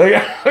 Like,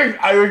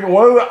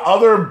 one of the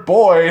other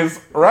boys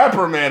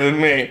reprimanded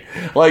me.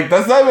 Like,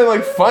 that's not even,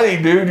 like,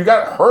 funny, dude. You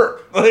got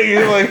hurt.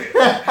 Like,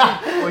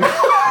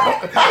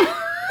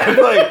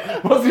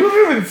 most people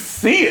don't even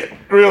see it,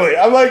 really.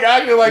 I'm, like,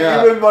 acting like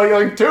even,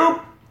 like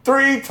 2,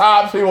 3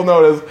 tops people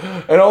notice,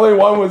 and only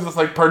one was just,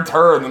 like,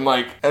 perturbed, and,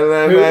 like, and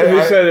then...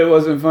 Who said it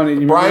wasn't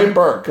funny? Brian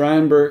Burke.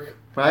 Brian Burke.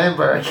 Brian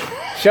Burke.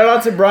 Shout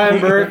out to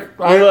Brian Burke.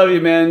 We love you,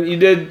 man. You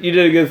did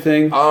a good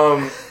thing.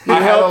 I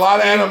had a lot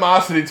of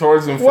animosity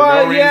towards him for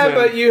no reason. Yeah,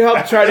 but you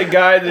helped try to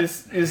guide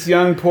this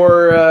young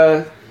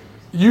poor.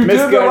 You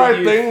did the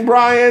right thing,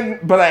 Brian,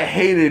 but I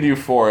hated you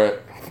for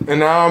it, and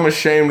now I'm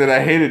ashamed that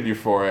I hated you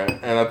for it,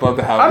 and I'd love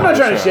to have. I'm not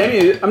trying to shame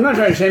you. I'm not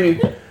trying to shame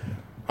you.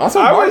 Also,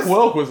 Mark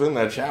Wilk was in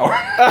that shower.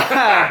 Oh,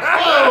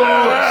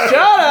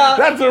 shout out.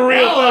 That's a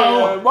real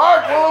thing.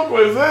 Mark Wilk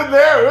was in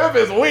there with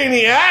his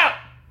weenie out.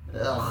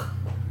 Ugh.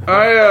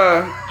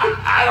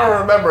 I don't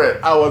remember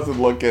it. I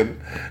wasn't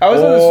looking. I was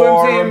on the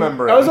swim team.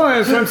 Remember it. I was only on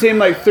the swim team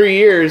like 3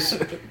 years,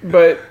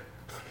 but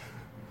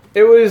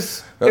it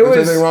was. There's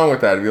anything wrong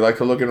with that if you like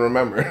to look and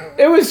remember.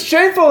 It was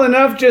shameful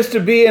enough just to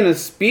be in a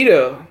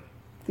Speedo.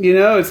 You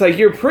know, it's like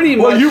you're pretty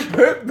much. Well, you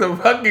picked the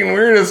fucking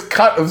weirdest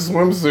cut of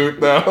swimsuit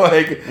though.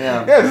 Like,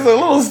 yeah, just a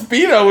little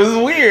Speedo is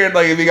weird.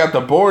 Like if you got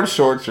the board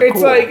shorts, you're it's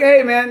cool. like,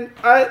 hey man,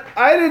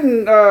 I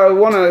didn't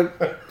want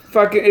to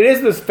fucking. It is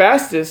the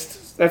fastest.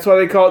 That's why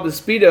they call it the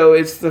Speedo.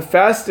 It's the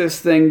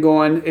fastest thing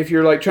going if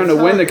you're like trying to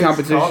win the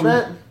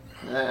competition.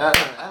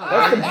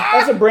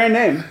 That's a brand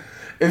name.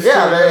 It's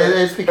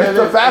it's because it's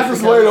the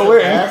fastest way to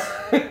win.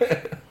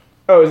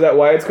 Oh, is that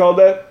why it's called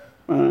that?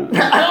 I don't know.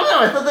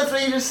 I thought that's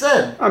what you just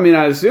said. I mean,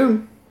 I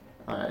assume.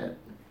 All right.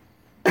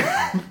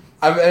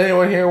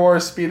 Anyone here wore a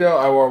Speedo?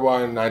 I wore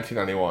one in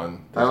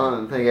 1991. I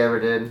don't think I ever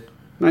did.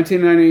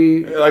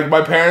 1990. Like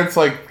my parents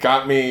like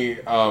got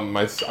me. I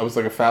was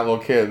like a fat little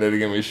kid. They didn't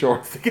give me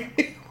shorts. They gave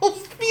me little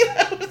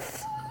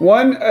Speedos.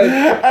 One.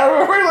 I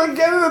remember like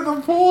getting at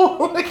the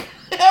pool. Like,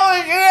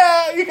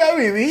 yeah, you got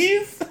me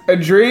these. A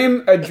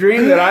dream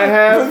that I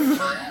have.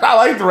 I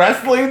liked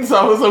wrestling, so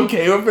I was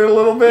okay with it a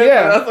little bit.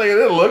 Yeah, that's like it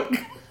didn't look.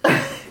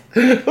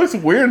 It looks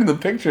weird in the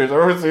pictures. I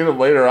remember seeing them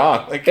later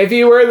on. Like, if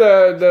you wear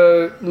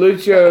the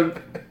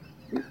lucha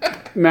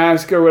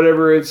mask or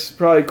whatever, it's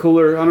probably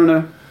cooler. I don't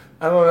know.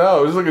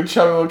 It was like a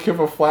chubby little kid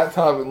with a flat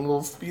top and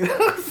little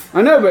Speedos.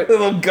 I know, but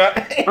little gut.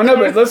 I know,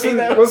 but listen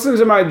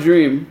to my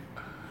dream.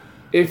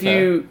 If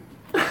you,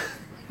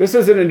 this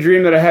isn't a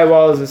dream that I had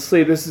while I was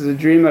asleep. This is a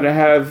dream that I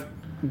have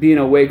being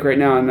awake right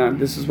now, and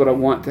this is what I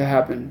want to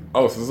happen.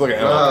 Oh, so this is like an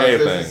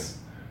MLK thing.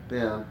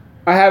 Yeah.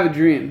 I have a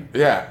dream.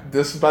 Yeah,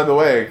 this is, by the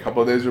way, a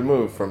couple of days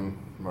removed from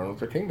Martin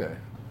Luther King Day.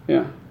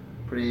 Yeah.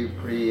 Pretty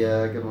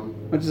good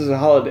one. Which is a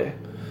holiday.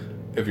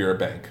 If you're a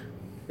bank.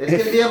 It's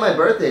going to be on my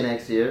birthday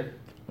next year.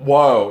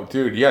 Whoa,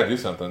 dude, you gotta do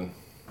something.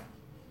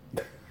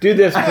 Do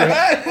this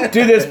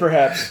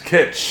perhaps.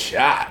 Get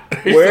shot.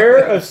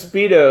 Wear a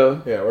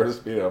Speedo. Yeah, wear a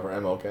Speedo for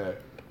MLK.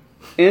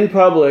 In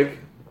public.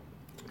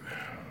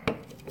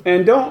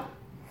 And don't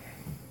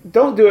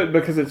do it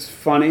because it's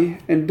funny,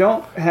 and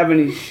don't have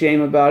any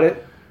shame about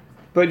it.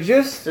 But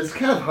just... It's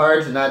kind of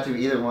hard to not do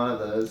either one of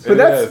those. But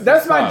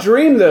that's my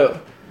dream, though.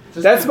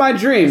 That's my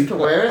dream. Just to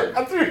wear it?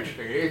 That's your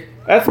dream.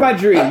 That's my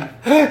dream.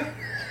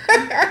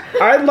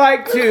 I'd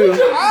like to...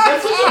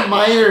 That's such a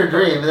minor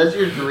dream. That's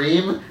your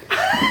dream?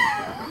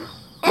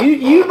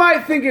 You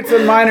might think it's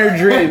a minor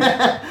dream.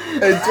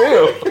 I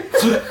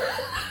do.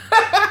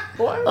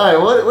 Alright,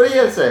 what do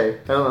you gotta say?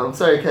 I don't know. I'm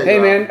sorry to cut you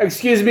off. Man,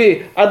 excuse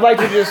me. I'd like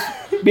to just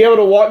be able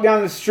to walk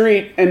down the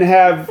street and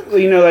have,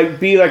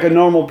 be like a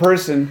normal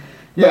person.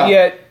 But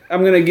yet,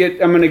 I'm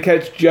gonna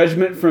catch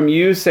judgment from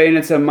you saying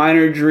it's a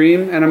minor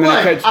dream, and I'm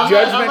gonna catch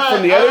judgment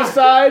from the other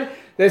side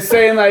that's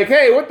saying like,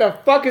 hey, what the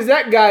fuck is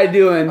that guy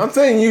doing? I'm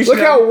saying you should.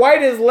 Look how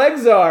white his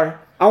legs are.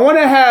 I want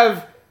to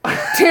have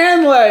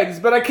tan legs,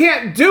 but I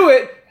can't do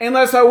it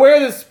unless I wear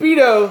the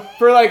Speedo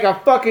for like a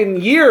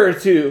fucking year or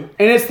two.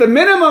 And it's the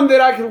minimum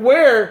that I could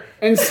wear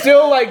and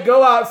still like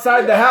go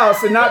outside the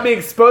house and not be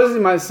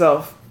exposing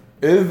myself.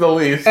 It is the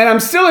least. And I'm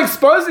still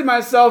exposing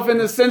myself in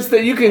the sense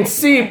that you can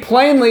see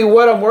plainly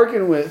what I'm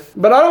working with.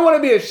 But I don't want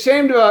to be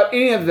ashamed about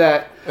any of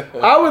that.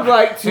 I would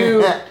like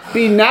to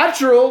be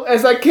natural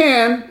as I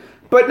can,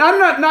 but I'm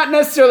not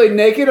necessarily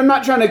naked. I'm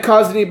not trying to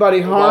cause anybody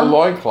harm. A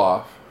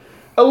loincloth.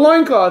 A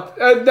loincloth.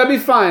 That'd be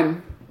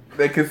fine.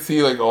 They could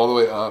see like all the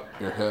way up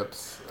your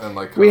hips. And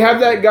like we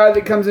have that guy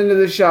that comes into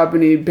the shop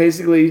and he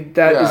basically is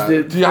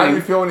the thing. How do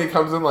you feel when he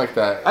comes in like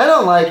that? I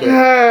don't like it.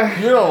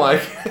 You don't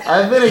like it.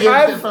 I've been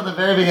against it from the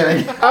very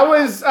beginning.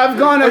 I've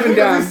gone up and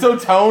down. He's so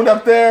toned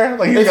up there.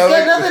 Like it's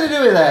got nothing to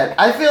do with that.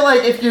 I feel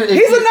like if he's a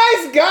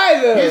nice guy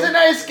though. He's a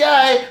nice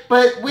guy,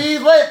 but we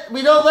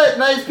don't let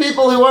nice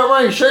people who aren't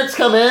wearing shirts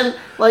come in.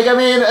 Like I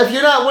mean, if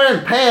you're not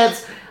wearing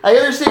pants, I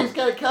understand he's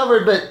got it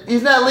covered, but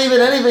he's not leaving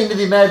anything to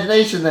the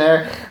imagination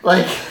there.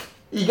 Like.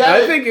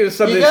 I think it was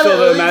something you gotta still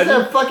to at least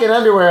imagine. have fucking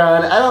underwear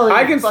on. I don't.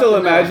 I even can still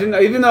fucking know. imagine,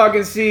 even though I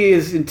can see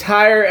his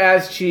entire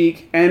ass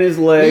cheek and his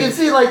leg. You can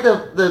see like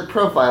the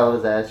profile of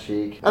his ass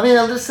cheek. I mean,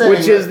 I'm just saying.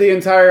 Which is the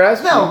entire ass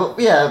cheek. No,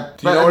 but yeah.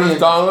 Do you know what his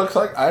dong looks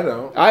like? I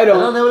don't. I I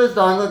don't know what his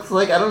dong looks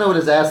like. I don't know what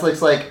his ass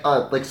looks like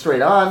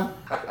straight on.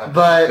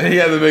 But he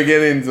had the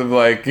beginnings of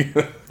like.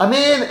 I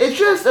mean, it's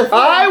just a thing.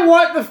 I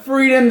want the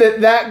freedom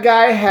that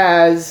guy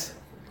has.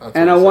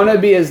 And I want to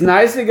be as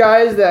nice a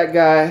guy as that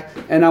guy,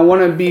 and I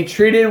want to be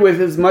treated with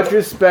as much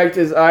respect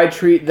as I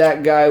treat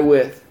that guy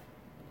with.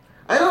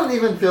 I don't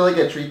even feel like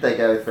I treat that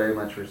guy with very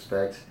much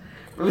respect.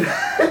 Maybe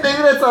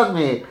that's on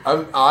me.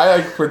 I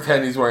like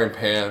pretend he's wearing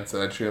pants,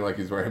 and I treat him like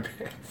he's wearing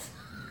pants.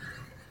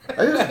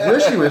 I just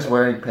wish he was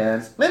wearing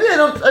pants. Maybe I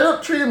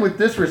don't treat him with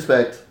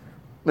disrespect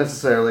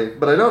necessarily,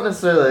 but I don't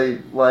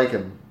necessarily like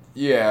him.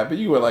 Yeah, but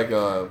you would like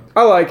a.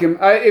 I like him.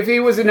 If he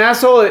was an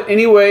asshole in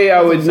any way,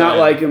 I would not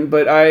like him.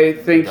 But I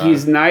think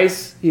he's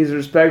nice. He's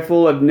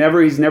respectful.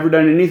 He's never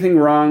done anything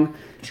wrong.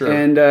 True.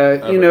 And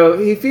you know,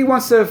 if he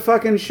wants to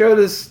fucking show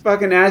this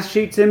fucking ass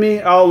cheek to me,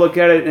 I'll look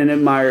at it and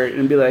admire it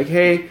and be like,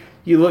 "Hey,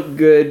 you look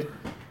good."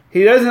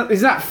 He doesn't.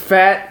 He's not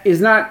fat.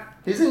 He's not.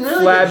 He's in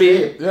really flabby.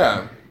 good shape.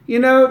 Yeah. You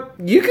know,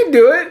 you can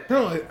do it.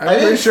 No, I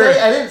didn't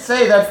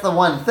say that's the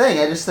one thing.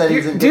 I just said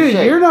he's in good Dude,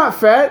 shape. you're not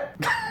fat.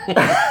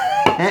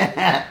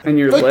 And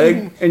your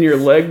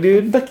leg,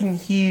 dude. Fucking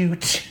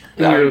huge.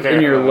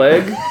 And your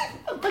leg.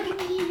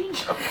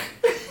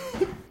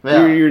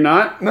 Yeah. You're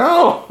not?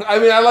 No, I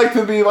mean I like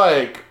to be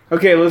like.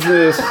 Okay, listen to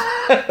this.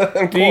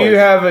 Do you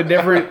have a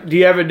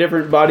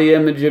different body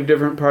image of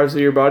different parts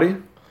of your body?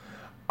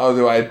 Oh,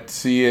 do I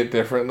see it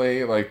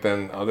differently like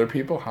than other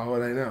people? How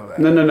would I know that?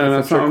 No,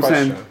 that's not what I'm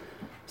saying.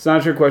 It's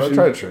not your question.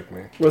 Don't try to trick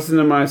me. Listen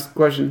to my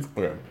question.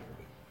 Okay.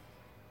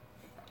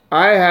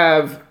 I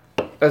have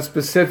a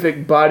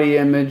specific body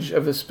image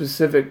of a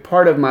specific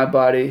part of my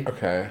body.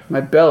 Okay. My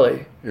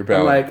belly. Your belly.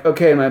 I'm like,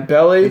 okay, my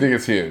belly. You think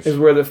it's huge? Is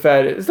where the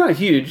fat is. It's not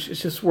huge.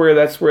 It's just where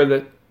that's where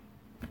the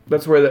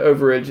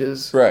overage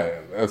is. Right.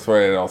 That's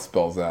where it all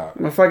spills out.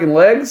 My fucking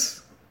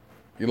legs.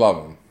 You love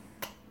them.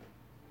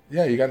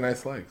 Yeah, you got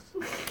nice legs.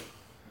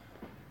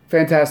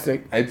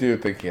 Fantastic. I do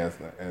think he has.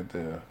 I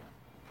do.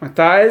 My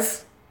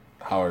thighs.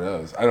 How are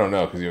those? I don't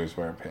know because he was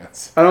wearing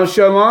pants. I don't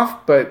show them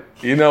off, but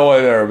you know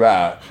what they're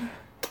about.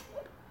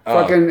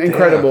 Fucking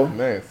incredible.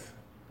 Nice.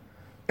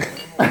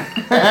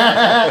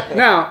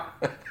 Now,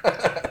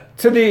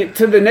 to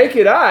the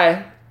naked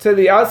eye, to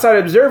the outside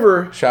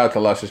observer. Shout out to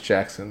Luscious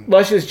Jackson.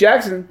 Luscious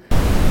Jackson.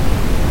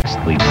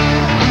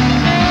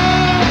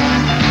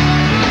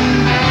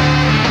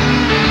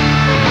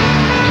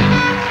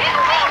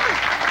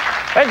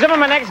 Ladies and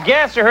gentlemen, my next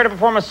guests are here to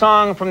perform a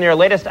song from their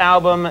latest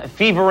album,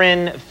 Fever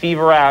In,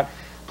 Fever Out.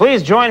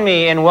 Please join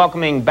me in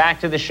welcoming back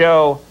to the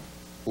show,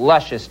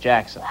 Luscious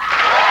Jackson.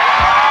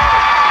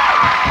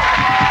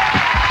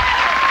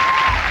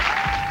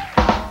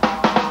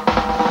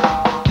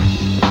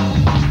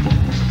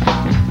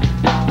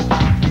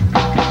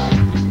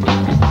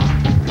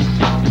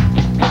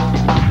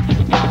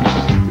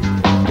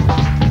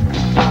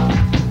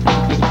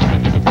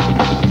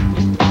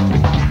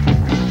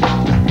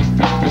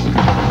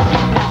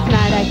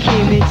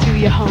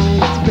 Your home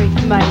to break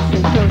some ice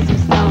and throw some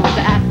stones.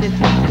 I asked if we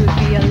could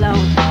be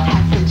alone.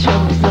 Had some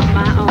troubles of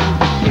my own.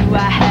 Knew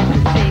I had to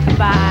say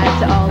goodbye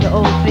to all the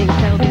old things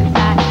held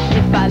inside.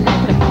 If I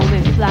let the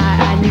moment fly,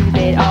 I knew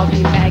they'd all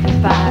be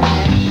magnified.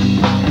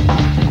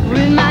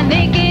 With my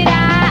naked eye,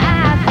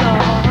 I saw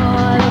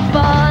the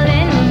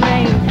falling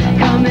rain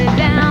coming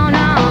down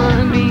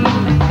on me.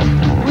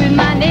 With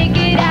my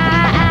naked eye,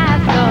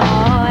 I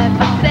saw if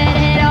I said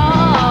it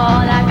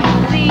all, I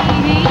could see.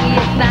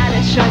 It's not a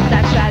choice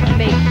I tried to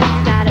make.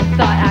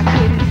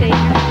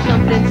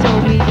 Something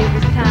told me it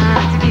was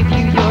time to give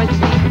you yours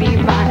and leave me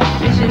mine.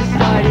 Vision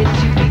started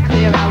to be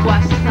clear. I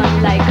watched the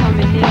sunlight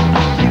coming in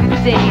through the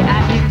day. I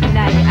knew the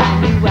night. I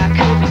knew I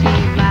could be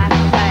my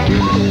sight.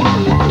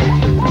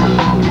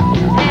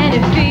 And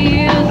it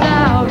feels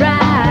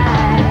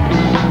alright.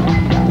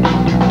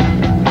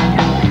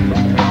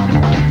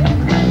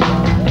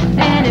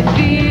 And it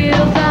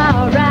feels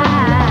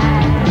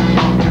alright.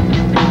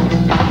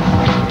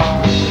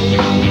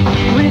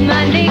 With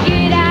my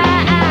naked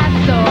eye, I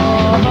saw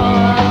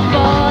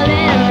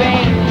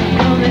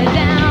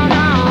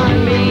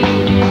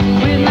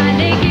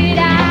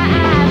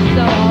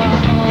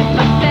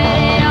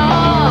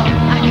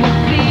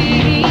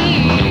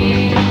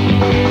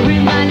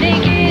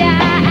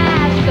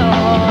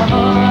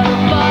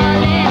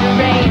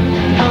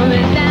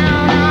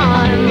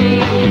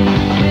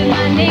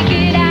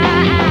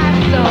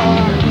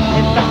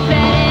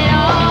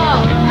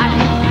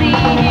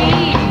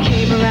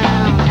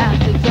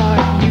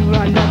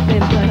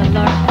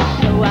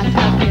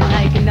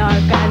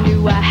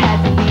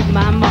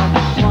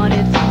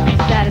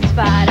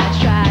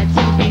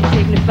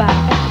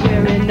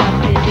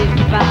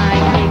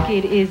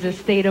it is a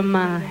state of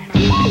mind.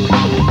 And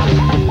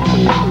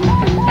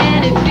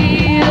it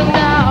feels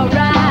alright.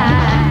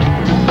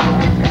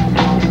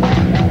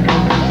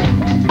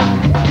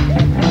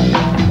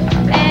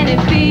 And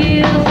it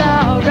feels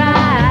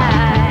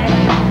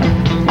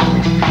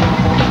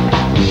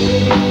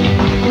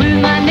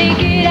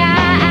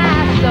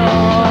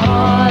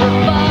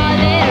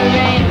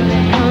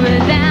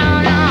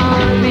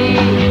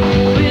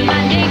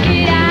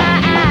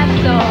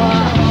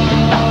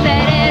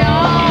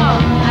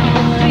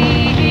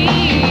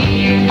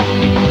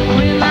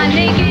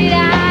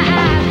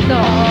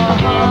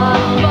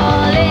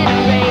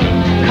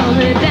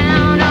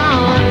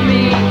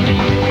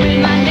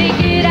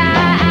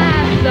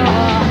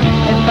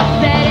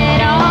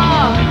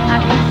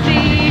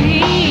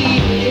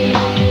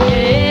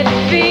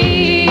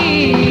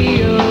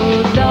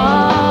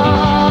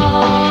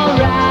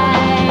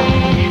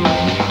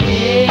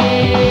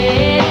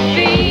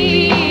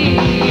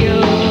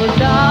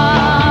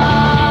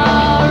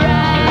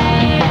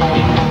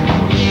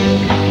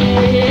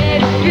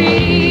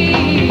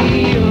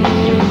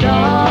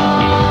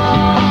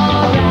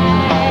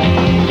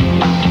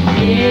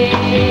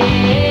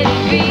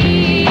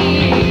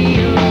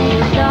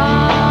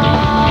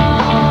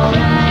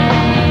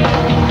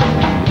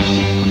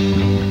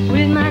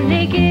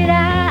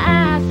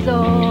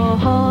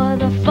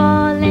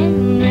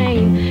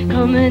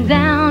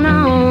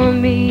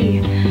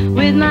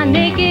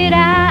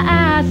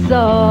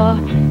saw.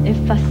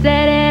 If I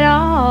said it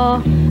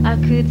all, I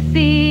could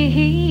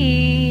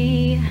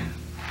see.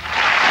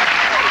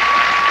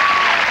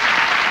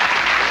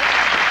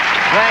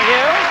 Thank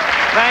you.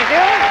 Thank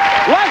you.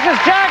 Luscious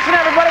Jackson,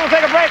 everybody. We'll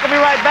take a break. We'll be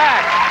right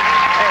back.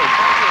 Hey.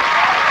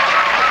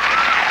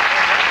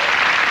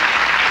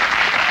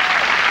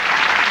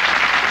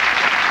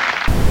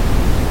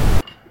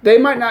 They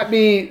might not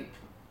be,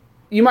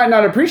 you might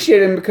not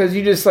appreciate him because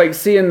you just like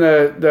seeing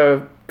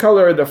the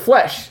color of the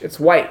flesh. It's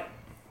white.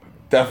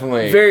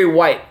 Definitely. Very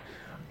white.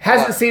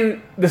 Hasn't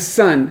seen the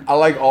sun. I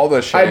like all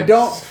the shades.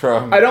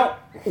 I don't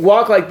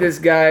walk like this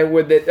guy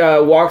with it,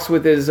 walks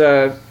with his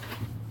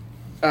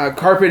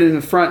carpet in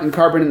the front and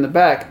carpet in the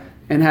back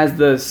and has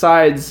the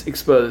sides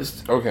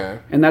exposed. Okay.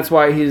 And that's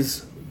why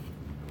he's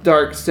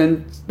dark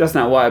skin. That's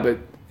not why, but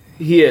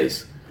he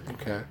is.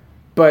 Okay.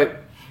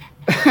 But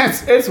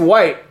it's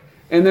white.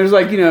 And there's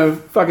like,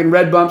 fucking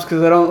red bumps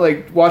because I don't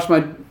like wash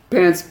my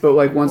pants but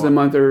like once a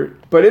month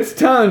but it's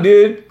toned,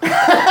 dude.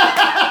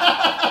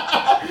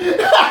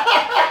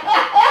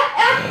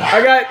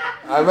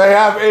 I may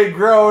have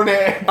ingrown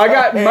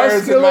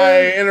hairs in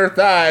my inner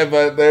thigh,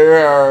 but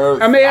there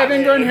are... I may have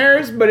ingrown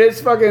hairs, but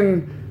it's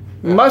fucking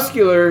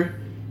muscular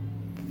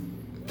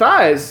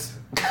thighs.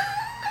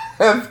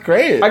 That's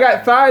great. I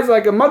got thighs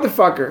like a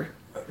motherfucker.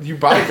 You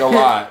bike a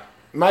lot.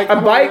 Mike, a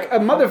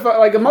motherfucker,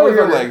 like a How are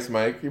your motherfucker. legs,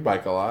 Mike? You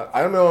bike a lot.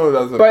 I don't know who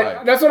doesn't But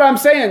bike. that's what I'm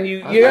saying.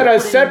 You gotta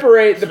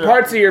separate the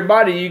parts of your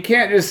body. You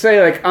can't just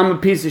say like I'm a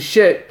piece of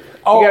shit.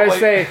 You gotta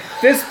say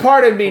this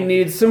part of me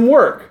needs some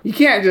work. You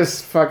can't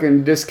just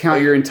fucking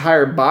discount your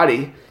entire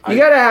body. You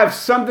gotta have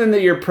something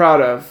that you're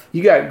proud of.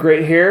 You got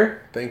great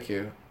hair. Thank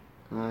you.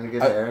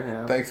 Good hair,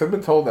 yeah. Thanks. I've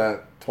been told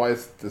that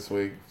twice this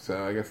week,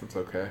 so I guess it's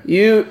okay.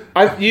 You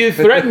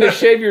threatened to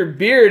shave your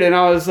beard, and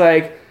I was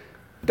like,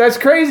 that's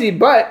crazy,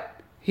 but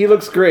he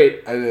looks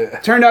great.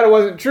 Turned out it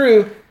wasn't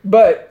true,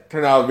 but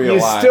turned out to be a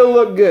lie. You still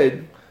look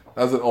good.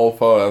 That was an old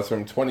photo. That was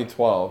from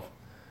 2012.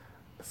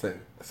 I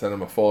sent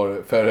him a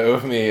photo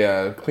of me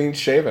clean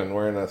shaven,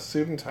 wearing a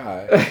suit and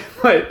tie.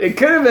 But it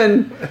could have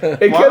been. It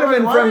could have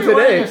been why from are you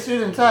wearing today. a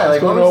suit and tie?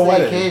 Like, what was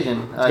the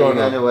occasion? You going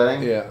to a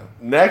wedding? Yeah.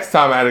 Next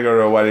time I had to go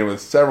to a wedding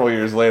was several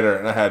years later,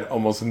 and I had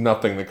almost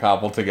nothing to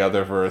cobble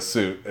together for a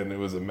suit, and it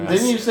was a mess.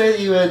 Didn't you say that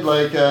you had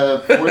like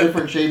 4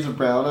 different shades of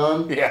brown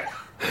on? Yeah.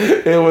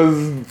 It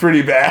was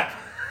pretty bad.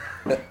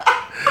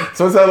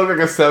 Sometimes I look like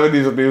a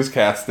 70s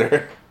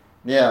newscaster.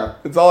 Yeah.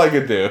 It's all I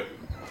could do.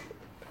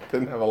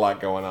 Didn't have a lot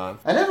going on.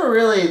 I've never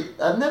really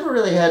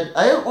had.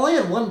 I only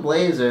had one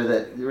blazer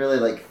that really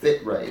like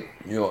fit right.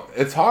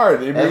 It's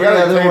hard. Every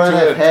other one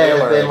I've had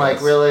have been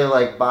like really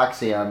like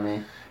boxy on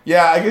me.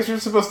 Yeah, I guess you're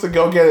supposed to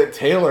go get it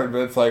tailored, but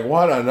it's like,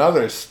 what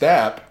another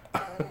step?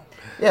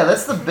 Yeah,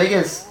 that's the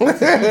biggest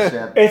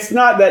step. It's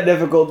not that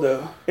difficult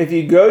though. If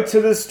you go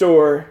to the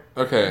store,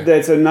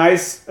 that's a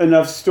nice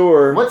enough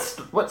store.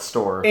 What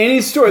store?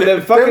 Any store.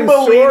 The fucking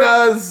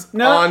Thimbelina's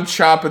store. on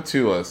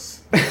Chapatulas.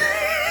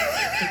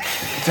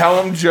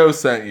 Tell them Joe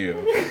sent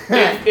you.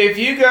 If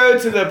you go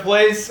to the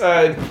place,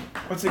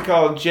 what's it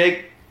called?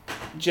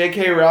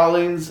 J.K.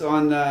 Rowling's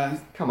on.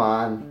 Come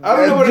on. I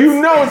don't know what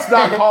it's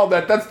not called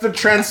that. That's the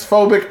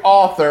transphobic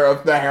author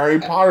of the Harry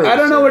Potter. I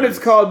don't know what it's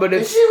called, but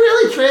it's. Is she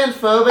really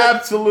transphobic?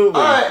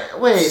 Absolutely.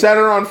 Wait. Set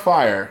her on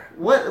fire.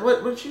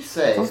 What did she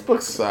say? Those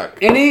books suck.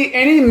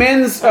 Any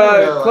men's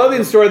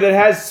clothing store that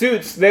has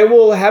suits, they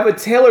will have a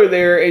tailor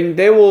there, and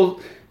they will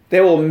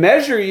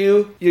measure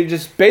you. Your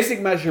just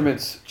basic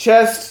measurements: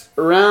 chest,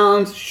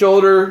 around,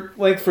 shoulder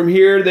length from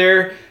here to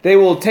there. They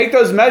will take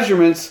those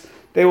measurements.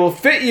 They will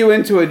fit you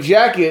into a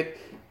jacket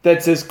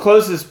that's as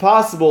close as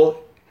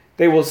possible.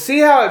 They will see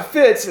how it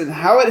fits and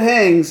how it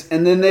hangs,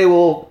 and then they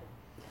will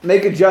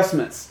make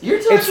adjustments.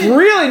 It's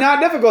really not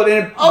difficult,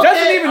 and it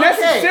doesn't even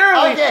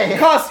necessarily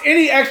cost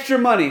any extra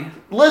money.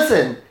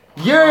 Listen,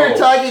 you're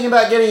talking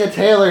about getting a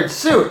tailored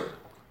suit.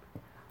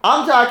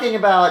 I'm talking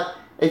about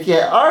if you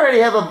already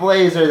have a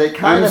blazer that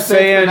kind of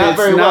fits but not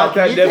very well.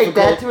 Can you take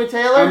that to a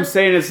tailor? I'm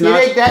saying it's not.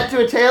 You take that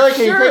to a tailor?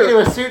 Can you take it to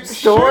a suit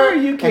store? Sure,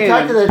 you can. And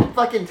talk to the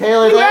fucking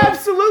tailor You there?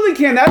 absolutely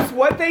can. That's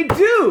what they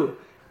do.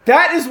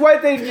 That is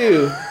what they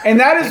do. And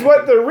that is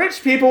what the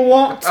rich people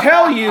won't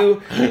tell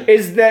you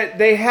is that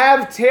they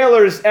have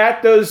tailors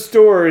at those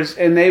stores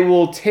and they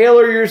will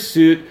tailor your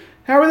suit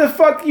however the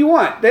fuck you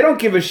want. They don't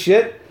give a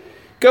shit.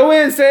 Go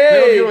in and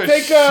say,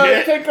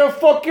 hey, take a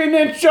fucking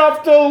inch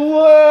off the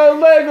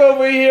leg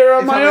over here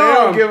on my arm. They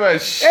don't give a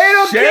shit. They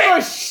don't give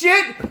a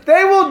shit.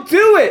 They will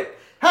do it.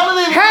 How do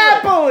they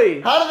happily? Do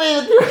it? How do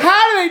they do it?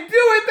 How do they do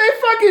it? They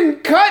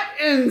fucking cut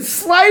and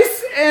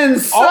slice and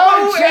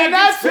sew, and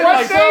that's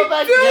what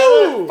they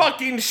do.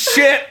 Fucking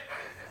shit.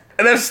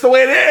 And that's the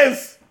way it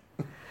is.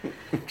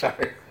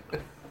 Sorry.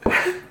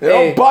 They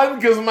don't button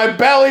because of my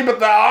belly, but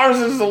the arms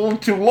is a little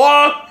too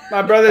long.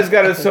 My brother's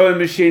got a sewing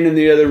machine in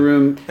the other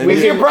room.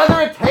 Is your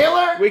brother a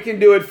tailor? We can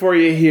do it for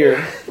you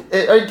here. Do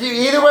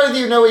either one of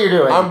you know what you're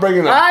doing? I'm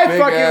bringing I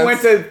fucking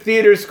went to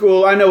theater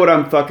school. I know what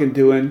I'm fucking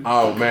doing.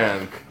 Oh,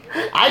 man.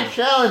 I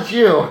challenge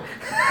you.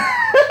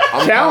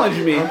 Challenge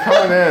me. I'm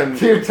coming in.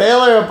 To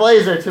tailor a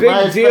blazer to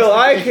my Big deal.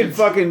 I specifications.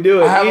 can fucking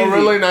do it. I have Easy. a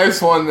really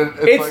nice one.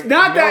 It's like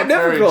not a that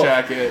military difficult.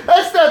 Jacket.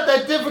 That's not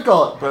that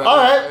difficult. But All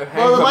right. it Well, hangs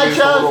then up my just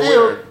a challenge little to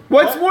you. weird.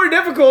 What's more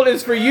difficult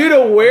is for you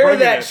to wear Bring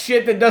that it.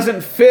 shit that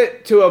doesn't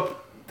fit to a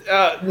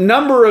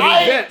number of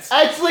events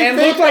actually and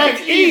think look like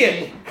that's an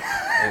idiot.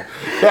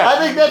 I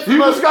think that's the You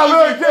most just got easy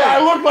like, yeah,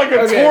 I look like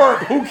a Okay. twerp.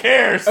 Who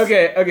cares?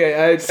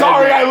 Okay.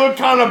 Sorry, I look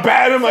kind of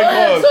bad in my I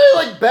didn't clothes. say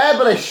like bad,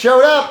 but I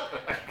showed up.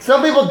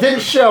 Some people didn't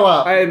show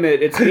up. I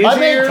admit it's easier. I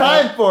made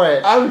time for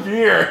it. I'm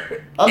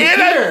here. I'm in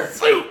here. a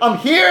suit. I'm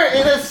here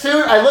in a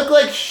suit. I look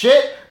like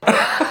shit.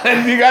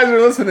 And you guys are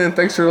listening.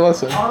 Thanks for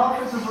listening. Our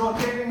office is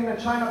located in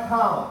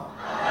Chinatown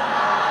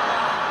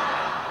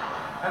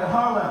and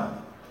Harlem.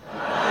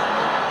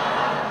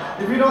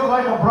 If you don't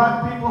like a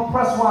black people,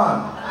 press 1.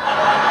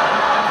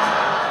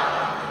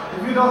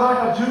 If you don't like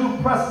a Jew,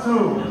 press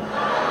 2.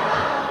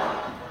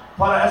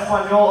 Para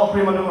español,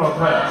 oprima número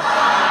 3.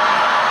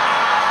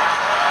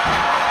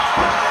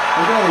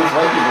 Look at all these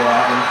white people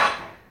laughing.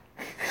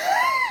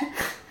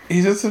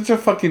 He's just such a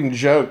fucking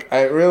joke.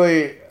 I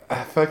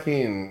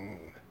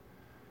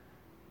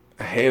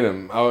hate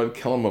him. I would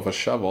kill him with a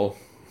shovel.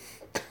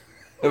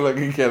 Like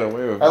he get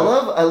away with it.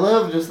 I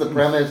love just the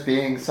premise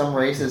being some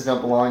races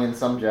don't belong in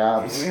some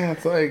jobs. Yeah,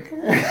 it's like,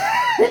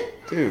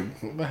 dude,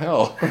 what the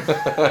hell?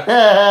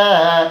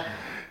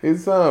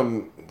 He's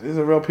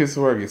a real piece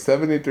of work. He's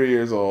 73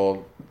 years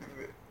old.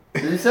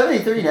 Is he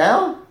 73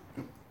 now?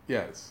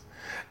 Yes,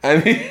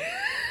 and he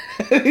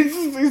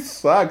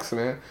sucks,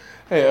 man.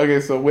 Hey,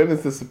 okay, so Win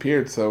has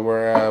disappeared, so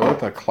we're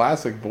with a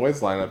classic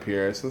boys lineup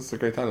here. So this is a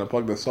great time to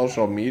plug the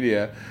social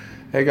media.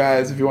 Hey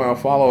guys, if you want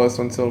to follow us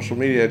on social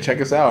media,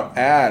 check us out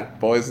at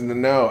Boys in the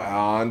Know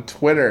on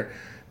Twitter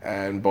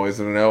and Boys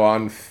in the Know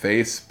on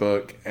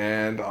Facebook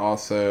and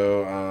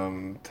also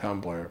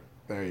Tumblr.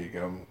 There you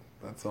go.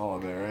 That's all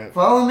of it, right?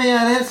 Follow me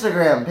on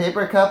Instagram,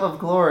 Paper Cup of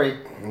Glory.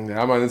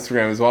 Yeah, I'm on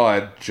Instagram as well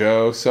at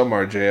Joe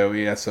Somar,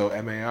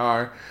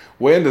 Joesomar.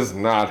 Win does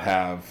not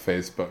have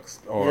Facebooks.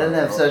 He doesn't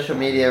have social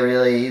media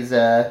really. He's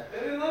They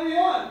didn't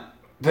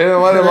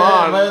let him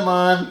on. Let him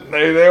on.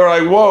 They were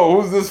like,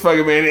 whoa, who's this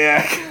fucking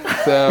maniac?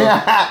 So,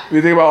 we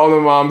think about all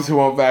the moms who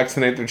won't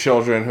vaccinate their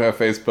children who have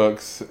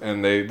Facebooks,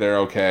 and they're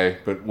okay,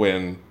 but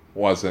Win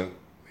wasn't.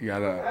 You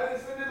gotta... I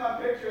just sent in my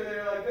picture, they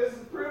were like, this is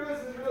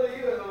really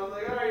you, and I was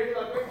like, alright, here's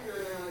my picture,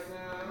 and they're like,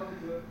 nah, I don't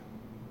do it.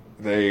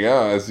 There you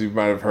go, as you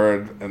might have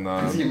heard in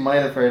the... You might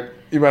have heard.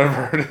 You might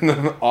have heard in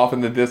the, off in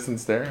the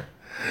distance there.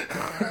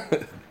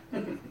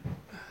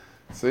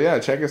 So yeah,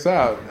 check us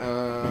out.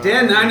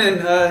 Dan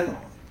Ninen,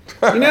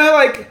 you know,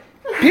 like,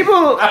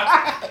 people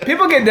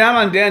get down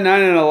on Dan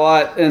Ninen a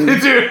lot, and they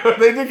do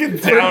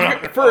get down on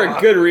him for a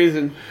good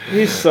reason.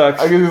 He sucks.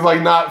 I guess he's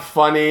like not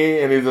funny,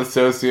 and he's a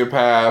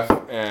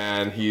sociopath,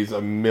 and he's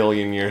a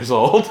million years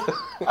old.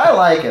 I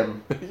like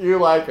him. You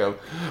like him,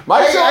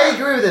 I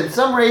agree with him.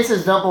 Some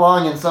races don't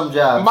belong in some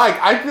jobs. Mike,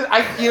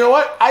 I, you know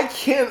what? I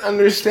can't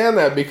understand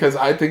that because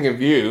I think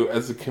of you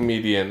as a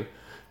comedian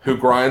who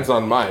grinds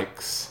on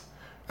mics.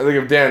 I think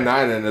of Dan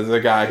Ninen as a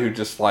guy who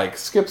just like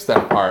skips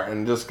that part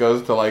and just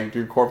goes to like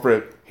do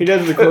corporate. He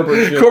does the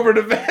corporate shit. corporate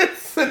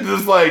events and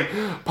just like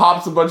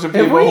pops a bunch of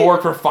people who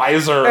work for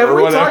Pfizer have or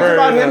we whatever. talked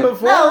about him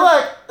before?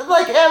 No, look,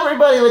 like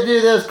everybody would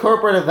do those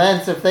corporate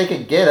events if they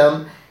could get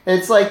them.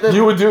 It's like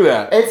You would do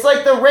that. It's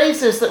like the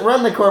racists that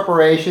run the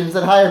corporations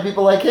that hire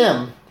people like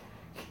him.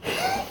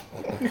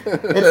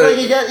 It's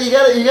like you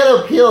got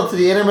to appeal to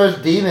the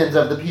innermost demons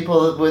of the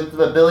people with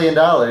 $1 billion.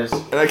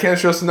 And I can't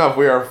stress enough,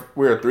 we are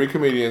 3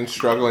 comedians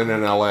struggling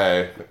in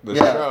LA. The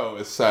show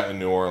is set in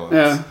New Orleans.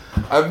 Yeah.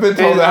 I've been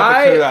told I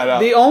have to clear that up.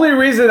 The only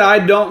reason I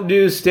don't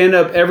do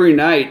stand-up every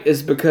night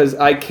is because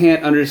I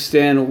can't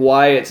understand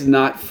why it's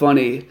not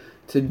funny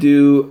to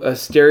do a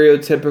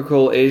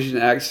stereotypical Asian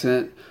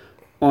accent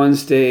on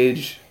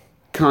stage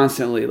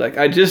constantly. Like,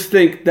 I just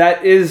think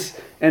that is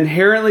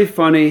inherently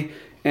funny,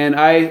 and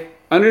I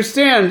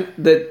understand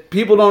that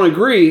people don't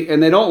agree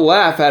and they don't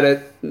laugh at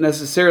it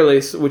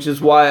necessarily, which is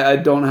why I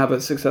don't have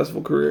a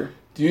successful career.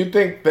 Do you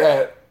think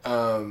that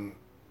Come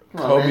on,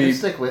 Kobe? man, just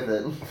stick with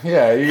it.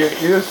 Yeah,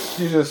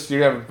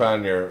 you haven't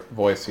found your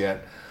voice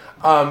yet.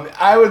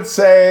 I would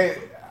say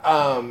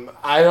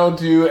I don't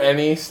do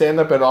any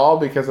stand-up at all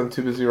because I'm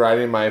too busy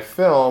writing my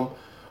film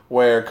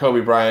where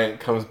Kobe Bryant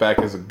comes back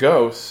as a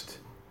ghost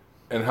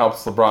and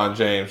helps LeBron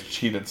James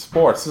cheat at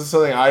sports. This is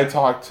something I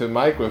talked to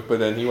Mike with, but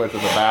then he went to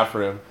the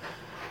bathroom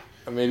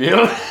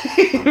immediately.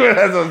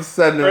 As I'm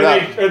setting it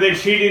up. Are they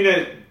cheating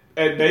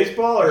at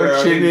baseball or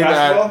They're cheating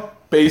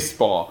at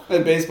baseball.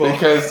 At baseball.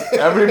 Because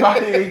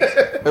everybody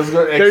is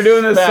going to They're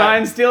doing the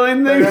sign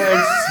stealing thing? They're going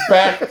to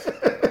expect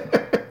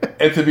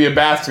it to be a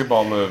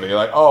basketball movie.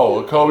 Like,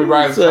 oh, Kobe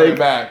Bryant's It's coming like-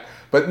 back.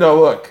 But no,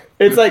 look.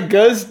 It's like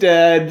Ghost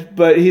Dad,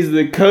 but he's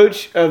the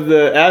coach of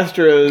the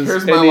Astros,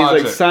 Here's and my he's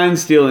logic. like sign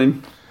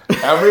stealing.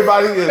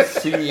 Everybody is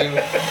seeing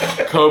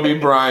Kobe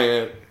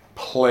Bryant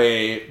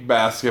play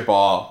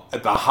basketball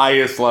at the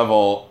highest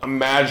level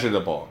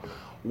imaginable.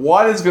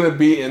 What is going to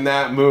be in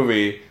that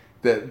movie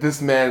that this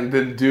man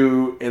didn't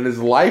do in his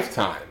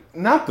lifetime?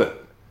 Nothing.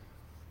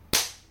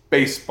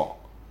 baseball.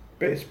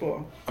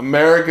 Baseball.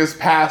 America's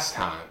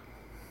pastime.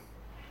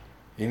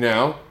 You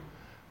know?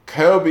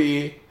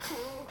 Kobe,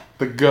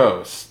 the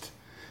ghost.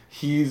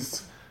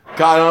 He's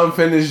got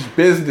unfinished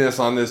business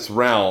on this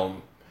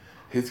realm.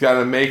 He's got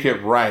to make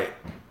it right.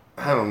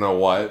 I don't know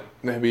what.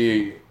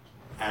 Maybe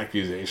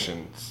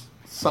accusations.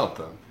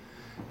 Something.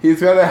 He's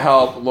got to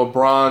help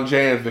LeBron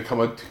James become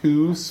a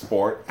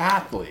two-sport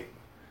athlete.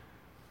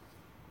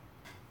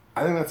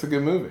 I think that's a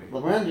good movie.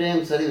 LeBron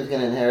James said he was going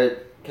to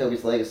inherit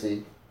Kobe's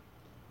legacy.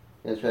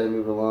 Gonna try to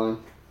move it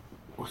along.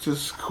 Which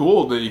is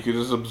cool that you could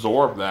just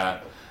absorb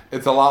that.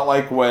 It's a lot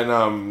like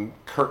when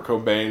Kurt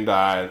Cobain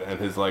died and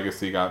his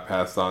legacy got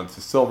passed on to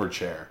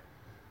Silverchair.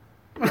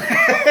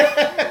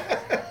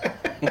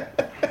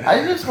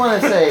 I just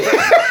want to say...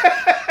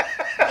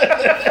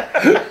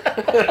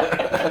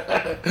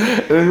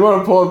 And if you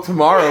want to pull up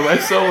tomorrow, my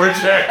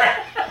Silverchair.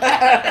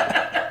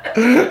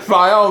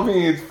 By all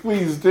means,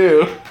 please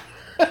do.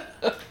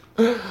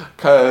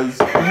 Because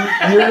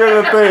you're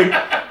going to think...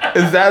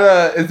 Is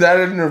that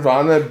a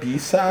Nirvana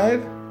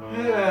B-side?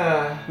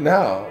 Yeah.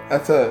 No,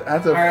 that's a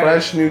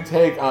fresh new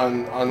take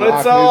on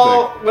Let's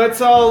rock music.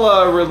 Let's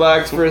all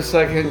relax for a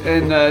second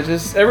and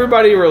just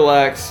everybody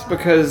relax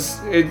because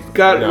it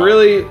got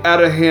really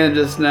out of hand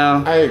just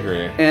now. I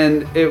agree.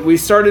 And we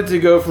started to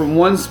go from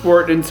one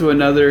sport into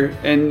another,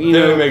 and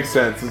Didn't make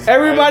sense.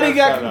 Everybody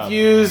got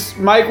confused.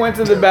 Mike went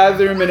to the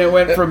bathroom, and it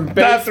went from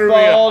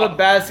baseball to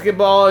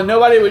basketball, and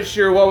nobody was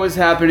sure what was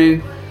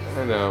happening.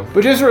 I know.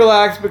 But just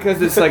relax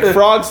because it's like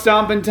frog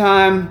stomping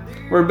time.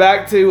 We're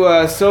back to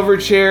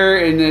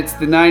Silverchair, and it's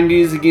the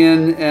 90s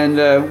again, and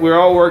we're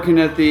all working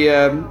at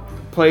the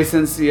place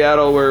in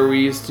Seattle where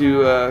we used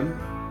to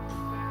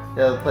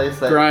the place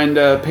that grind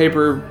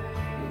paper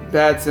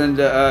bats and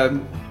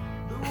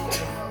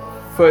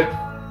foot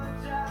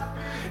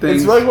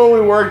things. It's like when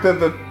we worked at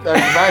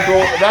back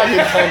in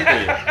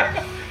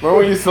Tempe. Remember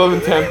when you used to live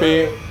in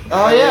Tempe?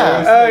 Oh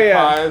yeah. Oh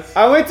yeah.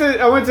 I went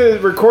to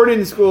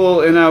recording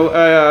school, and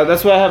I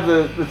that's why I have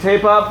the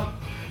tape up.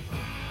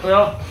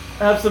 Well,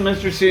 I have some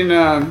interesting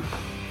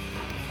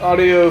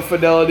audio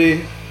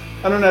fidelity.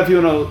 I don't know if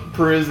you want to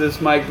peruse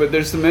this, Mike, but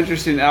there's some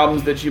interesting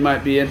albums that you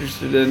might be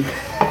interested in.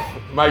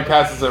 Mike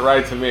passes it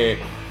right to me.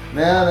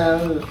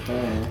 No.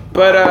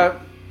 But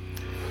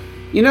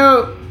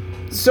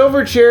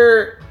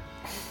Silverchair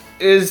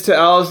is to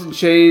Alice in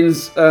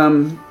Chains. I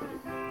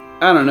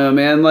don't know,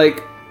 man.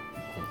 Like,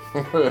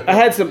 I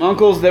had some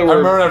uncles that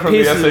were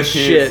pieces of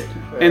shit.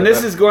 And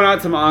this is going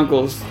out to my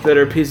uncles that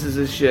are pieces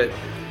of shit.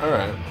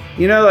 Alright.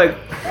 You know, like,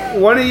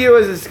 one of you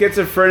is a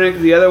schizophrenic,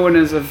 the other one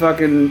is a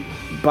fucking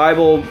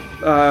Bible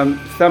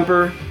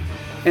thumper.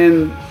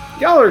 And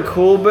y'all are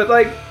cool, but,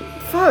 like,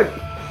 fuck.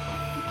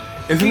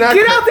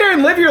 Get out there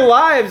and live your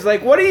lives.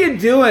 Like, what are you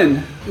doing?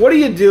 What are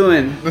you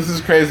doing? This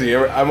is crazy.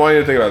 I want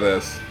you to think about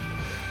this.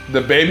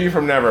 The baby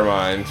from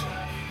Nevermind.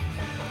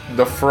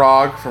 The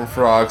frog from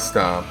Frog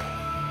Stomp.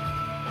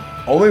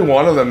 Only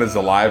one of them is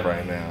alive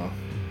right now.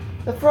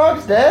 The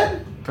frog's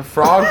dead? The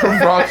frog from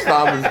Frog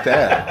Stomp is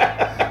dead.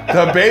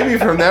 The baby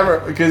from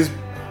because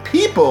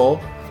people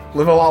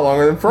live a lot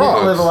longer than frogs.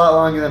 People live a lot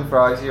longer than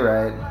frogs, you're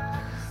right.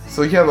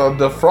 So yeah,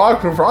 the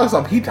frog from Frog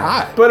Stomp, he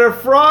died. But a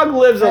frog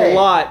lives a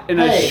lot in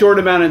a short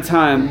amount of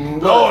time.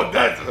 Oh,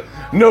 that's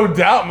no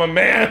doubt, my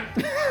man.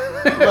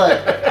 Look,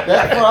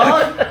 that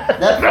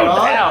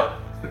frog,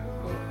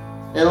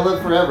 it'll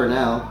live forever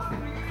now.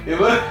 He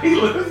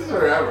lives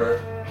forever.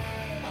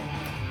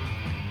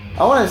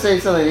 I want to say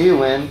something to you,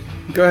 Win.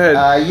 Go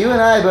ahead. You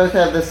and I both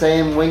have the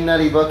same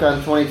Wingnutty book on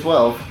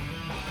 2012.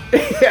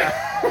 Yeah.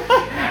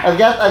 I've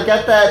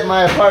got that in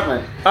my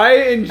apartment. I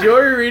enjoy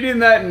reading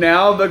that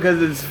now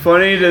because it's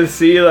funny to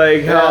see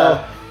like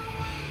how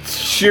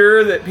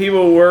sure that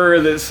people were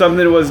that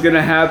something was going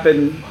to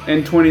happen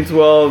in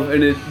 2012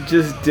 and it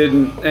just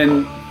didn't.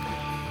 And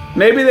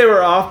maybe they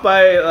were off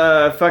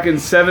by fucking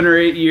 7 or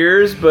 8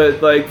 years,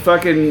 but like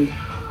fucking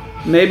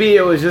maybe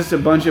it was just a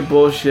bunch of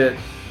bullshit.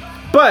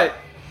 But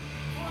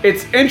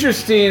it's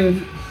interesting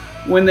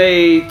when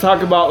they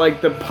talk about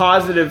like the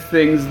positive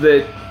things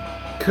that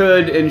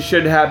could and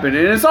should happen.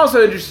 And it's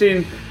also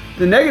interesting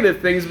the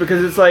negative things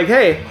because it's like,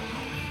 hey,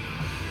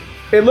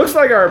 it looks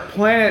like our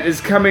planet is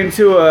coming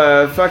to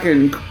a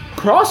fucking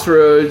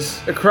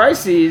crossroads, a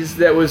crisis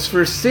that was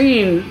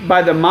foreseen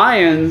by the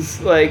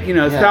Mayans like,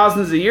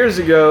 thousands of years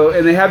ago,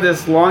 and they have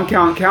this long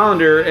count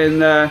calendar,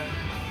 and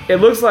it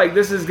looks like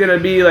this is going to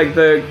be like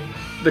the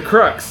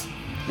crux.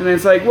 And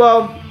it's like,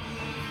 well,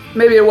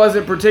 maybe it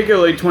wasn't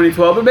particularly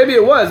 2012, but maybe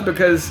it was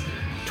because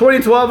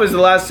 2012 is the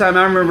last time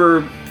I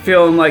remember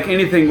feeling like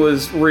anything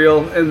was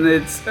real, and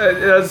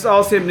it's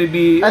all seemed to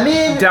be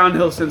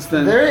downhill since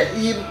then.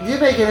 You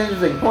make an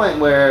interesting point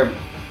where,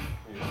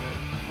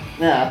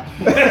 no,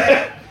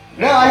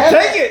 I have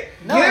take it.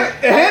 No,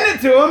 hand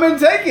it to him and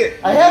take it.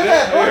 I have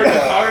that book. We were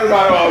talking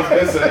about it while I was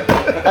missing.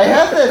 I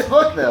have this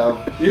book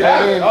though. You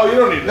have it? Oh, you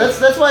don't need this.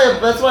 That's why I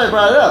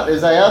brought it up.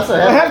 Is I also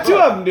have. I have two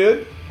of them,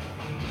 dude.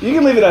 You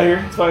can leave it out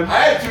here. It's fine. I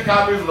had 2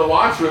 copies of The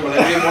Watchmen, but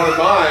I gave one of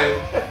mine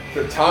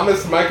to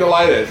Thomas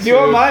Michaelitis. Do you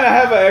want mine? I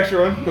have an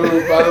extra one. Who,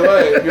 by the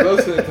way, if you're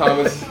listening,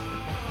 Thomas,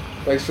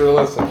 thanks for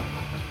listening.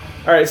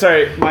 All right,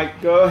 sorry, Mike.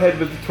 Go ahead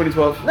with the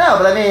 2012. No,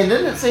 but I mean,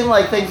 didn't it seem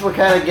like things were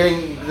kind of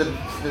getting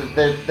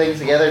their things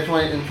together in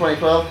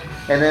 2012?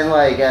 And then,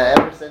 like,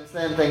 ever since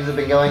then, things have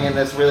been going in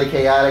this really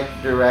chaotic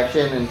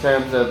direction in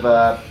terms of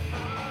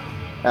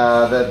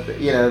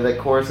the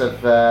course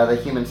of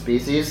the human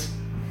species.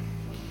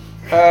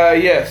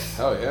 Yes.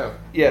 Oh yeah.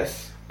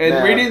 Yes. And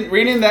No.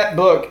 reading that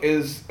book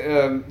is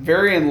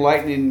very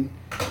enlightening.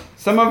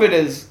 Some of it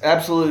is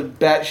absolute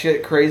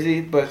batshit crazy,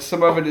 but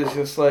some of it is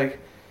just like,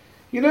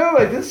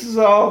 like this is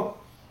all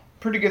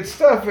pretty good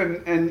stuff,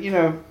 and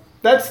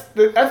that's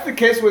the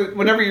case with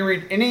whenever you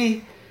read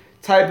any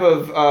type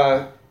of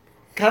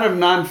kind of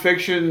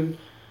nonfiction,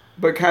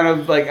 but kind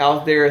of like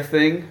out there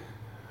thing,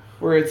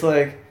 where it's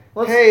like,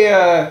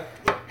 hey,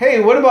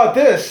 what about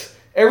this?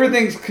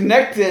 Everything's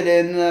connected,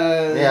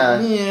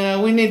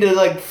 and we need to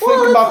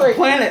think about the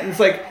planet. And it's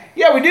like,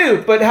 yeah, we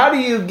do, but how do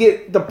you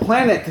get the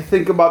planet to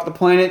think about the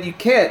planet? You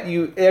can't.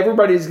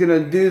 Everybody's gonna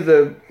do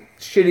the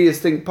shittiest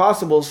thing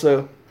possible.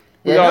 So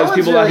we got all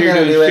these people out here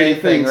doing shitty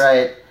things,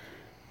 right?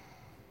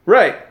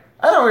 Right.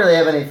 I don't really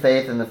have any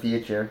faith in the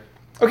future.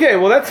 Okay,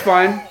 well that's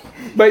fine,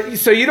 but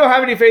so you don't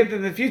have any faith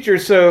in the future,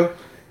 so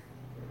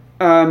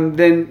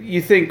then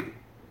you think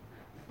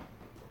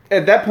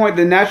at that point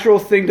the natural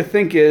thing to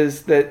think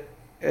is that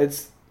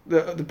it's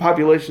the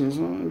population is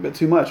a bit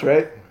too much,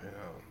 right? Yeah.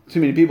 Too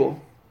many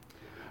people.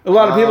 A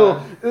lot of people.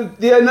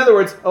 In other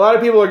words, a lot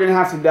of people are going to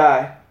have to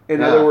die.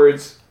 In other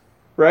words,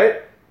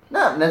 right?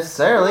 Not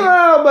necessarily.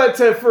 Well, but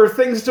for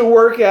things to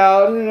work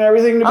out and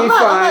everything to be fine.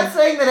 I'm not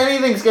saying that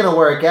anything's going to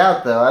work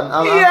out, though. I'm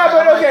on okay.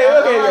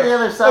 the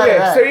other side of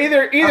that. So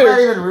either I'm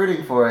not even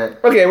rooting for it.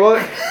 Okay, well,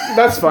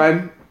 that's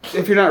fine.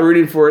 If you're not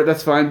rooting for it,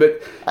 that's fine.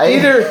 But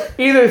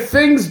either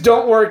things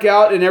don't work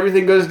out and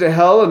everything goes to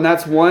hell, and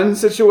that's one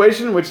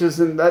situation, which is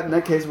in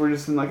that case we're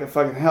just in like a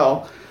fucking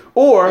hell,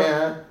 or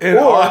hell. We're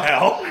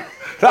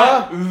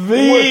not in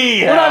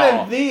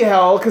the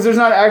hell because there's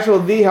not actual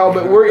the hell,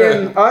 but we're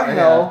in a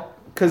hell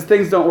because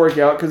things don't work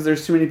out because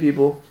there's too many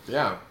people.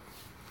 Yeah.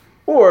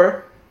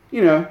 Or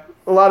a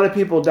lot of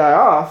people die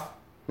off.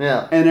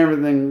 Yeah. And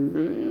everything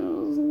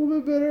is a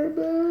little bit better.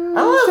 I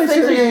don't know if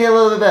things are going to get a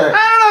little bit better. I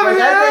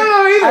don't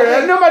know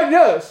either. Nobody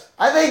knows.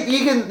 I think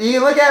you can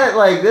look at it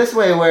like this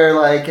way, where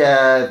like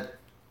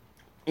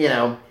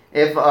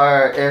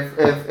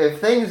if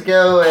things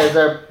go as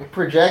are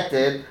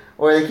projected,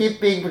 or they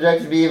keep being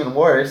projected to be even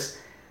worse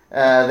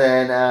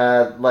than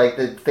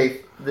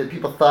the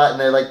people thought in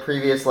their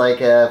previous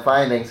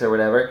findings or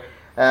whatever.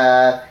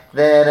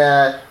 Then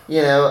I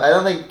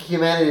don't think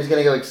humanity is going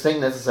to go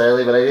extinct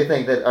necessarily, but I do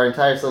think that our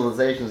entire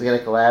civilization is going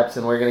to collapse,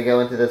 and we're going to go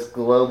into this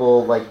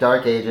global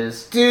dark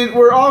ages. Dude,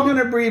 we're all going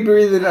to be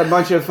breathing a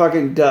bunch of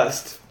fucking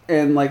dust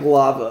and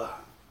lava.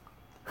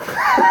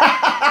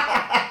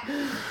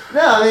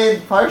 No, I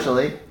mean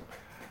partially.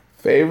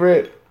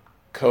 Favorite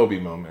Kobe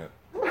moment.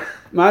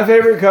 My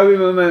favorite Kobe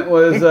moment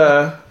was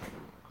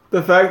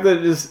the fact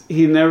that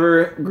he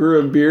never grew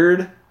a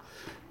beard.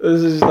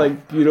 This is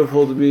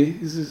beautiful to me.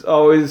 He's just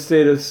always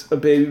stayed a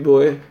baby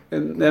boy,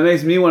 and that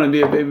makes me want to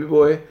be a baby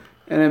boy,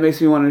 and it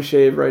makes me want to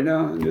shave right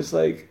now and just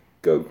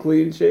go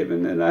clean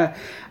shaven. And I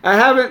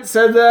haven't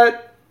said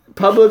that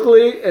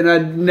publicly, and I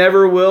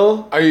never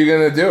will. Are you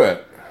gonna do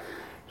it?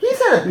 He's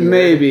had a beard.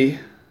 Maybe.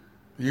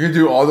 You can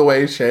do all the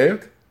way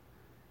shaved?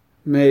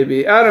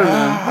 Maybe. I don't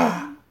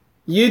know.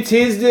 You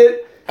teased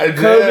it. I did.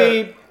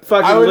 Kobe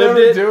fucking I would lived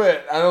never it. do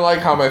it. I don't like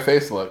how my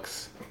face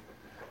looks.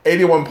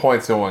 81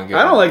 points in one game.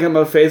 I don't like how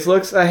my face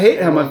looks. I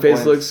hate how my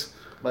face looks.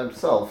 By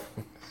himself.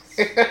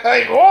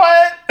 Like,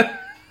 what?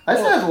 I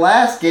saw his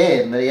last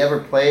game that he ever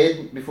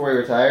played before he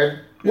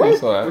retired. Yeah, I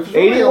saw that. Which was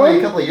only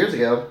a couple of years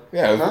ago.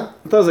 Yeah. I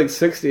thought it was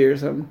 60 or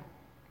something.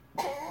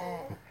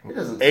 It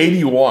doesn't.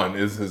 81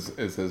 is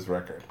his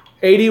record.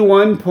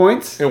 81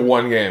 points? In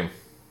one game.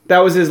 That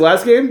was his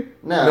last game?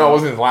 No, it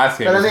wasn't his last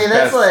game. But I mean,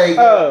 that's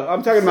Oh,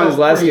 I'm talking about his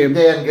last game.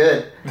 Damn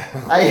good.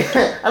 I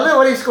don't know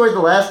what he scored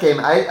the last game.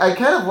 I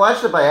kind of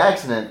watched it by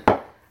accident.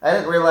 I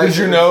didn't realize. Did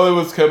you know it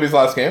was Kobe's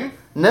last game?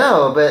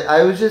 No, but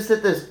I was just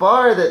at this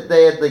bar that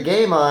they had the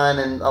game on,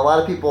 and a lot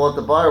of people at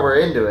the bar were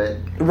into it.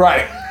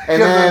 Right. And Because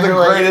then the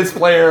greatest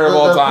player of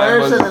all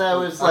time. The person that I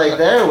was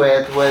there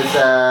with was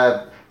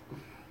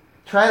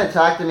trying to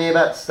talk to me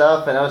about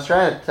stuff, and I was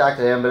trying to talk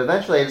to him, but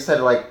eventually I just had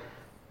to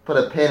put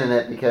a pin in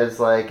it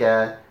because I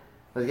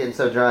was getting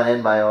so drawn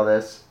in by all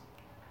this.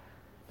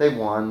 They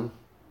won.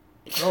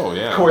 Oh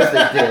yeah. Of course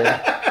they did.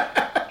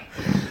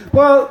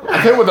 Well,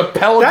 I think the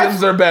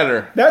Pelicans are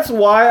better. That's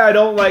why I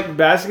don't like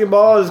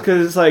basketball, is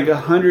because it's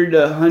 100 to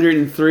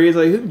 103. It's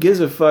who gives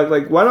a fuck?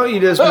 Why don't you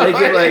just make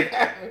it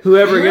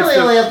whoever you gets really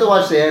the... only have to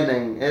watch the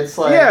ending. It's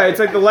Yeah, it's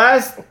the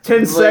last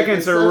 10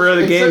 seconds are where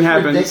the game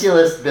happens.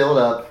 Ridiculous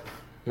build-up.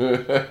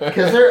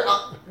 Because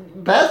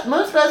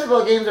most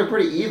basketball games are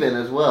pretty even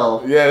as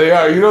well. Yeah, they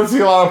are. You don't see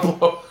a lot of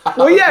blowouts.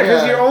 Well, yeah,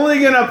 because you're only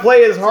gonna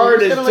play as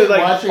hard as to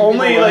like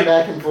only like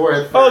back and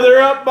forth. Oh,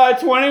 they're up by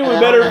 20. We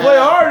better play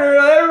harder.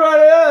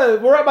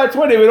 Everybody, we're up by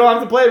 20. We don't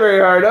have to play very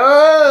hard.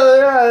 Oh,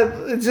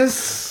 yeah, it's just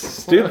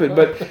stupid.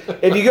 But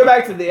if you go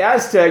back to the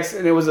Aztecs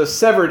and it was a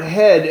severed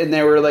head and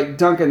they were like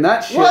dunking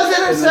that shit. Was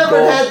it a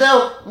severed head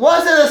though?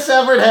 Was it a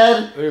severed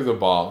head? I think it was a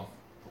ball.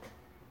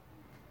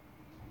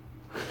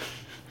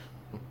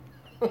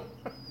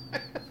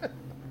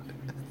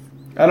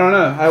 I don't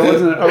know. I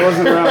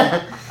wasn't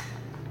around.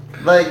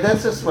 Like,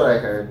 that's just what I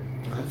heard.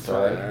 That's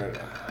what I heard.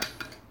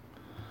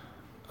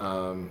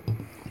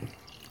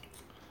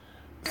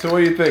 So what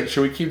do you think?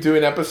 Should we keep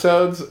doing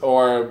episodes,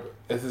 or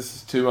is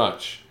this too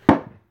much?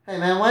 Hey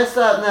man, why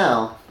stop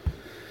now?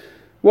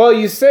 Well,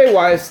 you say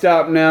why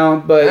stop now,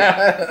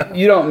 but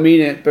you don't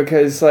mean it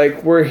because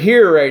like we're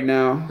here right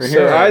now.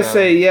 I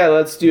say yeah,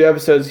 let's do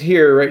episodes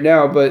here right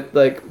now, but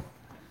like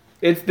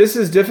this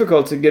is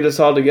difficult to get us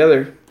all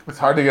together. It's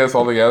hard to get us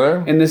all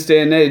together in this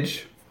day and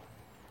age.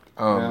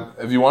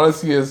 If you want to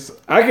see us,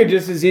 I could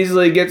just as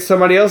easily get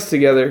somebody else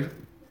together.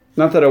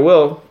 Not that I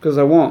will, because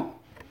I won't.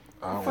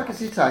 What the fuck is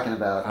he talking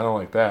about? I don't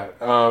like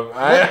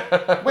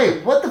that.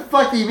 Wait, what the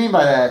fuck do you mean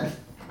by that?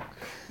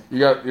 You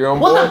got your own.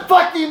 What the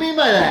fuck do you mean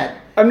by that?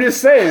 I'm just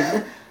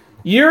saying.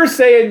 You're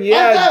saying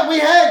yeah. I thought we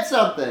had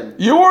something.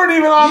 You weren't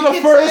even on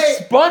the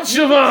first bunch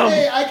of them.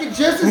 I could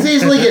just as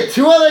easily get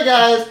two other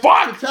guys to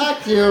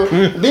talk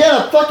to, be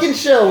on a fucking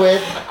show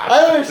with. I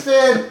don't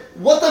understand.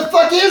 What the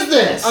fuck is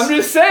this? I'm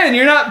just saying,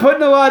 you're not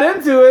putting a lot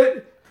into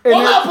it.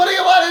 I'm not putting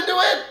a lot into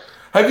it.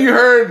 Have you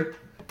heard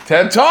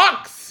TED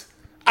Talks?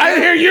 I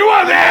didn't hear you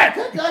on that.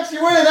 TED Talks,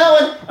 you weren't in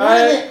that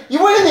one.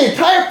 You weren't in the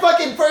entire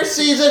fucking first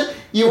season.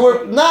 You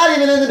were not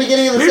even in the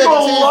beginning of the second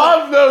season. People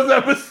love those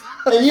episodes.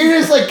 And you're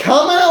just like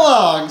coming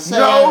along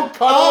saying,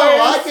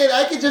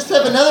 I could just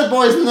have another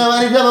boys in them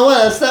anytime I want.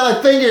 I snap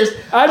my fingers.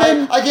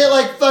 I get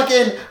like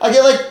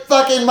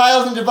fucking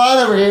Miles and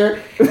Javon over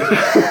here.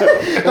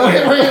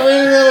 we're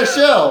in another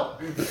show.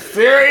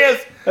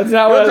 Serious? That's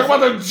not what I talk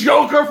about the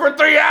Joker for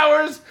 3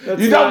 hours?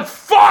 That's you not, don't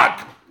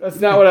fuck! That's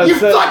not what I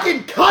said. You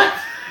fucking cunt!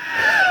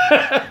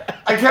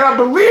 I cannot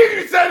believe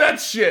you said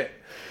that shit.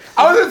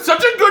 I was in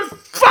such a good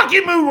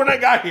fucking mood when I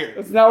got here.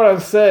 That's not what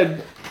I've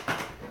said.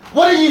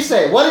 What did you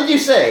say? What did you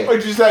say? What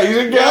did you say? You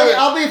didn't get it.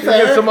 I'll be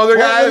fair. Some other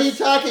guys? What are you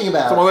talking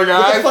about? Some other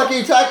guys? What the fuck are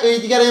you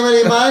talking? You got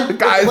anybody in mind?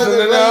 Guys what in the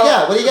do you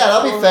got? What do you got?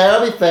 I'll be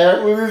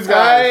fair. Who are these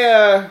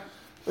guys?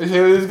 Let's see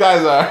who these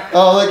guys are.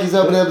 Oh, look, he's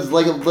opening up his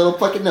like a little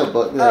fucking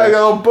notebook. I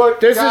got a little book.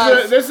 This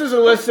is a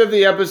list of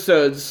the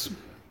episodes.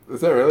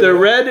 Is that really? The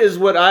red is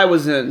what I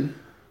was in.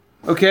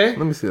 Okay?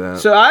 Let me see that.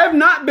 So I have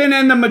not been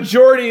in the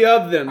majority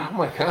of them. Oh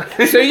my god.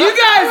 So you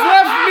guys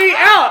left me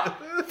out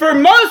for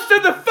most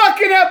of the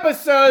fucking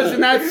episodes,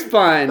 and that's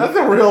fine. That's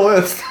a real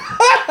list.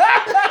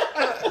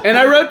 And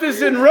I wrote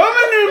this in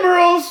Roman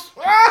numerals,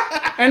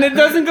 and it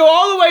doesn't go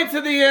all the way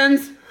to the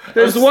end.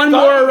 There's one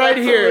more right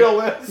here.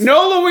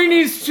 No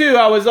Luigi's 2.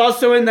 I was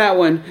also in that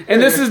one.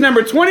 And this is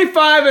number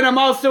 25, and I'm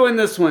also in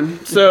this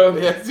one. So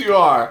yes, you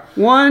are.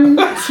 1,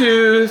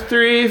 2,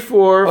 3,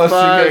 4,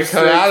 5, 6,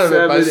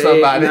 7,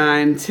 8,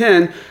 9,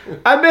 10.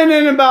 I've been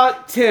in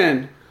about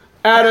 10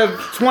 out of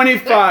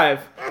 25.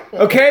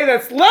 Okay,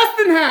 that's less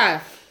than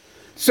half.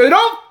 So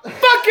don't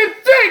fucking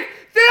think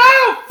that I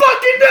don't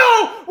fucking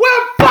know what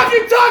I'm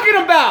fucking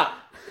talking about.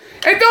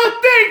 And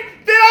don't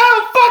think that I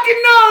don't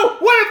fucking know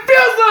what it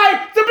feels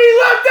like to be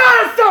left out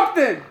of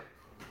something.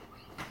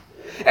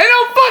 And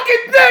don't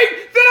fucking think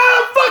that I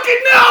don't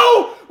fucking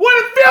know what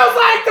it feels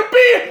like to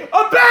be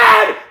a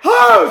bad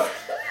host.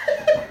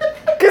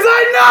 Cause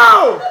I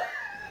know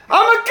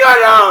I'm a good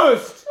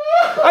host.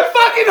 I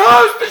fucking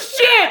host the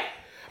shit.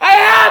 I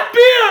have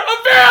beer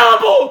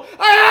available.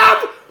 I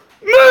have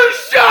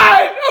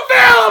moonshine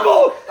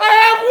available. I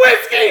have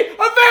whiskey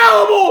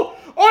available.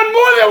 On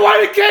more than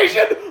one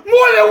occasion,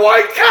 more than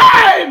one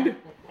kind!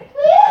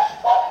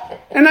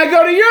 And I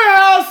go to your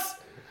house,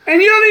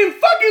 and you don't even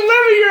fucking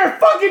live in your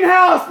fucking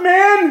house,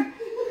 man!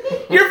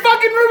 Your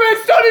fucking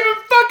roommates don't even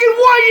fucking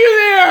want you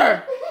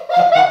there!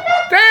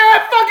 They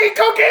have fucking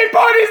cocaine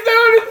parties, they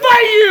don't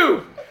invite you!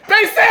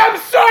 They say I'm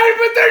sorry,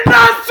 but they're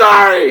not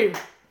sorry!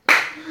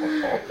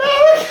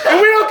 And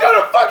we don't go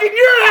to fucking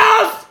your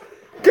house,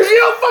 because you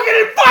don't fucking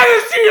invite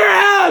us to your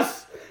house!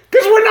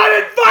 Because we're not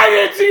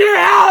invited to your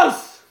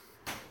house!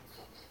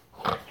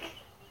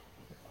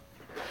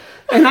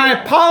 And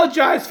I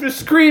apologize for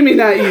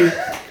screaming at you.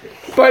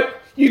 But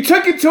you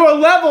took it to a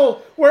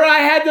level where I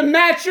had to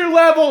match your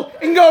level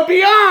and go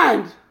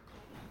beyond.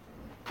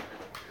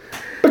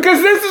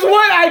 Because this is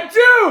what I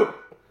do.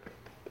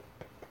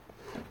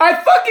 I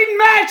fucking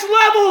match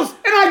levels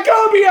and I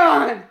go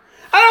beyond.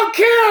 I don't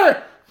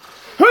care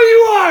who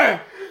you are.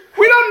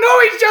 We don't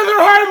know each other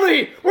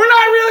hardly. We're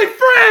not really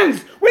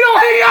friends. We don't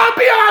hang out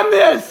beyond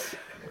this.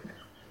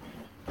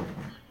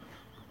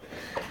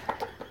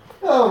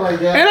 Oh my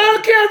god. And I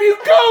don't care if you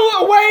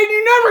go away and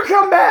you never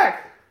come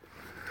back.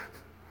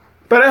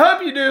 But I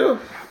hope you do,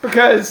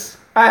 because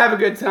I have a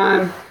good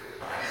time.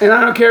 And I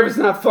don't care if it's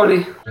not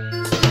funny.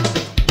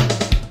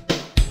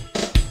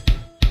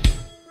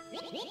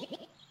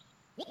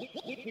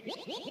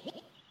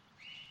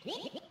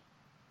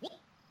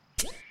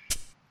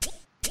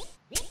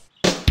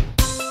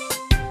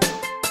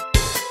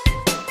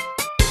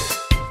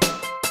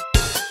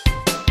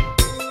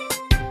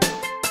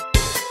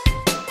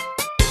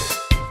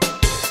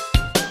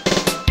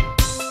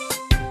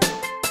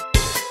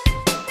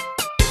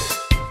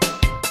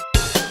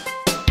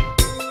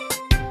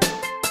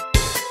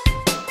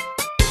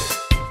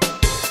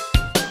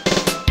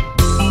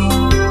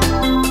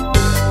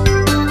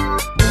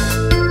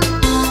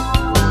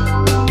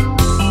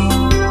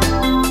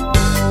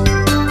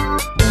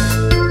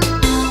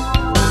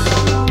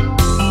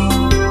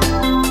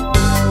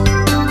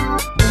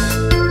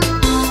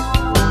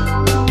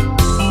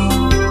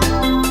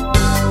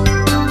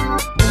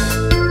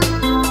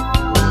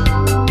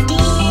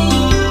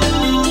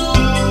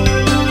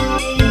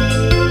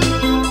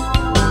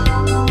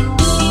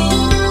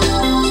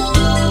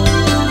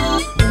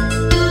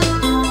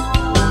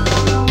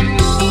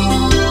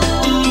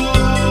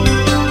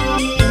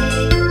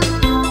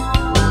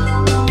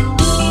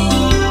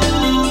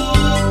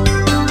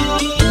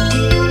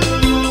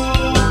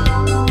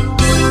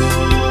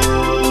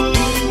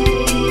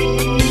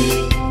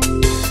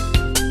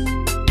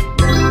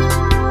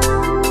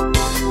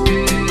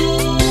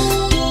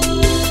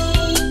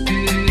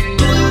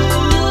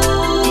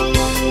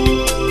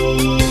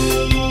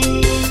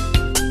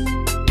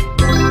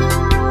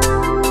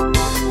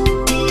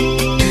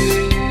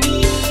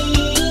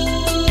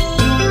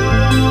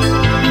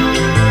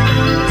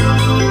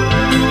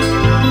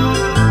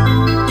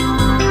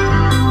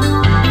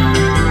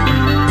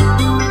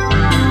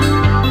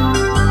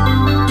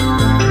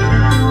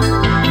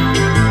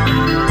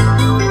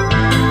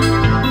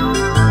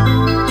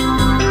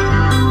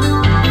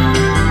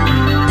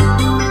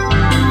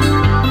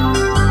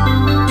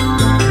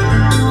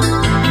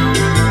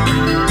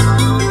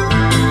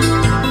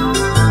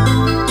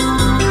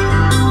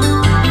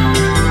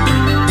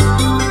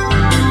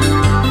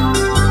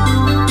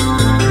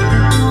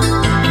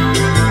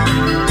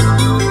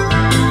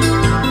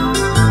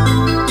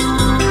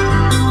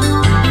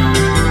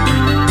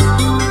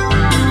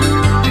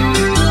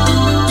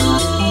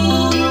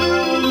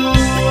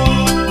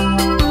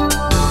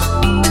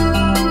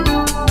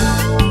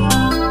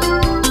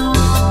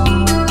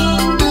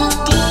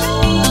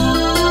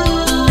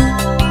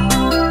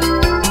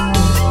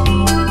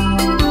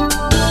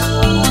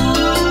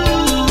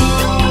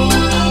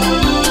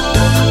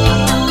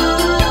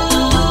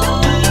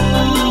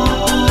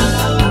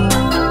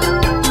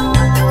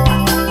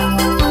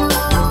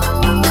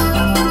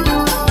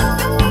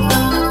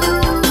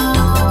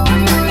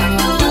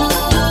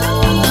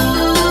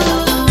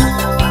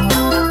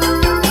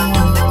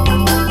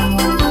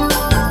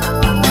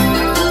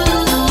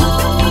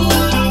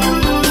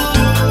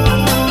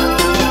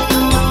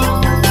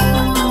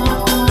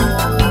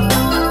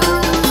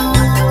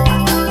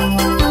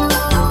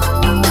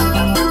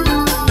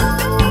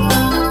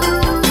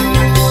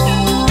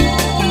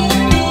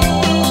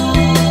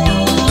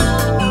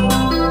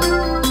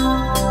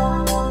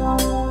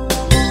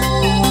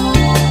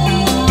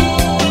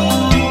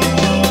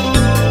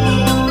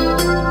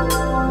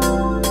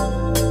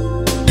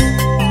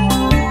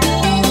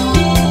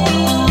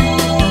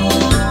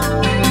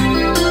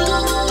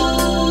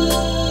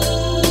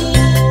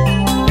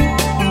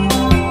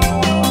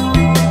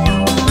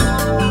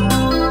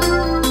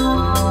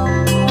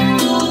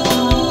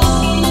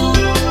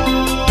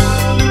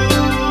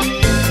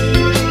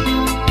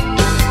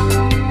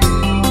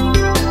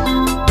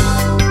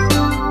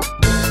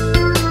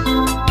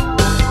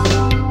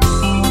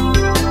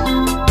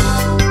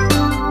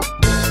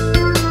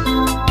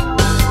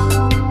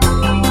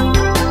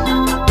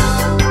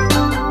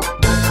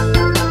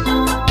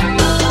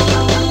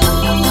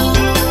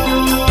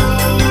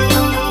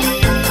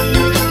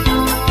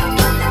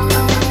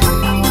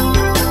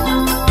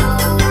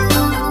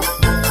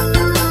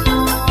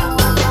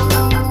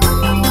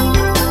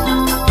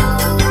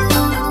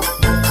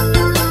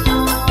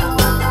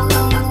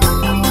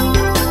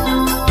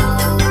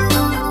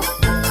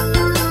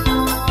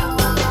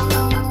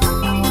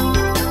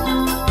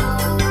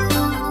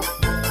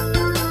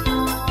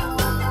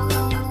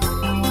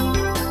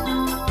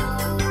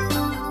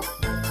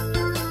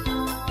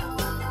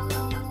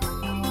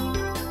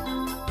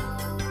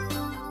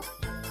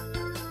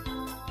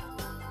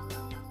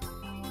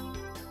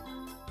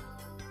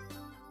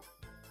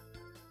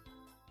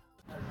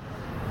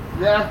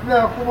 Yes,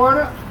 sir,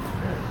 quarter.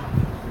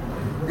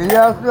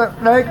 Yes, sir,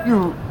 thank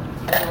you.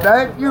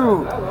 Thank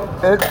you.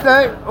 And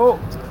thank, oh,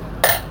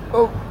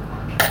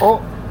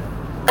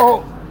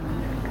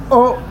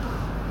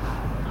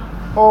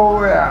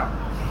 yeah.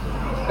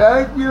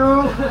 Thank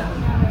you.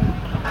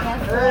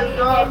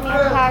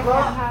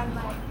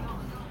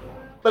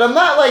 But I'm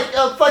not like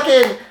a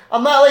fucking,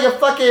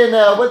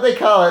 what do they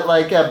call it?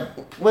 Like,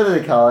 what do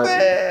they call it?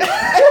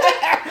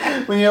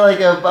 When you're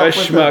like up with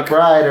schmuck. the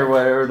bride or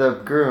whatever, the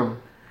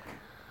groom.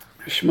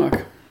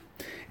 Schmuck.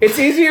 It's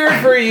easier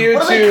for you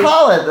what to... do they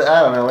call it?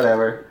 I don't know,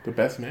 whatever. The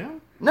best man?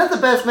 Not the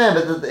best man,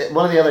 but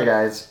one of the other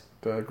guys.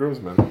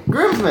 groomsman.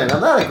 Groomsman.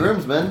 I'm not a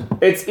groomsman.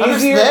 It's I'm just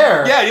easier.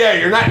 there. Yeah,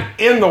 you're not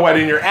in the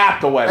wedding, you're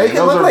at the I wedding. can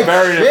Those look are like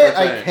very shit. different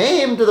I things.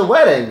 came to the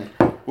wedding.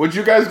 Would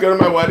you guys go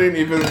to my wedding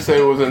even if say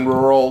it was in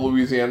rural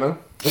Louisiana?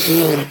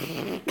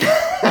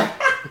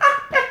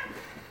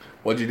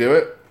 Would you do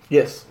it?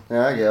 Yes.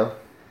 There I go.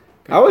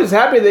 I was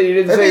happy that you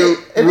didn't say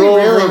It'd be rural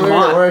really weird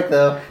Vermont. at work,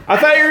 though. I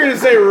thought you were going to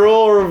say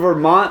rural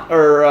Vermont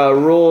or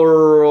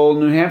rural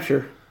New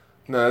Hampshire.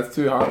 No, that's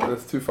too hot.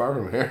 That's too far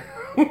from here.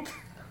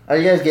 Are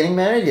you guys getting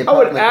married? You I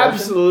would popping the question?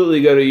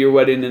 absolutely go to your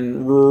wedding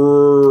in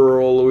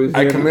rural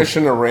Louisiana. I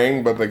commissioned a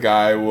ring, but the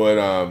guy would,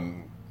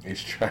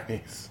 he's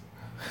Chinese.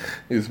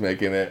 He's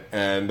making it,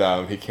 and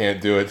he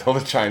can't do it till the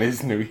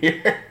Chinese New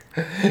Year.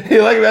 He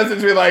like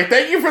messaged me like,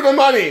 "Thank you for the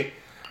money.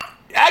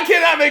 I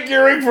cannot make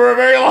your ring for a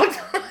very long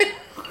time."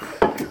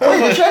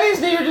 Wait, the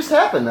Chinese New Year just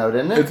happened, though,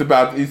 didn't it? It's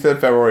about. He said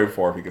February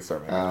 4th. He could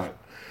start making it.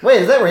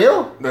 Wait, is that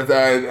real? That's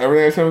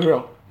everything I said was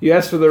real. You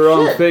asked for the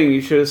wrong Shit. thing.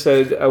 You should have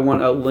said, I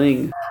want a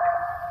ling.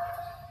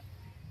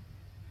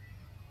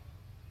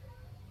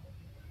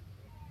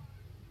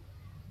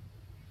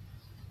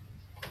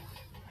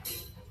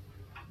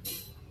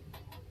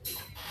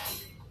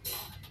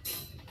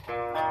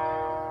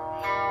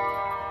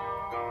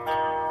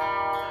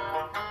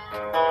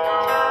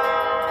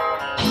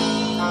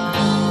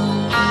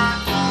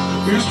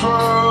 He's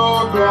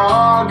drunk,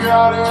 I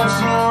got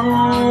into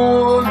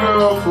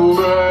enough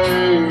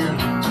day.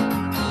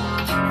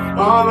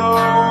 I know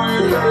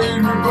you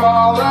hate me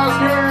by last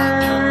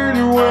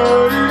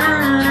January.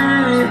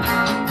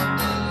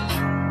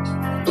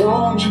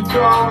 Won't you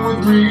come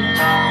with me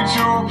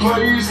to a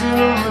place in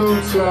a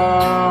little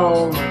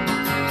town?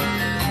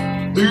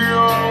 The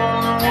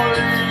only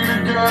way to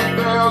get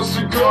there is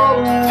to go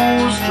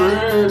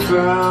straight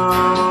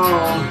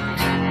down.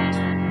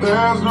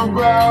 There's no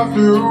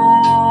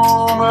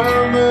bathroom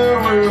and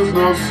there is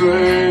no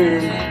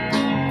sink.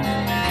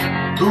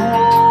 The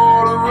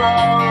water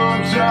out of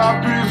the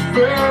tap is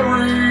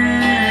very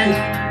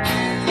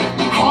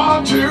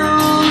hard to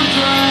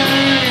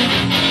drink.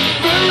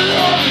 Very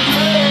hard to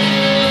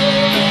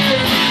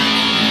drink.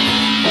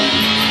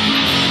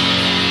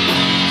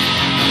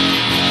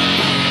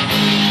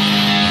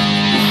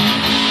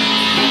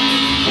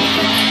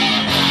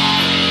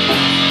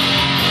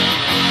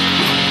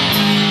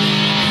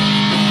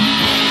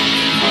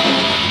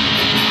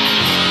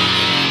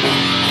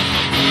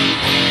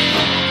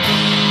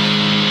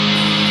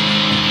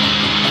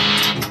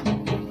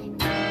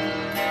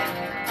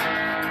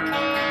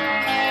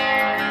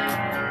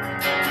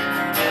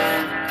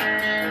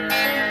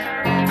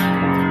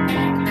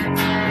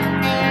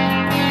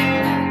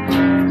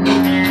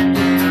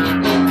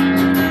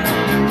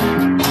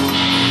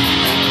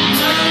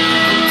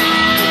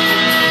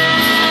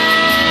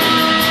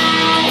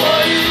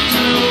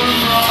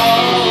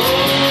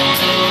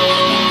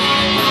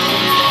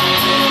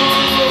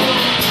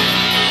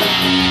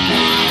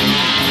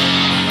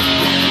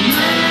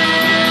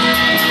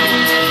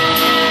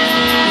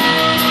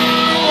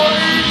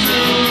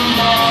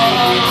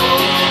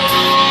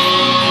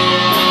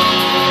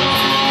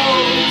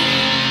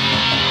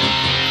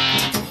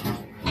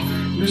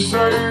 You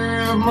say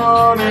the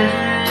money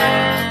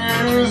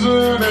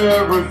isn't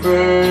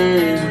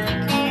everything,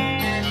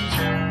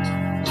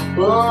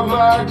 but I'd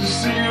like to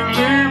see you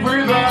live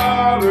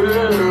without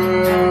it.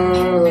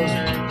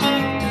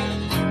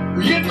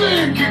 You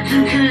think you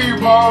can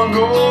keep on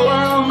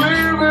going,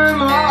 living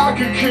like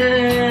a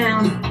king?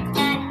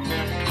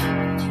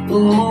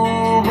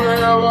 Ooh,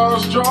 babe, I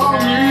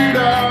strongly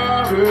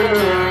doubt it.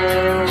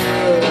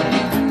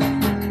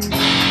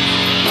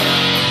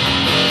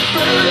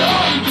 Very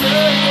hard to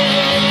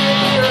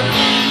get.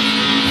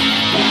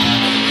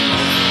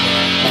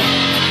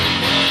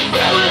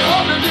 Very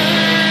hard to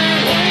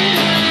get.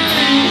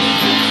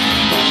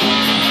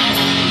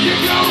 You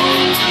gotta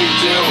wait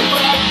till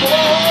bad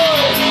boy,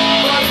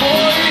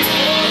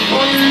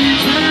 wait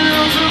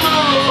till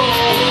tomorrow.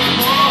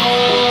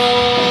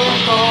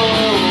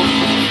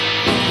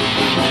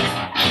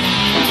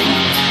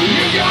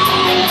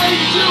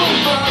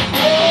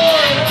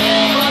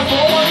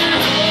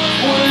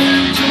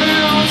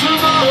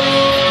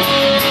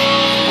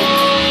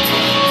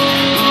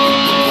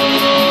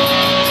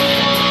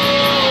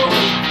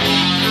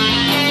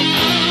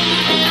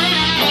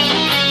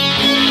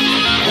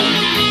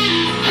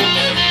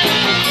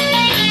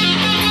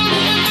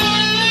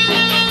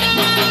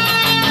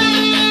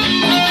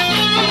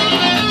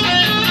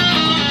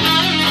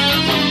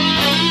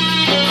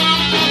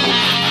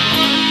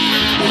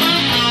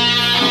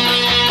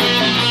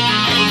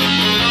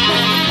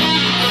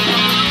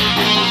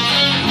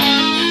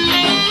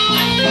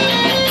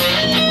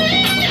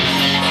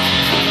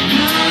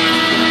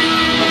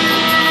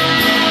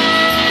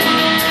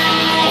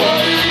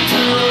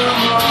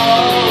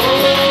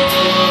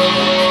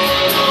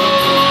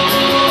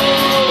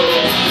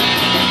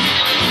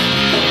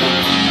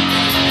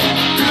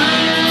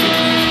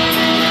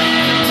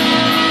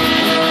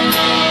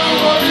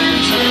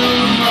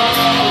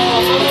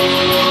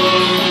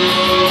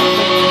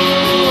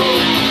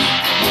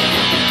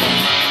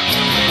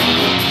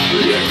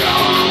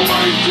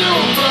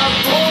 killed my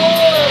boy.